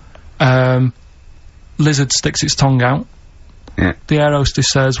Airport. Lizard sticks its tongue out. Yeah. The air hostess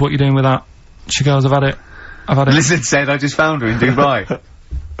says, what are you doing with that? She goes, I've had it. Lizard said, I just found her in Dubai.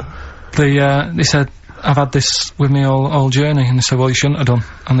 They said, I've had this with me all journey, and they said, well, you shouldn't have done,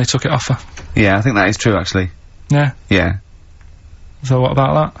 and they took it off her. Yeah, I think that is true, actually. Yeah? Yeah. So what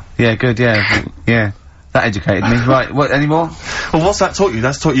about that? Yeah, good, yeah. Yeah. That educated me. Right, what, any more? Well, what's that taught you?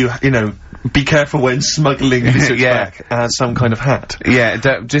 That's taught you, you know, be careful when smuggling lizards back as some kind of hat. Yeah,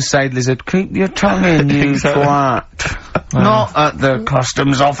 just say, lizard, keep your tongue in, you twat. Not at the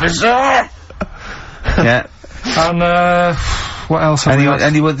customs officer! Yeah. And, what else have we got?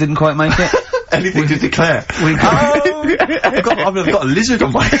 Anyone didn't quite make it? Anything to declare? I've got a lizard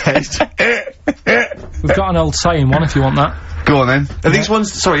on my head. We've got an old saying one if you want that. Go on then. Are these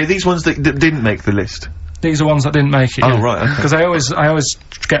ones, sorry, are these ones that didn't make the list? These are ones that didn't make it. Oh, right, okay. Because I always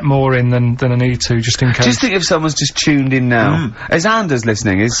get more in than I need to, just in case. Just think if someone's just tuned in now. Is Anders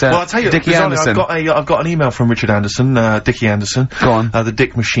listening? Is, well, I'll tell you, Dickie Anderson. I've got an email from Richard Anderson, Dickie Anderson. Go on. The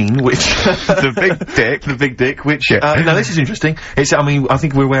Dick Machine, which... the Big Dick. The Big Dick, which, now this is interesting. I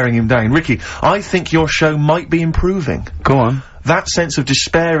think we're wearing him down. Ricky, I think your show might be improving. Go on. That sense of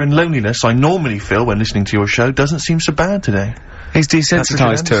despair and loneliness I normally feel when listening to your show doesn't seem so bad today. He's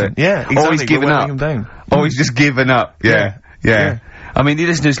desensitised to it. Yeah, exactly. Or he's given up. Him down. Or he's just given up. Yeah. I mean, you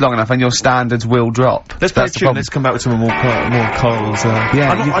listen to this long enough and your standards will drop. Let's play a tune, let's come back with some more Carl's,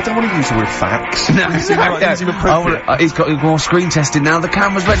 I don't want to use the word facts. No, he's got more screen testing now, the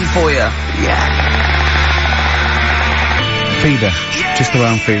camera's ready for you. Yeah. Feeder. Just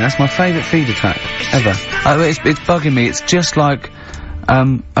around Feeder. That's my favourite Feeder track ever. It's bugging me. It's just like,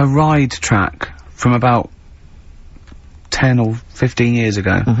 a ride track from about 10 or 15 years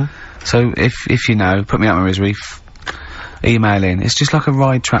ago. So if you know, put me out my misery, email in. It's just like a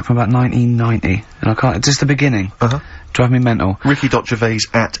ride track from about 1990, and I can't. It's just the beginning. Drive me mental.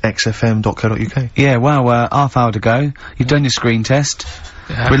 Ricky.gervais@xfm.co.uk. Yeah, well, half hour to go. You've done your screen test.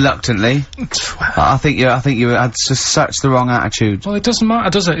 Reluctantly. I think you had such the wrong attitude. Well, it doesn't matter,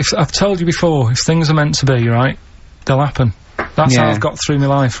 does it? If I've told you before, if things are meant to be, right, they'll happen. That's how I've got through my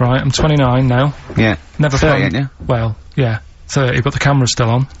life, right? I'm 29 now. Yeah. Never 30, ain't you? Well, yeah, 30, but the camera's still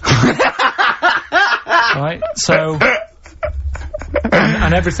on. Right, so...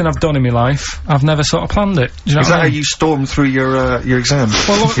 and everything I've done in my life, I've never sort of planned it. Do you know Is that how you stormed through your exams?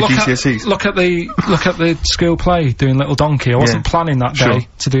 Well, your GCSEs? look at the school play, doing Little Donkey. I wasn't planning that day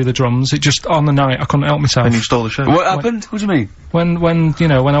to do the drums. It just, on the night, I couldn't help myself. And you stole the show. What happened? What do you mean? When you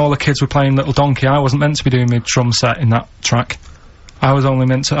know, when all the kids were playing Little Donkey, I wasn't meant to be doing my drum set in that track. I was only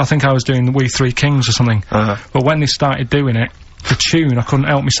meant to, I think I was doing the We Three Kings or something. But when they started doing it, the tune, I couldn't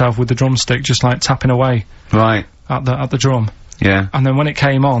help myself with the drumstick, just like tapping away. Right. At the drum. Yeah. And then when it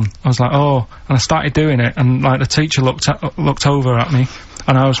came on, I was like, oh, and I started doing it, and like the teacher looked over at me,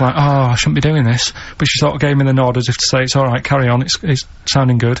 and I was like, oh, I shouldn't be doing this, but she sort of gave me the nod as if to say, it's alright, carry on, it's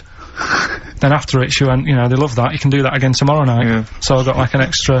sounding good. Then after it, she went, you know, they love that, you can do that again tomorrow night. Yeah. So I got like an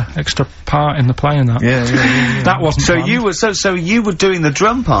extra part in the play and that. Yeah. That wasn't So planned. you were doing the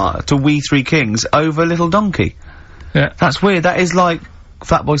drum part to We Three Kings over Little Donkey? Yeah. That's weird, that is like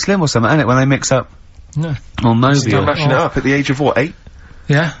Fatboy Slim or something, isn't it, when they mix up? No. Or Mobile. Still mashing it up at the age of what, 8?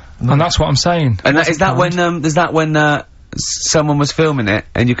 Yeah. And that's what I'm saying. And is that when someone was filming it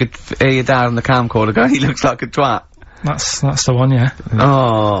and you could hear your dad on the camcorder going, he looks like a twat? That's the one, yeah.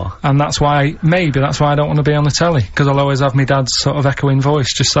 Oh. And that's why I don't want to be on the telly, because I'll always have my dad's sort of echoing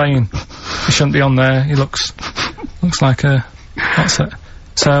voice just saying, he shouldn't be on there, he looks like a, that's it.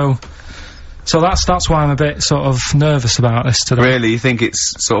 So that's why I'm a bit sort of nervous about this today. Really? You think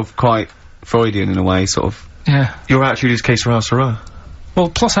it's sort of quite Freudian in a way, sort of? Yeah. Your attitude is que sera, sera. Well,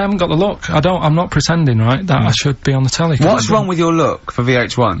 plus I haven't got the look. I'm not pretending, right, that I should be on the telly. What's wrong with your look for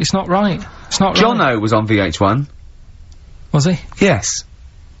VH1? It's not right. It's not right. Jono was on VH1. Was he? Yes.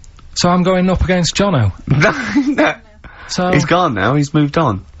 So I'm going up against Jono? No. So... He's gone now, he's moved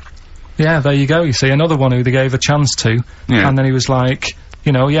on. Yeah, there you go, you see, another one who they gave a chance to, and then he was like,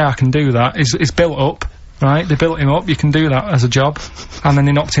 you know, yeah, I can do that. He's built up, right? They built him up, you can do that as a job, and then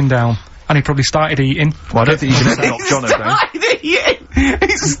they knocked him down. And he probably started eating. Well, I don't think you can knock Jono down. He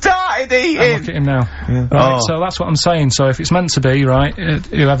started eating! And look at him now. Yeah. Right, so that's what I'm saying. So if it's meant to be, right,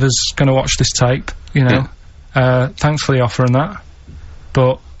 whoever's gonna watch this tape, you know, thanks for the offer and that.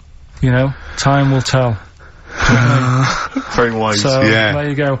 But, you know, time will tell. Very wise. So, there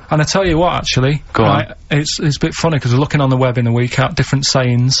you go. And I tell you what, actually, go on. It's a bit funny, because we're looking on the web in a week at different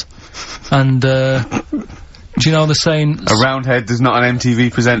sayings, and, do you know the saying? A round head does not an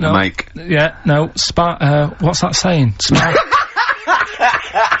MTV presenter make. Yeah, no, what's that saying?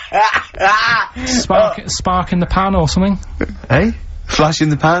 Spark in the pan or something? Eh? Flash in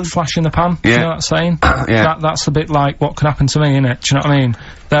the pan? Flash in the pan. Yeah. You know that saying? Yeah. That's a bit like what could happen to me, innit? Do you know what I mean?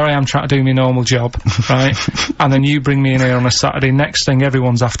 There I am trying to do my normal job, right? And then you bring me in here on a Saturday, next thing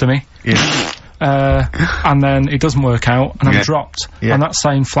everyone's after me. Yeah. And then it doesn't work out, and I'm dropped. Yeah. And that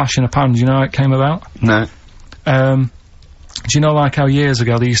saying flash in a pan, do you know how it came about? No. Do you know like how years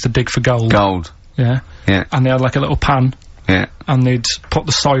ago they used to dig for gold? Gold. Yeah. Yeah. And they had like a little pan. Yeah. And they'd put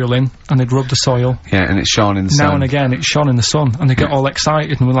the soil in, and they'd rub the soil. Yeah, and it shone in the sun. Now and again, it shone in the sun, and they get all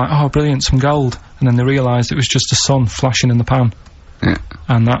excited and were like, oh, brilliant, some gold. And then they realised it was just the sun flashing in the pan. Yeah.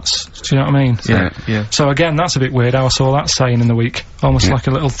 And that's, do you know what I mean? Yeah. So again, that's a bit weird how I saw that saying in the week. Almost like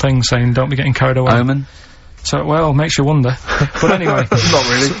a little thing saying, don't be getting carried away. Omen? So, well, makes you wonder. But anyway. Not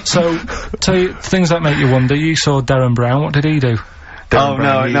really. So, tell you things that make you wonder. You saw Darren Brown. What did he do? Darren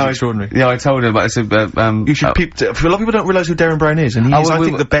Brown, no, extraordinary. Yeah, I told him, but I said, you should a lot of people don't realise who Darren Brown is, and he is, I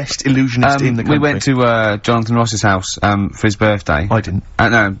think, the best illusionist in the country. We went to, Jonathan Ross's house, for his birthday. I didn't.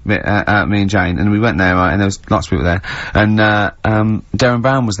 No, me and Jane, and we went there, right, and there was lots of people there, and, Darren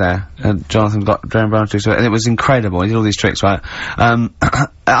Brown was there, and Jonathan got Darren Brown to do so, and it was incredible. He did all these tricks, right?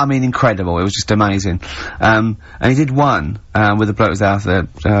 I mean, incredible. It was just amazing. And he did one, with the bloke who was there,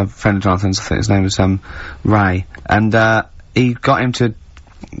 the, friend of Jonathan's, I think his name was, Ray, and, he got him to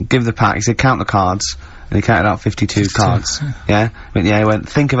give the pack. He said, count the cards. And he counted out 52 cards. Yeah? He went,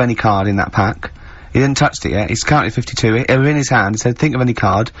 think of any card in that pack. He didn't touch it yet. He's counted 52. They were in his hand. He said, think of any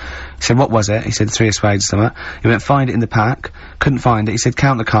card. He said, what was it? He said, 3 of spades or something. He went, find it in the pack. Couldn't find it. He said,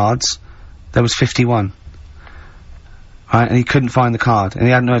 count the cards. There was 51. Right? And he couldn't find the card. And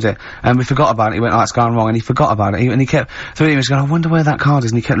he hadn't heard it. And we forgot about it. He went, oh, it's gone wrong. And he forgot about it. And he kept, so he was going, I wonder where that card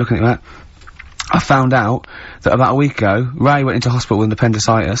is. And he kept looking at it. He went, I found out that about a week ago, Ray went into hospital with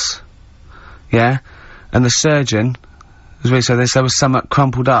appendicitis. Yeah? And the surgeon, as we said, there was something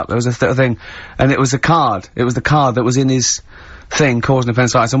crumpled up. There was a thing. And it was a card. It was the card that was in his thing causing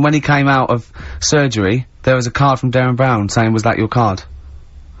appendicitis. And when he came out of surgery, there was a card from Darren Brown saying, was that your card?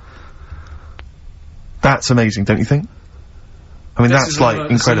 That's amazing, don't you think? I mean, that's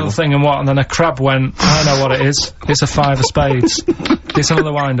like incredible. Thing and what? And then a crab went, I know what it is. It's a 5 of spades. It's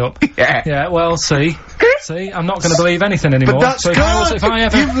another wind-up. Yeah. Yeah, well, see, I'm not going to believe anything anymore. But that's so if I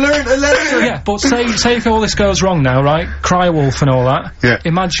ever, you've learned a lesson! Yeah, but say if all this goes wrong now, right? Cry Wolf and all that. Yeah.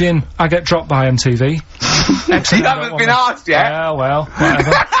 Imagine I get dropped by MTV. You haven't been asked yet. Yeah, well,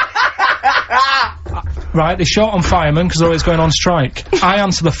 whatever. Right, they short on firemen because they're always going on strike. I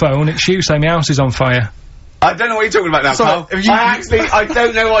answer the phone, it's you saying my house is on fire. I don't know what you're talking about now, Carl. I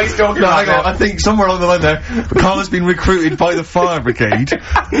don't know what he's talking about. I think somewhere along the line there, Carl has been recruited by the fire brigade. Did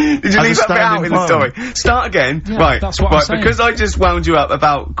you leave that bit out in the story? Start again. Yeah, right. That's what I'm saying. Because I just wound you up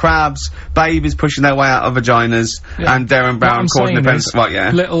about crabs, babies pushing their way out of vaginas, and Darren Brown causing offence. Right,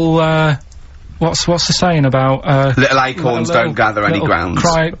 yeah. Little, what's the saying about, little acorns don't gather any ground.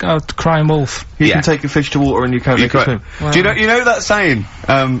 Crying wolf. You can take a fish to water and you can't make it swim. Well, do you know that saying?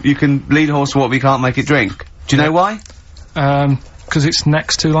 You can lead a horse to water but you can't make it drink. Do you know why? 'Cause its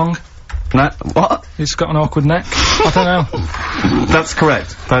neck's too long. No, what? It's got an awkward neck. I don't know. That's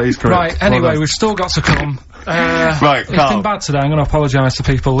correct. That is correct. Right, anyway, we've still got to come. Right, it's been bad today. I'm going to apologise to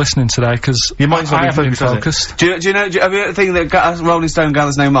people listening today, because your mind's not been focused. Do you know, have you ever think that Rolling Stone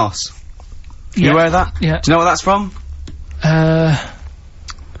gathers no moss? Yeah. You aware of that? Yeah. Do you know what that's from? Where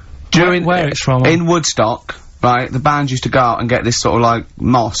it's from? In Woodstock. Right, the band used to go out and get this sort of like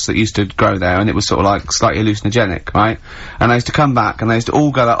moss that used to grow there, and it was sort of like slightly hallucinogenic, right? And they used to come back, and they used to all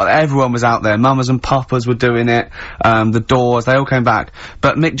go out, everyone was out there, mamas and papas were doing it, the Doors, they all came back.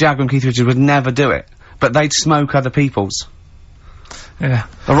 But Mick Jagger and Keith Richards would never do it. But they'd smoke other people's. Yeah.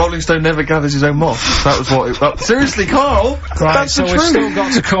 A Rolling Stone never gathers his own moss. That was what seriously, Carl! Right, that's so the we've truth. still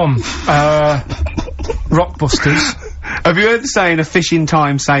got to come. Rockbusters. Have you heard the saying, a fish in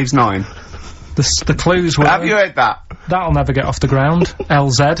time saves 9? The clues were... Have you heard that? That'll never get off the ground.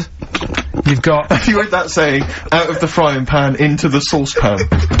 LZ. You've got... Have you heard that saying, out of the frying pan into the saucepan?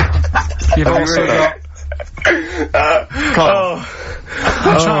 You've also got... Carl.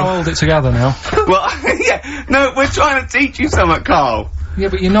 I'm trying to hold it together now. Well, yeah, no, we're trying to teach you something, Carl. Yeah,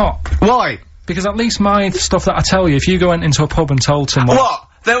 but you're not. Why? Because at least my stuff that I tell you, if you go into a pub and told someone... What?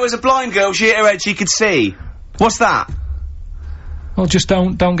 There was a blind girl, she hit her head, she could see. What's that? Well, just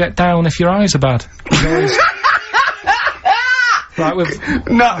don't get down if your eyes are bad. Right, we've...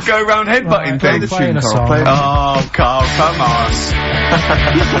 No, go round headbutting things. Playing a song. Oh, Carl, come on.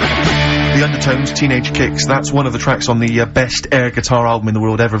 The Undertones, Teenage Kicks, that's one of the tracks on the best air guitar album in the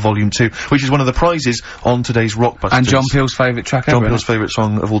world ever, Volume 2, which is one of the prizes on today's Rockbusters. And John Peel's favourite track ever. John Peel's favourite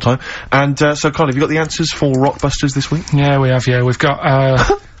song of all time. And, so Carl, have you got the answers for Rockbusters this week? Yeah, we have, yeah. We've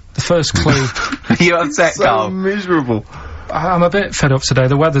got, the first clue. You're upset, Carl. So miserable. I'm a bit fed up today.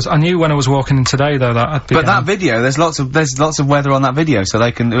 The weather's... I knew when I was walking in today, though, that I'd be... But that video, there's lots of weather on that video, so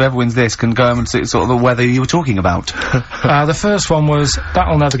they can, whoever wins this can go home and see sort of the weather you were talking about. The first one was,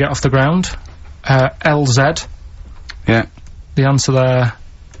 that'll never get off the ground. LZ. Yeah. The answer there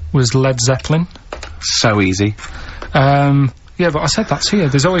was Led Zeppelin. So easy. Yeah, but I said that's here.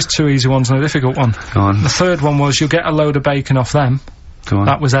 There's always 2 easy ones and a difficult one. Go on. The third one was, you'll get a load of bacon off them. Go on.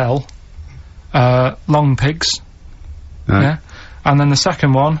 That was L. Long Pigs. Right. Yeah. And then the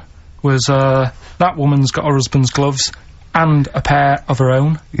second one was, that woman's got her husband's gloves and a pair of her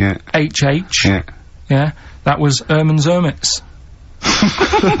own. Yeah. HH. Yeah. Yeah. That was Erman's Hermits.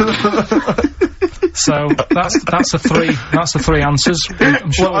 So that's the three answers.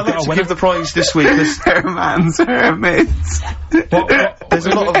 I'm sure I'd like to give the prize this week. Man's hermits. What? There's a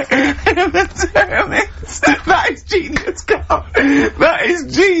lot of Hermits. That is genius, Carl. That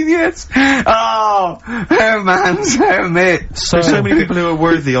is genius. Oh, Herman's hermits. There's so many people who are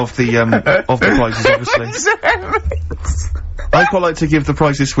worthy of the prizes, obviously. I'd quite like to give the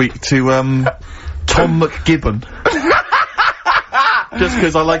prize this week to Tom McGibbon. Just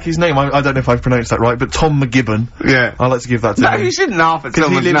because I like his name. I don't know if I've pronounced that right, but Tom McGibbon. Yeah. I'd like to give that to him. No, you shouldn't laugh at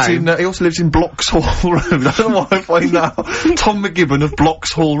someone's name. He also lives in Bloxhall Road. I don't know why I find that out. Tom McGibbon of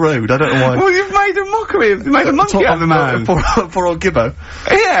Bloxhall Road. I don't know why. Well, you've made a mockery of, made a monkey out of the man. For old Gibbo.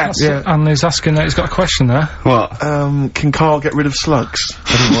 Yeah. And he's asking that he's got a question there. What? Can Carl get rid of slugs?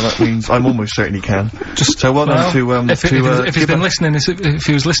 I don't know what that means. I'm almost certain he can. So well done to, if he's been listening, if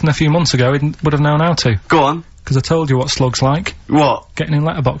he was listening a few months ago, he would have known how to. Go on. Because I told you what slugs like. What? Getting in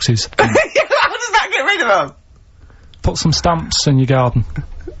letterboxes. How does that get rid of them? Put some stamps in your garden.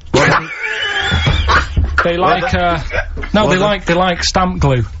 They like, they like stamp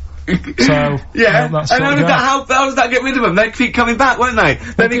glue. So, yeah, that's and how does that get rid of them? They keep coming back, won't they?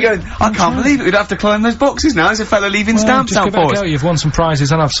 Then he goes, I can't believe it, we'd have to climb those boxes now. There's a fella leaving stamps out for us. You've won some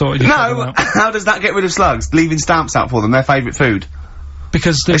prizes and I've sorted you. No, how does that get rid of slugs? Leaving stamps out for them, their favourite food.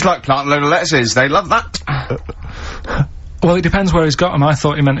 Because it's like planting a load of lettuces, they love that. Well, it depends where he's got them. I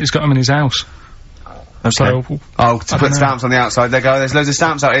thought he meant he's got them in his house. Okay. So, to put stamps on the outside, they go, there's loads of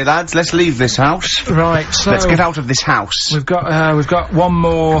stamps out here, lads, let's leave this house. Right, so... let's get out of this house. We've got one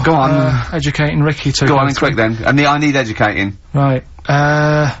more... Go on. Educating Ricky to... Go on, quick then. I need educating. Right,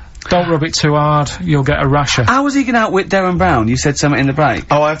 don't rub it too hard, you'll get a rasher. How was he gonna outwit Darren Brown? You said something in the break.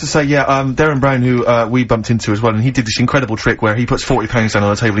 Oh, I have to say, yeah, Darren Brown, who, we bumped into as well, and he did this incredible trick where he puts £40 down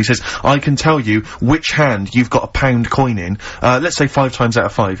on the table. He says, I can tell you which hand you've got a £1 coin in, let's say 5 times out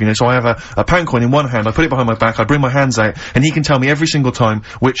of 5, you know, so I have a £1 coin in one hand, I put it behind my back, I bring my hands out, and he can tell me every single time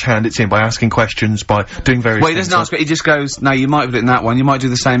which hand it's in by asking questions, by doing various things. Well, he doesn't ask, he just goes, no, you might have it in that one, you might do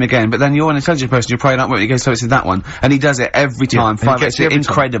the same again, but then you're an intelligent person, you're praying up, he goes, so it's in that one, and he does it every time, it's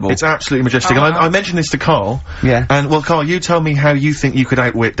incredible. It's absolutely majestic. And I mentioned this to Carl. Yeah. And, well, Carl, you tell me how you think you could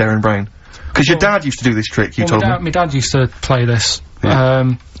outwit Darren Brown. Because your dad used to do this trick, you told me. My dad used to play this.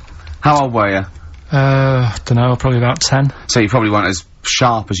 Yeah. How old were you? Dunno, probably about 10. So you probably weren't as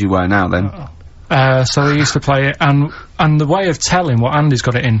sharp as you were now, then? So he used to play it, and the way of telling what hand he's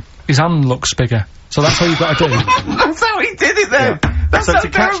got it in, his hand looks bigger. So that's what you've got to do. That's how he did it then! Yeah. That's so to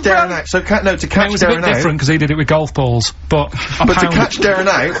catch Darren out, to catch it was Darren a bit different because he did it with golf balls, but to catch Darren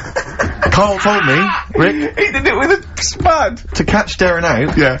out, Carl told me, Rick, he did it with a spud. To catch Darren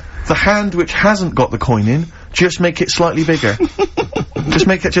out, the hand which hasn't got the coin in, just make it slightly bigger. Just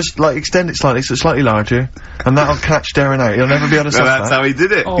make it, extend it slightly so it's slightly larger, and that'll catch Darren out. He'll never be able to so that's how he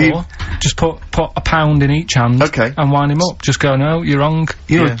did it. Or just put £1 in each hand. Okay. And wind him up. Just go, no, you're wrong.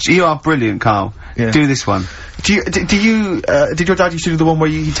 You are brilliant, Carl. Yeah. Do this one. Did your dad used to do the one where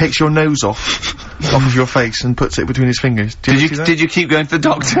he takes your nose off of your face and puts it between his fingers? Did you keep going to the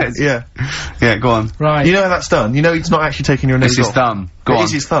doctors? Yeah. Yeah, go on. Right. You know how that's done? You know he's not actually taking your nose off. It's his thumb. Go on. It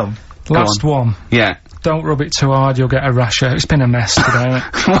is his thumb. Last one. Yeah. Don't rub it too hard, you'll get a rasher. It's been a mess today, isn't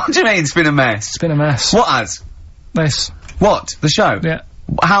it? What do you mean it's been a mess? It's been a mess. What has? This. What? The show? Yeah.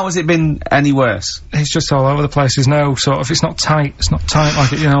 How has it been any worse? It's just all over the place. There's no sort of, it's not tight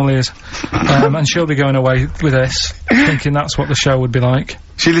like it normally is. And she'll be going away with this, thinking that's what the show would be like.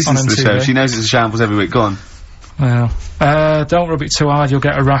 She listens to the show, she knows it's a shambles every week, go on. Well, don't rub it too hard, you'll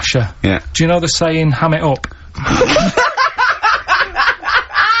get a rasher. Yeah. Do you know the saying, ham it up?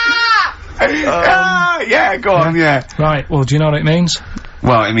 Yeah, go on, yeah. Right, well, do you know what it means?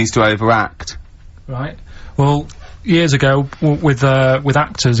 Well, it means to overact. Right. Well, years ago, with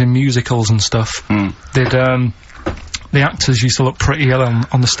actors in musicals and stuff, the actors used to look pretty ill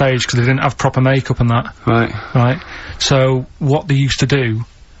on the stage because they didn't have proper makeup and that. Right. Right. So, what they used to do,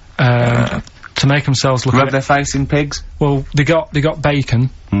 to make themselves look rub their face in pigs? Well, they got bacon,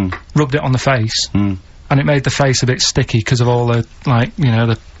 rubbed it on the face, and it made the face a bit sticky because of all the,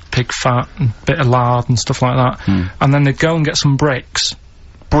 the pig fat and bit of lard and stuff like that. And then they'd go and get some bricks.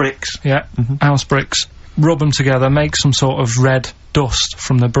 Bricks? Yeah, house bricks. Rub them together, make some sort of red dust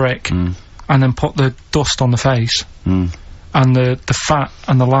from the brick, and then put the dust on the face. And the fat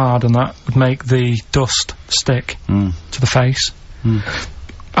and the lard and that would make the dust stick to the face.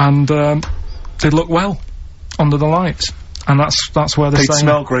 And they'd look well under the lights. And that's where they'd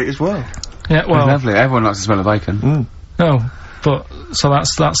smell great as well. Yeah, well... lovely, everyone likes the smell of bacon. No, but, so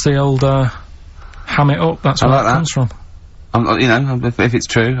that's the old, ham it up, that's where that comes from. If it's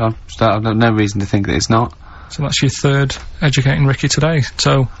true, I've no reason to think that it's not. So that's your third Educating Ricky today.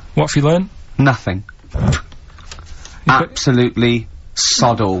 So, what have you learnt? Nothing. Absolutely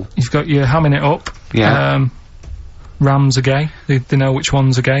sod all. You've got your hamming it up. Yeah. Rams are gay. They know which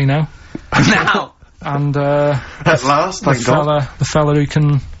ones are gay now. Now! And, At last, thank God. The fella who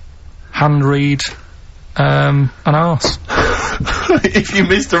can hand read, an arse. If you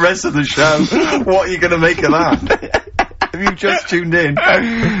missed the rest of the show, what are you gonna make of that? Have you just tuned in?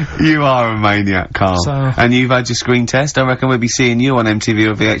 You are a maniac, Carl. And you've had your screen test. I reckon we'll be seeing you on MTV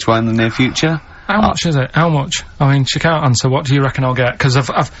or VH1 in the near future. How much is it? How much? I mean, she can't answer. What do you reckon I'll get? Because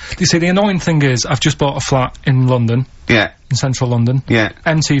you see, the annoying thing is, I've just bought a flat in London. Yeah. In central London. Yeah.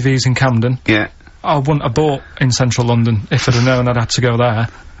 MTV's in Camden. Yeah. I wouldn't have bought in central London if I'd have known I'd had to go there.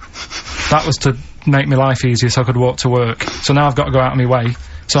 That was to make my life easier so I could walk to work. So now I've got to go out of my way.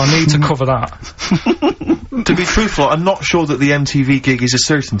 So I need to cover that. To be truthful, I'm not sure that the MTV gig is a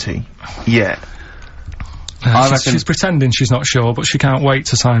certainty yet. She's pretending she's not sure, but she can't wait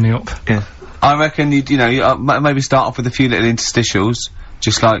to sign me up. Yeah. I reckon you maybe start off with a few little interstitials,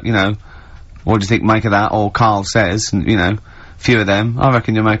 just like, you know, what do you think make of that? Or Carl says, and, you know, a few of them. I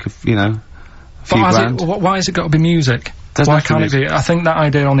reckon you'll make a few grand. Why has it got to be music? Why can't it be? I think that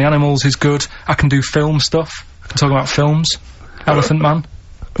idea on the Animals is good. I can do film stuff. I can talk about films. Elephant Man.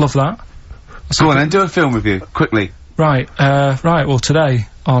 Love that. Go on then, do a film review, quickly. Right, well today,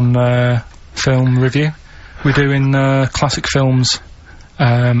 on, film review, we're doing, classic films,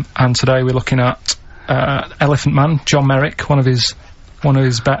 and today we're looking at, Elephant Man, John Merrick, one of his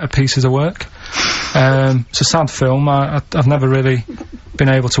better pieces of work. It's a sad film. I've never really been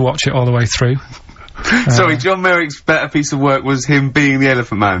able to watch it all the way through. Sorry, John Merrick's better piece of work was him being the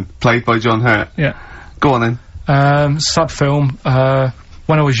Elephant Man, played by John Hurt. Yeah. Go on then. Sad film.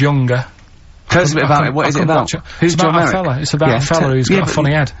 When I was younger. Tell us a bit about it. What is it about? Who's John Merrick? It's about a fella who's got a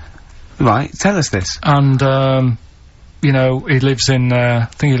funny head. Right, tell us this. And, you know, he lives in, I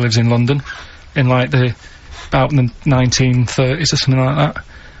think he lives in London, in like about the 1930s or something like that.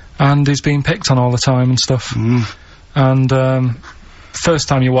 And he's being picked on all the time and stuff. And, first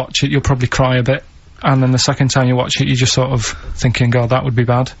time you watch it, you'll probably cry a bit. And then the second time you watch it, you're just sort of thinking, God, that would be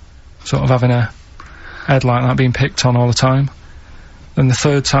bad. Sort of having a head like that being picked on all the time. Then the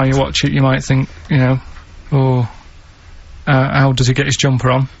third time you watch it, you might think, you know, oh, how does he get his jumper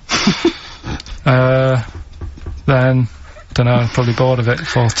on? Then, dunno, probably bored of it the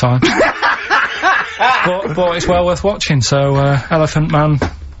fourth time. but it's well worth watching, so, Elephant Man,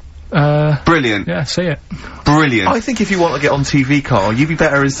 brilliant. Yeah, see it. Brilliant. I think if you want to get on TV, Carl, you'd be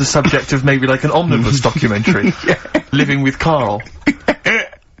better as the subject of maybe like an omnibus documentary. Living with Carl.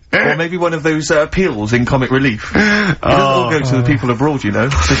 Or maybe one of those, appeals in Comic Relief. It doesn't all go to the people abroad, you know.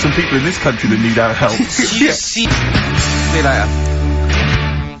 There's some people in this country that need our help. See you later.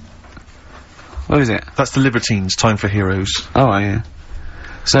 What is it? That's the Libertines, Time for Heroes. Oh, yeah.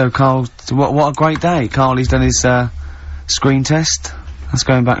 So, Carl, what a great day. Carl, he's done his, screen test. That's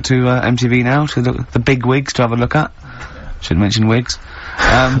going back to, MTV now, to the big wigs to have a look at. Should mention wigs.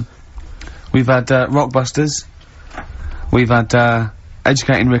 We've had, Rockbusters. We've had,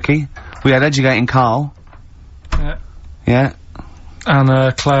 Educating Ricky. We had Educating Carl. Yeah. Yeah.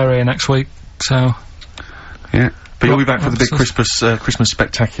 And, Claire here next week, so. Yeah. But you'll be back for the big Christmas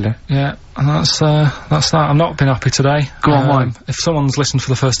spectacular. Yeah, and that's that. I'm not been happy today. Go on, why? If someone's listened for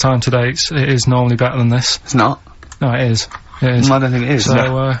the first time today, it is normally better than this. It's not. No, it is. It is. I don't think it is. So,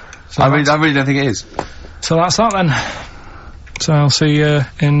 no. so I really don't think it is. So that's that then. So I'll see you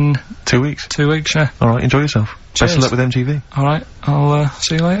in 2 weeks. 2 weeks, yeah. Alright, enjoy yourself. Cheers. Best of luck with MTV. Alright, I'll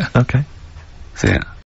see you later. Okay. See ya.